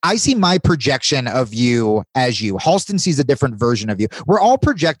Halston. I see my projection of you as you. Halston sees a different version of you. We're all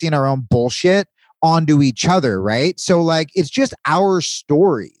projecting our own bullshit onto each other, right? So like, it's just our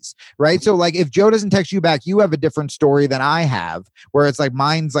stories, right? So like, if Joe doesn't text you back, you have a different story than I have, where it's like,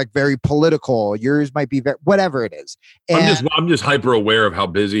 mine's like very political, yours might be very, whatever it is. And I'm just hyper aware of how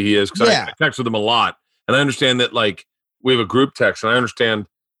busy he is, because I text with him a lot, and I understand that, like, we have a group text, and I understand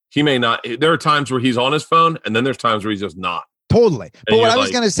he may not. There are times where he's on his phone, and then there's times where he's just not. Totally. But what I was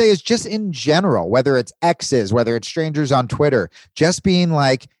going to say is, just in general, whether it's exes, whether it's strangers on Twitter, just being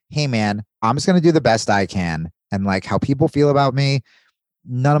like, hey man, I'm just going to do the best I can. And like, how people feel about me,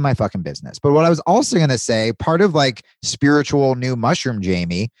 none of my fucking business. But what I was also going to say, part of like spiritual new mushroom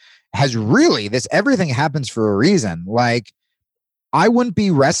Jamie has really, everything happens for a reason. Like, I wouldn't be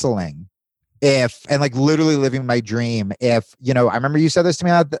wrestling and like literally living my dream if, you know, I remember you said this to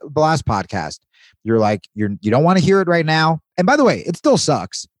me on the last podcast. You're like, you don't want to hear it right now. And by the way, it still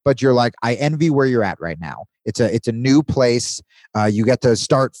sucks, but you're like, I envy where you're at right now. It's a new place. You get to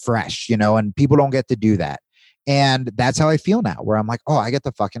start fresh, you know, and people don't get to do that. And that's how I feel now, where I'm like, oh, I get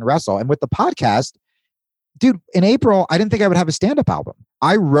to fucking wrestle. And with the podcast, dude, in April, I didn't think I would have a stand-up album.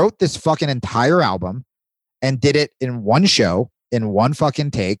 I wrote this fucking entire album and did it in one show, in one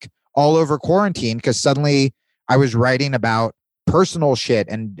fucking take, all over quarantine, because suddenly I was writing about personal shit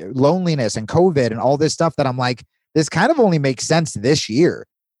and loneliness and COVID and all this stuff that I'm like, this kind of only makes sense this year.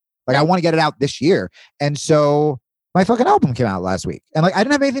 Like, I want to get it out this year. And so my fucking album came out last week, and like, I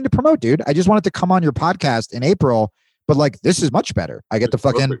didn't have anything to promote, dude. I just wanted to come on your podcast in April, but like, this is much better. I get to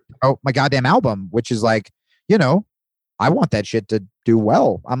fucking promote my goddamn album, which is like, you know, I want that shit to do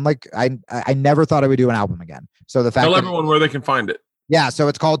well. I'm like, I never thought I would do an album again. So the fact tell everyone where they can find it. Yeah. So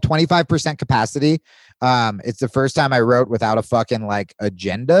it's called 25% Capacity. It's the first time I wrote without a fucking like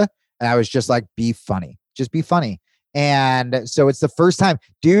agenda. And I was just like, be funny, just be funny. And so it's the first time,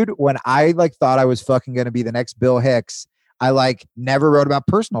 dude, when I like thought I was fucking going to be the next Bill Hicks, I like never wrote about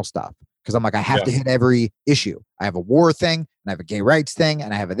personal stuff, because I'm like, I have to hit every issue. I have a war thing, and I have a gay rights thing,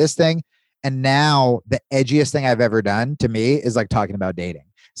 and I have a this thing. And now the edgiest thing I've ever done to me is like talking about dating.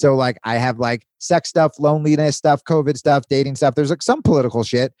 So like I have like sex stuff, loneliness stuff, COVID stuff, dating stuff. There's like some political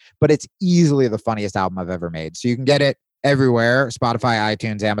shit, but it's easily the funniest album I've ever made. So you can get it everywhere: Spotify,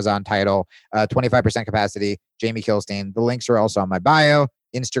 iTunes, Amazon, Tidal, 25% capacity, Jamie Kilstein. The links are also on my bio,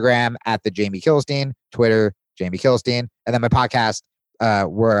 Instagram at the Jamie Kilstein, Twitter, Jamie Kilstein, and then my podcast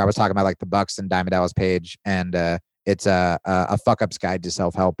where I was talking about like the Bucks and Diamond Dallas Page, and it's a fuck up's guide to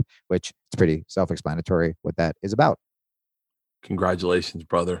self-help, which it's pretty self-explanatory what that is about. Congratulations,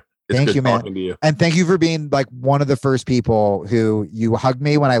 brother. It's Thank good you, man. talking to you. And thank you for being like one of the first people who you hugged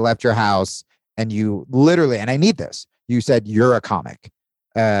me when I left your house, and you literally, and I need this, you said you're a comic.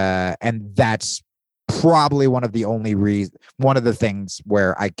 And that's probably one of the things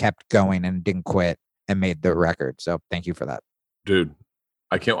where I kept going and didn't quit and made the record. So thank you for that. Dude,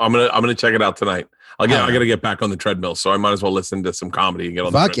 I'm gonna check it out tonight. I gotta get back on the treadmill, so I might as well listen to some comedy and get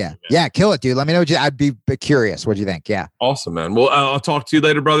on. Fuck the yeah, yeah, kill it, dude. Let me know. I'd be curious. What do you think? Yeah, awesome, man. Well, I'll talk to you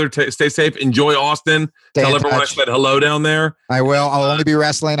later, brother. Stay safe. Enjoy Austin. Stay Tell in everyone touch. I said hello down there. I will. I'll only be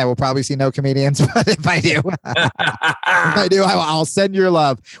wrestling. I will probably see no comedians, but if I do, I'll send your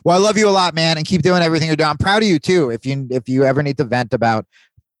love. Well, I love you a lot, man, and keep doing everything you're doing. I'm proud of you too. If you ever need to vent about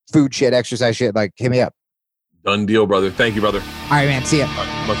food shit, exercise shit, like hit me up. Done deal, brother. Thank you, brother. All right, man. See ya. All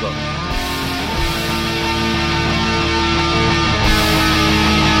right, much love.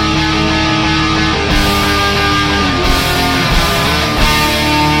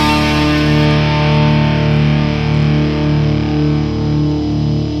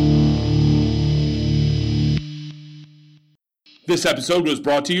 This episode was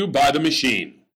brought to you by The Machine.